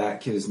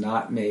that kid has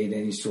not made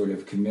any sort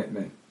of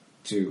commitment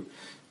to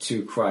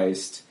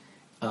Christ.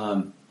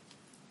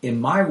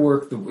 In my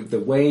work, the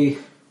way,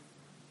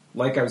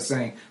 like I was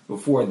saying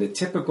before, the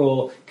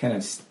typical kind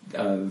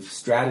of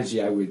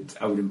strategy I would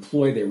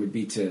employ there would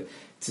be to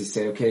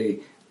say,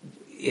 okay,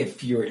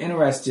 if you're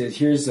interested,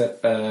 here's a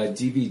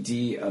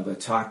DVD of a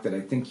talk that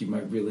I think you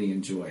might really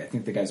enjoy. I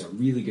think the guy's a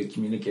really good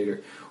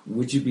communicator.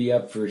 Would you be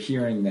up for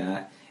hearing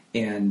that?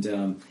 And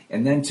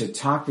then to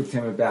talk with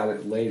him about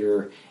it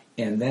later,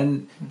 and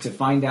then to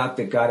find out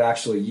that God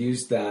actually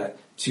used that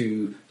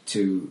to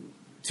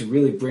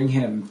really bring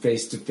him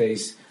face to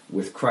face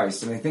with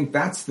Christ. And I think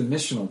that's the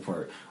missional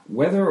part.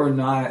 Whether or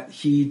not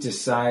he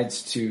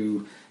decides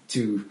to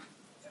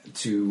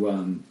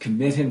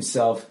commit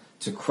himself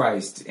to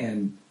Christ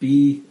and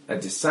be a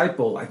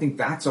disciple, I think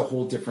that's a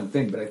whole different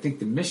thing. But I think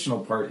the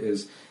missional part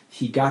is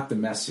he got the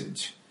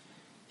message.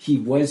 He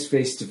was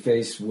face to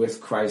face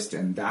with Christ,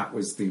 and that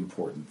was the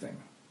important thing.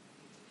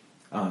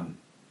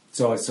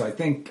 So I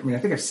think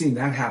I've seen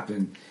that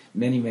happen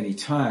many, many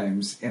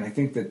times, and I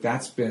think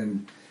that's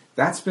been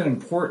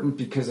important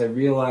because I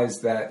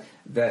realized that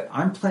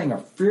I'm playing a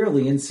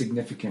fairly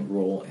insignificant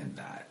role in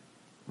that,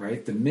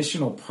 right? The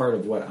missional part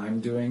of what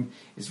I'm doing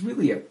is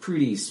really a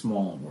pretty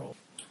small role.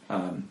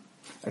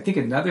 I think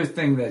another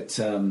thing that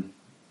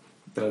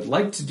I'd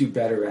like to do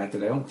better at,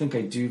 that I don't think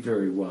I do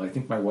very well, I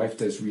think my wife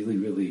does really,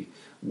 really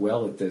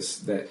well at this,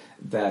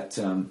 that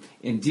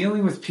in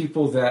dealing with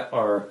people that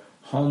are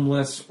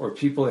homeless or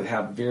people that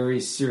have very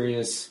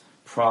serious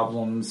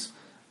problems,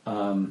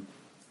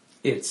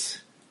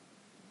 it's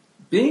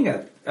being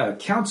a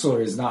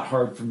counselor is not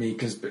hard for me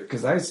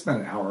because I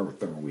spend an hour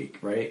with them a week,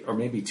 right? Or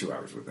maybe 2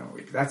 hours with them a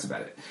week. That's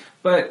about it.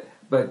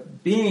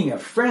 But being a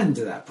friend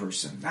to that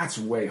person, that's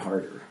way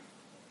harder.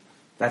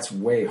 That's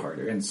way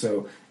harder. And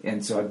so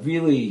I'd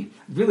really,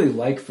 really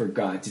like for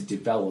God to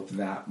develop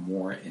that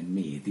more in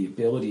me, the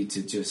ability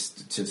to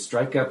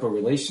strike up a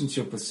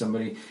relationship with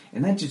somebody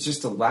and then to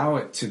just allow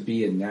it to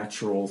be a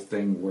natural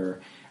thing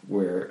where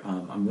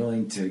I'm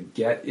willing to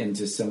get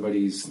into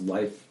somebody's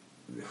life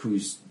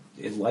whose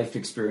life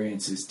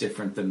experience is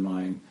different than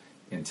mine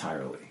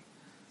entirely.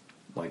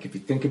 Like if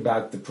you think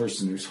about the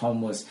person who's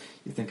homeless,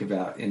 you think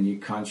about and you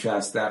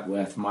contrast that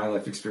with my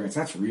life experience,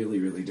 that's really,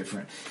 really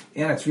different.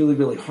 And it's really,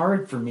 really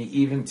hard for me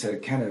even to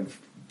kind of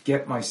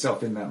get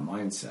myself in that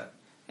mindset.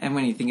 And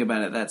when you think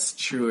about it, that's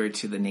truer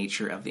to the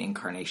nature of the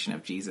incarnation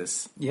of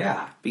Jesus.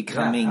 Yeah.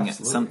 Becoming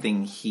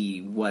something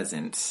he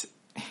wasn't,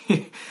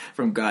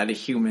 from God to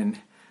human.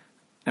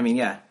 I mean,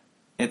 yeah.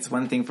 It's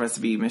one thing for us to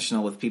be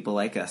missional with people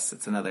like us.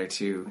 It's another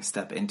to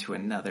step into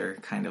another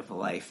kind of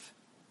life.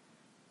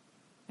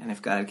 And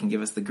if God can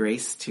give us the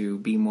grace to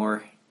be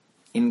more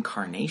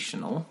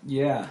incarnational,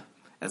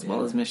 as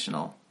well as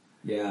missional,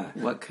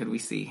 what could we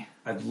see?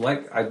 I'd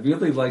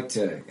really like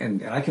to,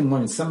 and I can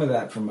learn some of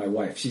that from my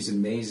wife. She's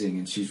amazing,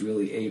 and she's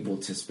really able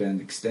to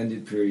spend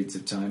extended periods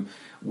of time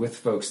with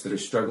folks that are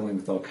struggling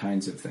with all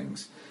kinds of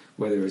things,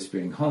 whether it's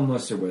being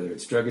homeless or whether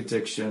it's drug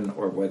addiction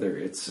or whether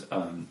it's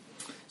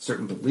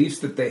certain beliefs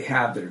that they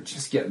have that are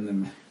just getting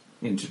them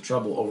into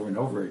trouble over and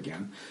over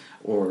again,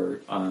 or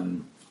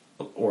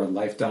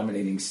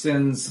life-dominating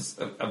sins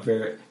of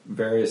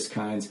various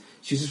kinds.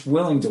 She's just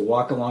willing to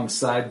walk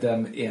alongside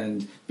them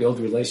and build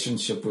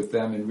relationship with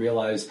them and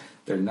realize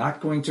they're not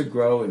going to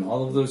grow in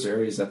all of those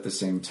areas at the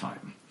same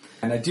time.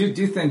 And I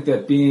do think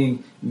that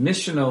being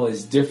missional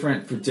is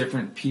different for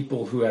different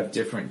people who have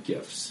different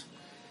gifts.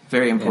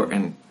 Very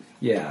important.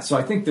 So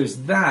I think there's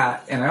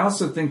that, and I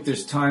also think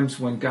there's times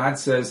when God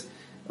says,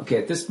 okay,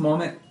 at this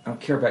moment, I don't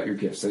care about your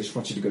gifts. I just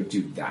want you to go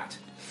do that.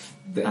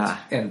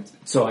 And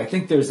so I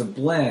think there's a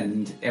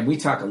blend, and we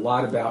talk a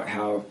lot about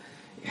how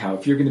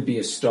if you're going to be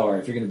a star,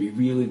 if you're going to be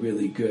really,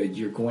 really good,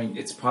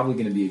 it's probably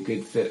going to be a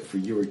good fit for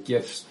your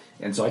gifts.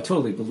 And so I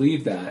totally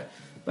believe that.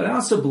 But I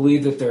also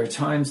believe that there are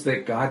times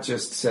that God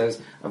just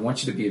says, I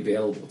want you to be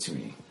available to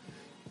me.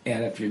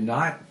 And if you're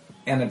not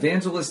an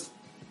evangelist,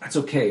 that's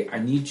okay. I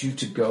need you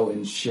to go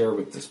and share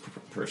with this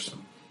person.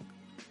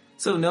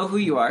 So know who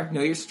you are,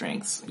 know your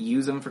strengths,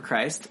 use them for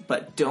Christ,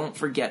 but don't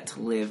forget to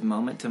live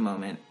moment to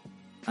moment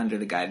under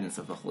the guidance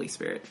of the Holy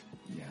Spirit.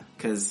 Yeah.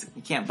 Because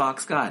you can't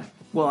box God.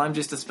 Well, I'm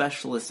just a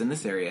specialist in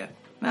this area.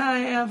 I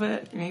have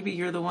it. Maybe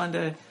you're the one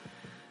to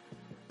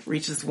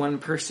reach this one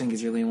person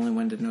because you're the only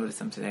one to notice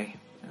them today.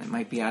 And it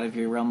might be out of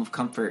your realm of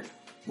comfort.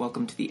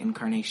 Welcome to the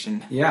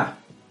incarnation. Yeah.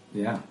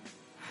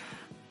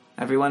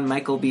 Everyone,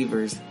 Michael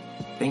Beavers.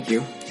 Thank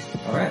you.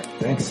 All right.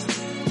 Thanks.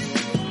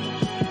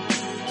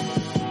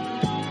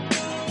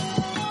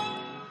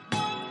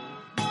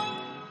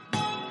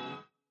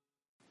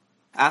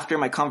 After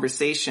my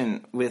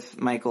conversation with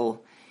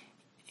Michael,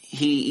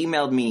 he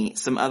emailed me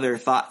some other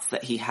thoughts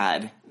that he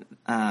had.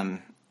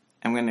 I'm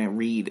going to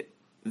read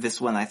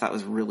this one I thought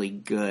was really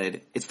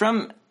good. It's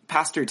from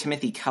Pastor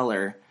Timothy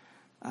Keller.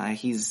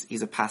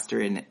 He's a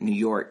pastor in New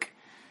York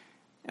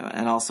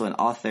and also an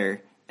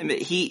author. And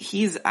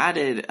he's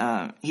added,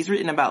 he's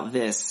written about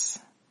this,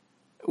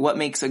 what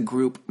makes a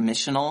group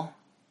missional,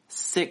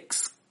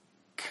 6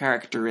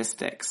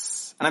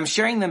 characteristics. And I'm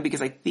sharing them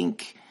because I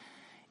think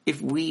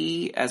if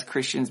we as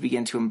Christians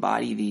begin to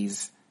embody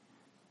these,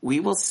 we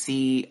will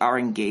see our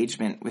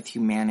engagement with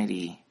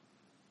humanity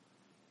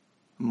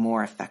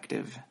more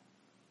effective.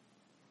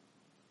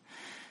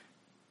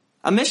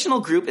 A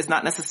missional group is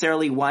not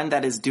necessarily one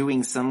that is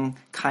doing some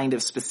kind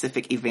of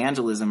specific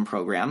evangelism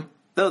program,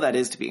 though that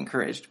is to be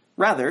encouraged.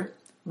 Rather,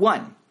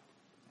 1,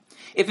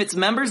 if its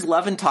members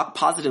love and talk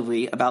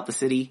positively about the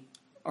city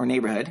or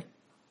neighborhood.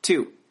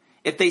 2,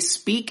 if they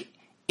speak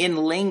in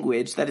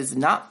language that is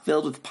not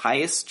filled with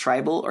pious,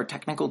 tribal, or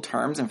technical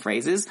terms and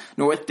phrases,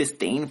 nor with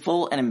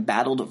disdainful and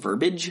embattled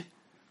verbiage.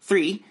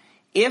 3,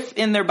 if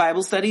in their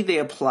Bible study they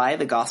apply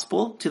the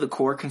gospel to the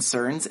core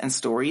concerns and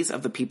stories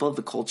of the people of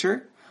the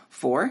culture.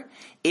 4,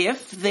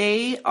 if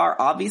they are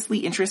obviously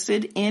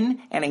interested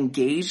in and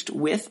engaged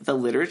with the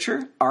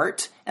literature,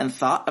 art, and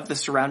thought of the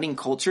surrounding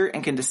culture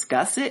and can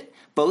discuss it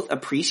both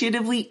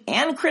appreciatively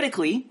and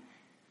critically.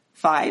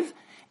 5,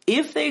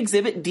 if they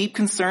exhibit deep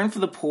concern for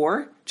the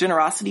poor,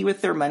 generosity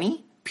with their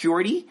money,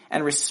 purity,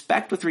 and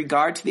respect with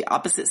regard to the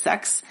opposite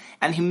sex,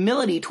 and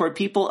humility toward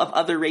people of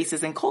other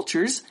races and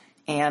cultures.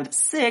 And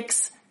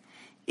 6,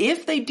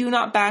 if they do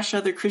not bash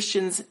other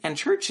Christians and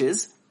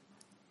churches,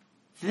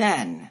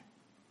 then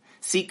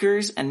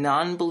seekers and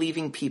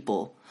non-believing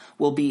people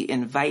will be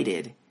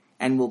invited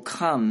and will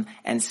come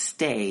and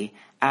stay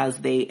as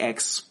they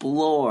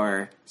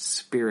explore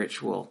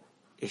spiritual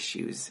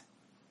issues.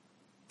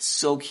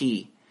 So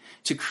key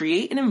to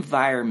create an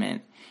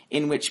environment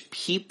in which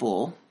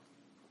people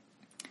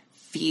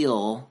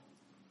feel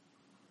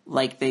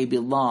like they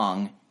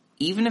belong,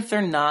 even if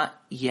they're not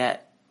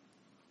yet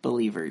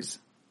believers.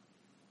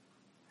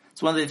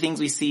 It's one of the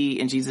things we see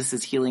in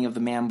Jesus' healing of the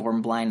man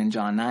born blind in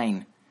John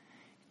 9,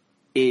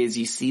 is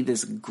you see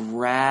this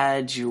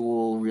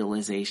gradual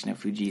realization of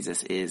who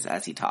Jesus is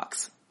as he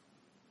talks.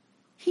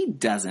 He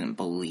doesn't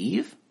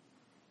believe.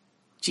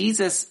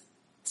 Jesus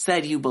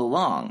said you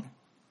belong.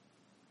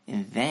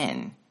 And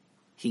then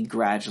he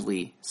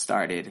gradually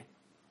started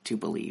to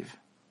believe.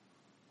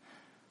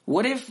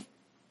 What if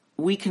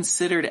we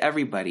considered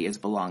everybody as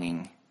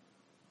belonging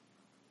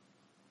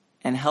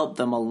and helped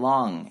them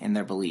along in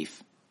their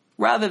belief,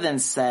 rather than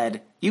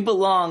said, you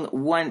belong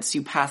once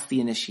you pass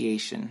the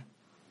initiation?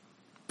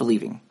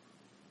 Believing.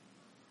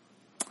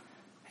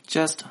 I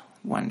just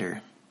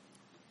wonder.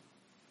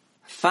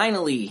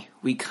 Finally,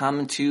 we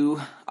come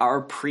to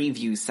our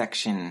preview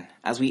section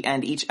as we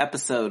end each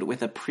episode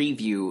with a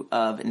preview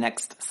of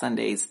next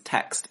Sunday's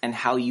text and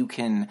how you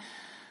can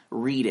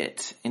read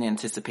it in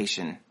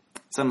anticipation.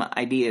 Some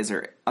ideas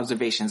or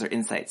observations or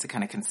insights to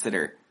kind of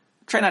consider.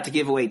 Try not to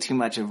give away too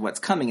much of what's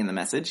coming in the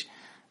message,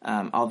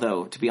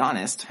 although, to be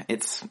honest,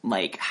 it's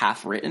like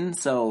half written,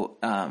 so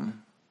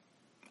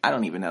I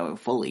don't even know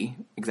fully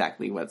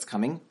exactly what's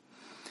coming.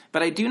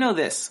 But I do know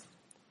this.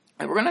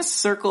 We're going to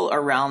circle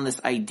around this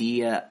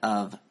idea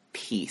of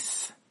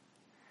peace.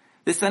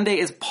 This Sunday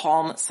is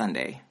Palm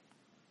Sunday.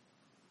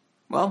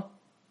 Well,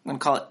 I'm going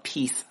to call it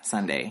Peace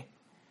Sunday.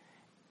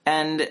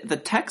 And the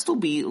text will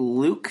be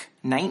Luke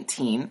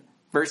 19,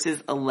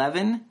 verses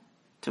 11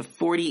 to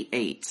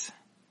 48.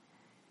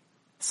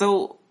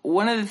 So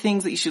one of the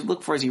things that you should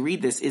look for as you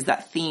read this is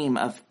that theme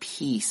of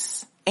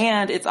peace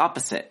and its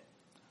opposite,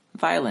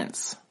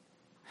 violence.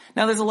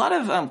 Now, there's a lot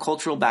of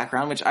cultural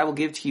background, which I will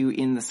give to you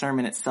in the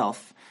sermon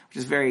itself, which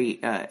is very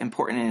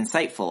important and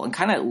insightful and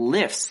kind of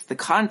lifts the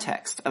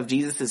context of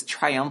Jesus'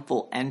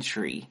 triumphal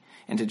entry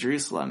into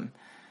Jerusalem.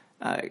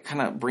 It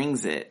kind of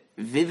brings it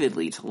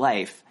vividly to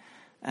life.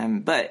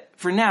 But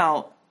for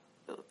now,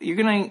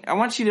 I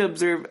want you to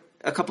observe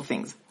a couple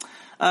things.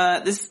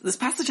 This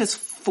passage has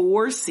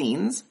 4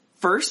 scenes.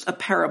 First, a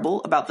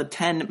parable about the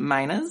 10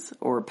 minas,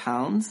 or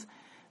pounds,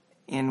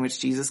 in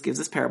which Jesus gives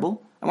this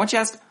parable. I want you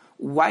to ask,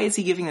 why is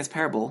he giving this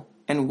parable,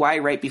 and why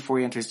right before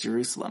he enters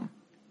Jerusalem?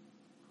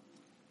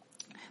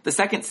 The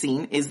second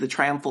scene is the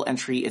triumphal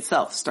entry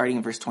itself, starting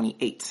in verse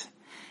 28.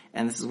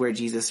 And this is where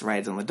Jesus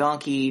rides on the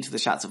donkey to the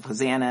shouts of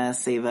Hosanna,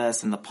 save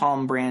us, and the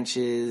palm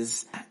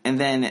branches. And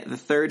then the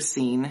third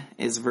scene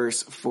is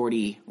verse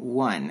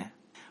 41,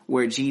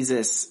 where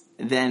Jesus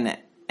then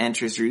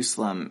enters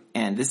Jerusalem,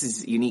 and this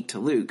is unique to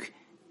Luke,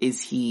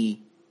 is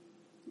he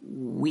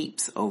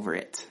weeps over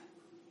it.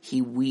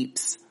 He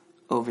weeps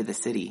over the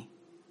city.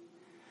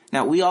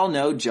 Now, we all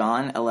know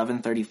John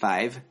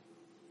 11:35,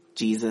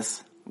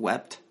 Jesus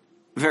wept.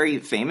 Very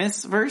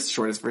famous verse,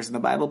 shortest verse in the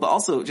Bible, but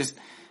also just,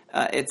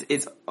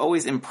 it's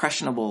always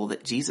impressionable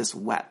that Jesus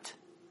wept.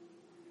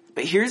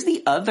 But here's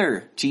the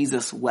other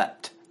Jesus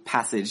wept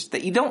passage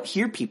that you don't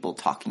hear people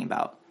talking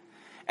about.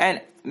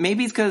 And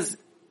maybe it's because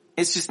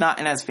it's just not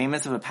as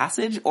famous of a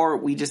passage, or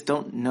we just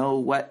don't know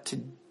what to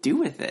do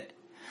with it.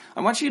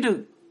 I want you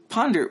to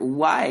ponder,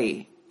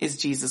 why is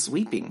Jesus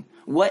weeping?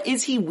 What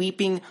is he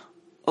weeping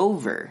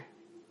over?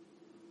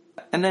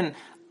 And then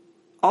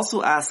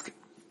also ask,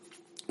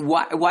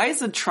 why is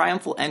the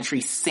triumphal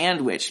entry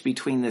sandwiched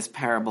between this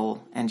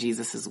parable and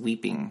Jesus'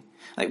 weeping?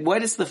 Like,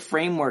 what is the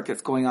framework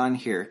that's going on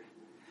here?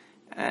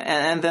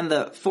 And then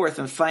the fourth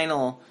and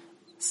final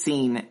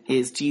scene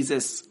is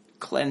Jesus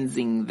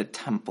cleansing the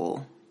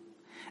temple.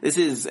 This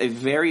is a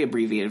very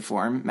abbreviated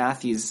form.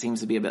 Matthew's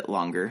seems to be a bit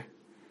longer.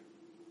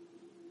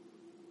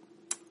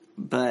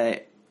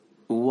 But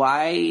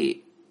why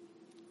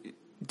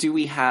do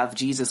we have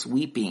Jesus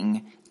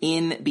weeping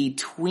in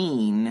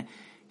between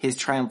his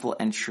triumphal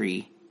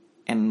entry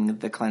and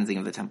the cleansing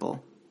of the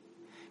temple?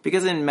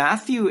 Because in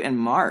Matthew and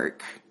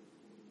Mark,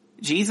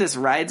 Jesus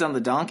rides on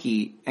the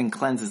donkey and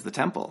cleanses the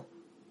temple.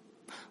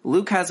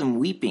 Luke has him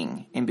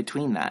weeping in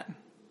between that.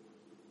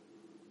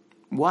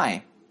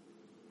 Why?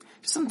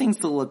 Just some things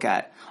to look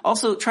at.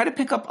 Also, try to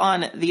pick up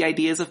on the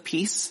ideas of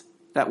peace.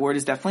 That word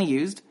is definitely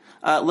used.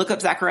 Look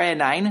up Zechariah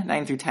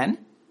 9 through 10.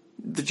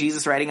 The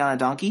Jesus riding on a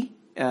donkey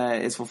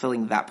is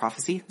fulfilling that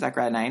prophecy.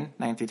 Zechariah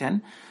 9 through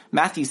 10.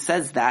 Matthew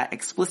says that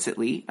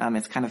explicitly.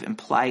 It's kind of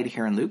implied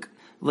here in Luke.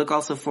 Look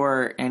also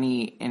for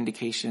any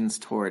indications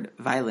toward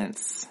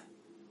violence.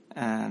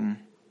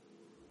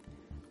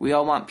 We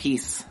all want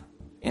peace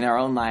in our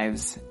own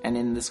lives and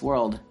in this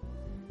world.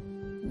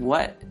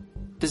 What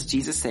does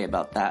Jesus say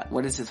about that?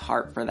 What is his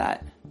heart for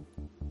that?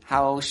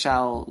 How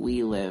shall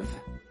we live?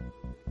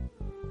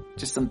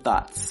 Just some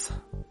thoughts.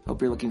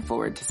 Hope you're looking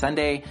forward to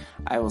Sunday.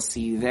 I will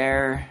see you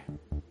there.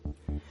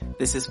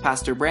 This is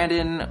Pastor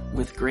Brandon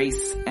with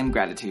Grace and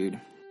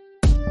Gratitude.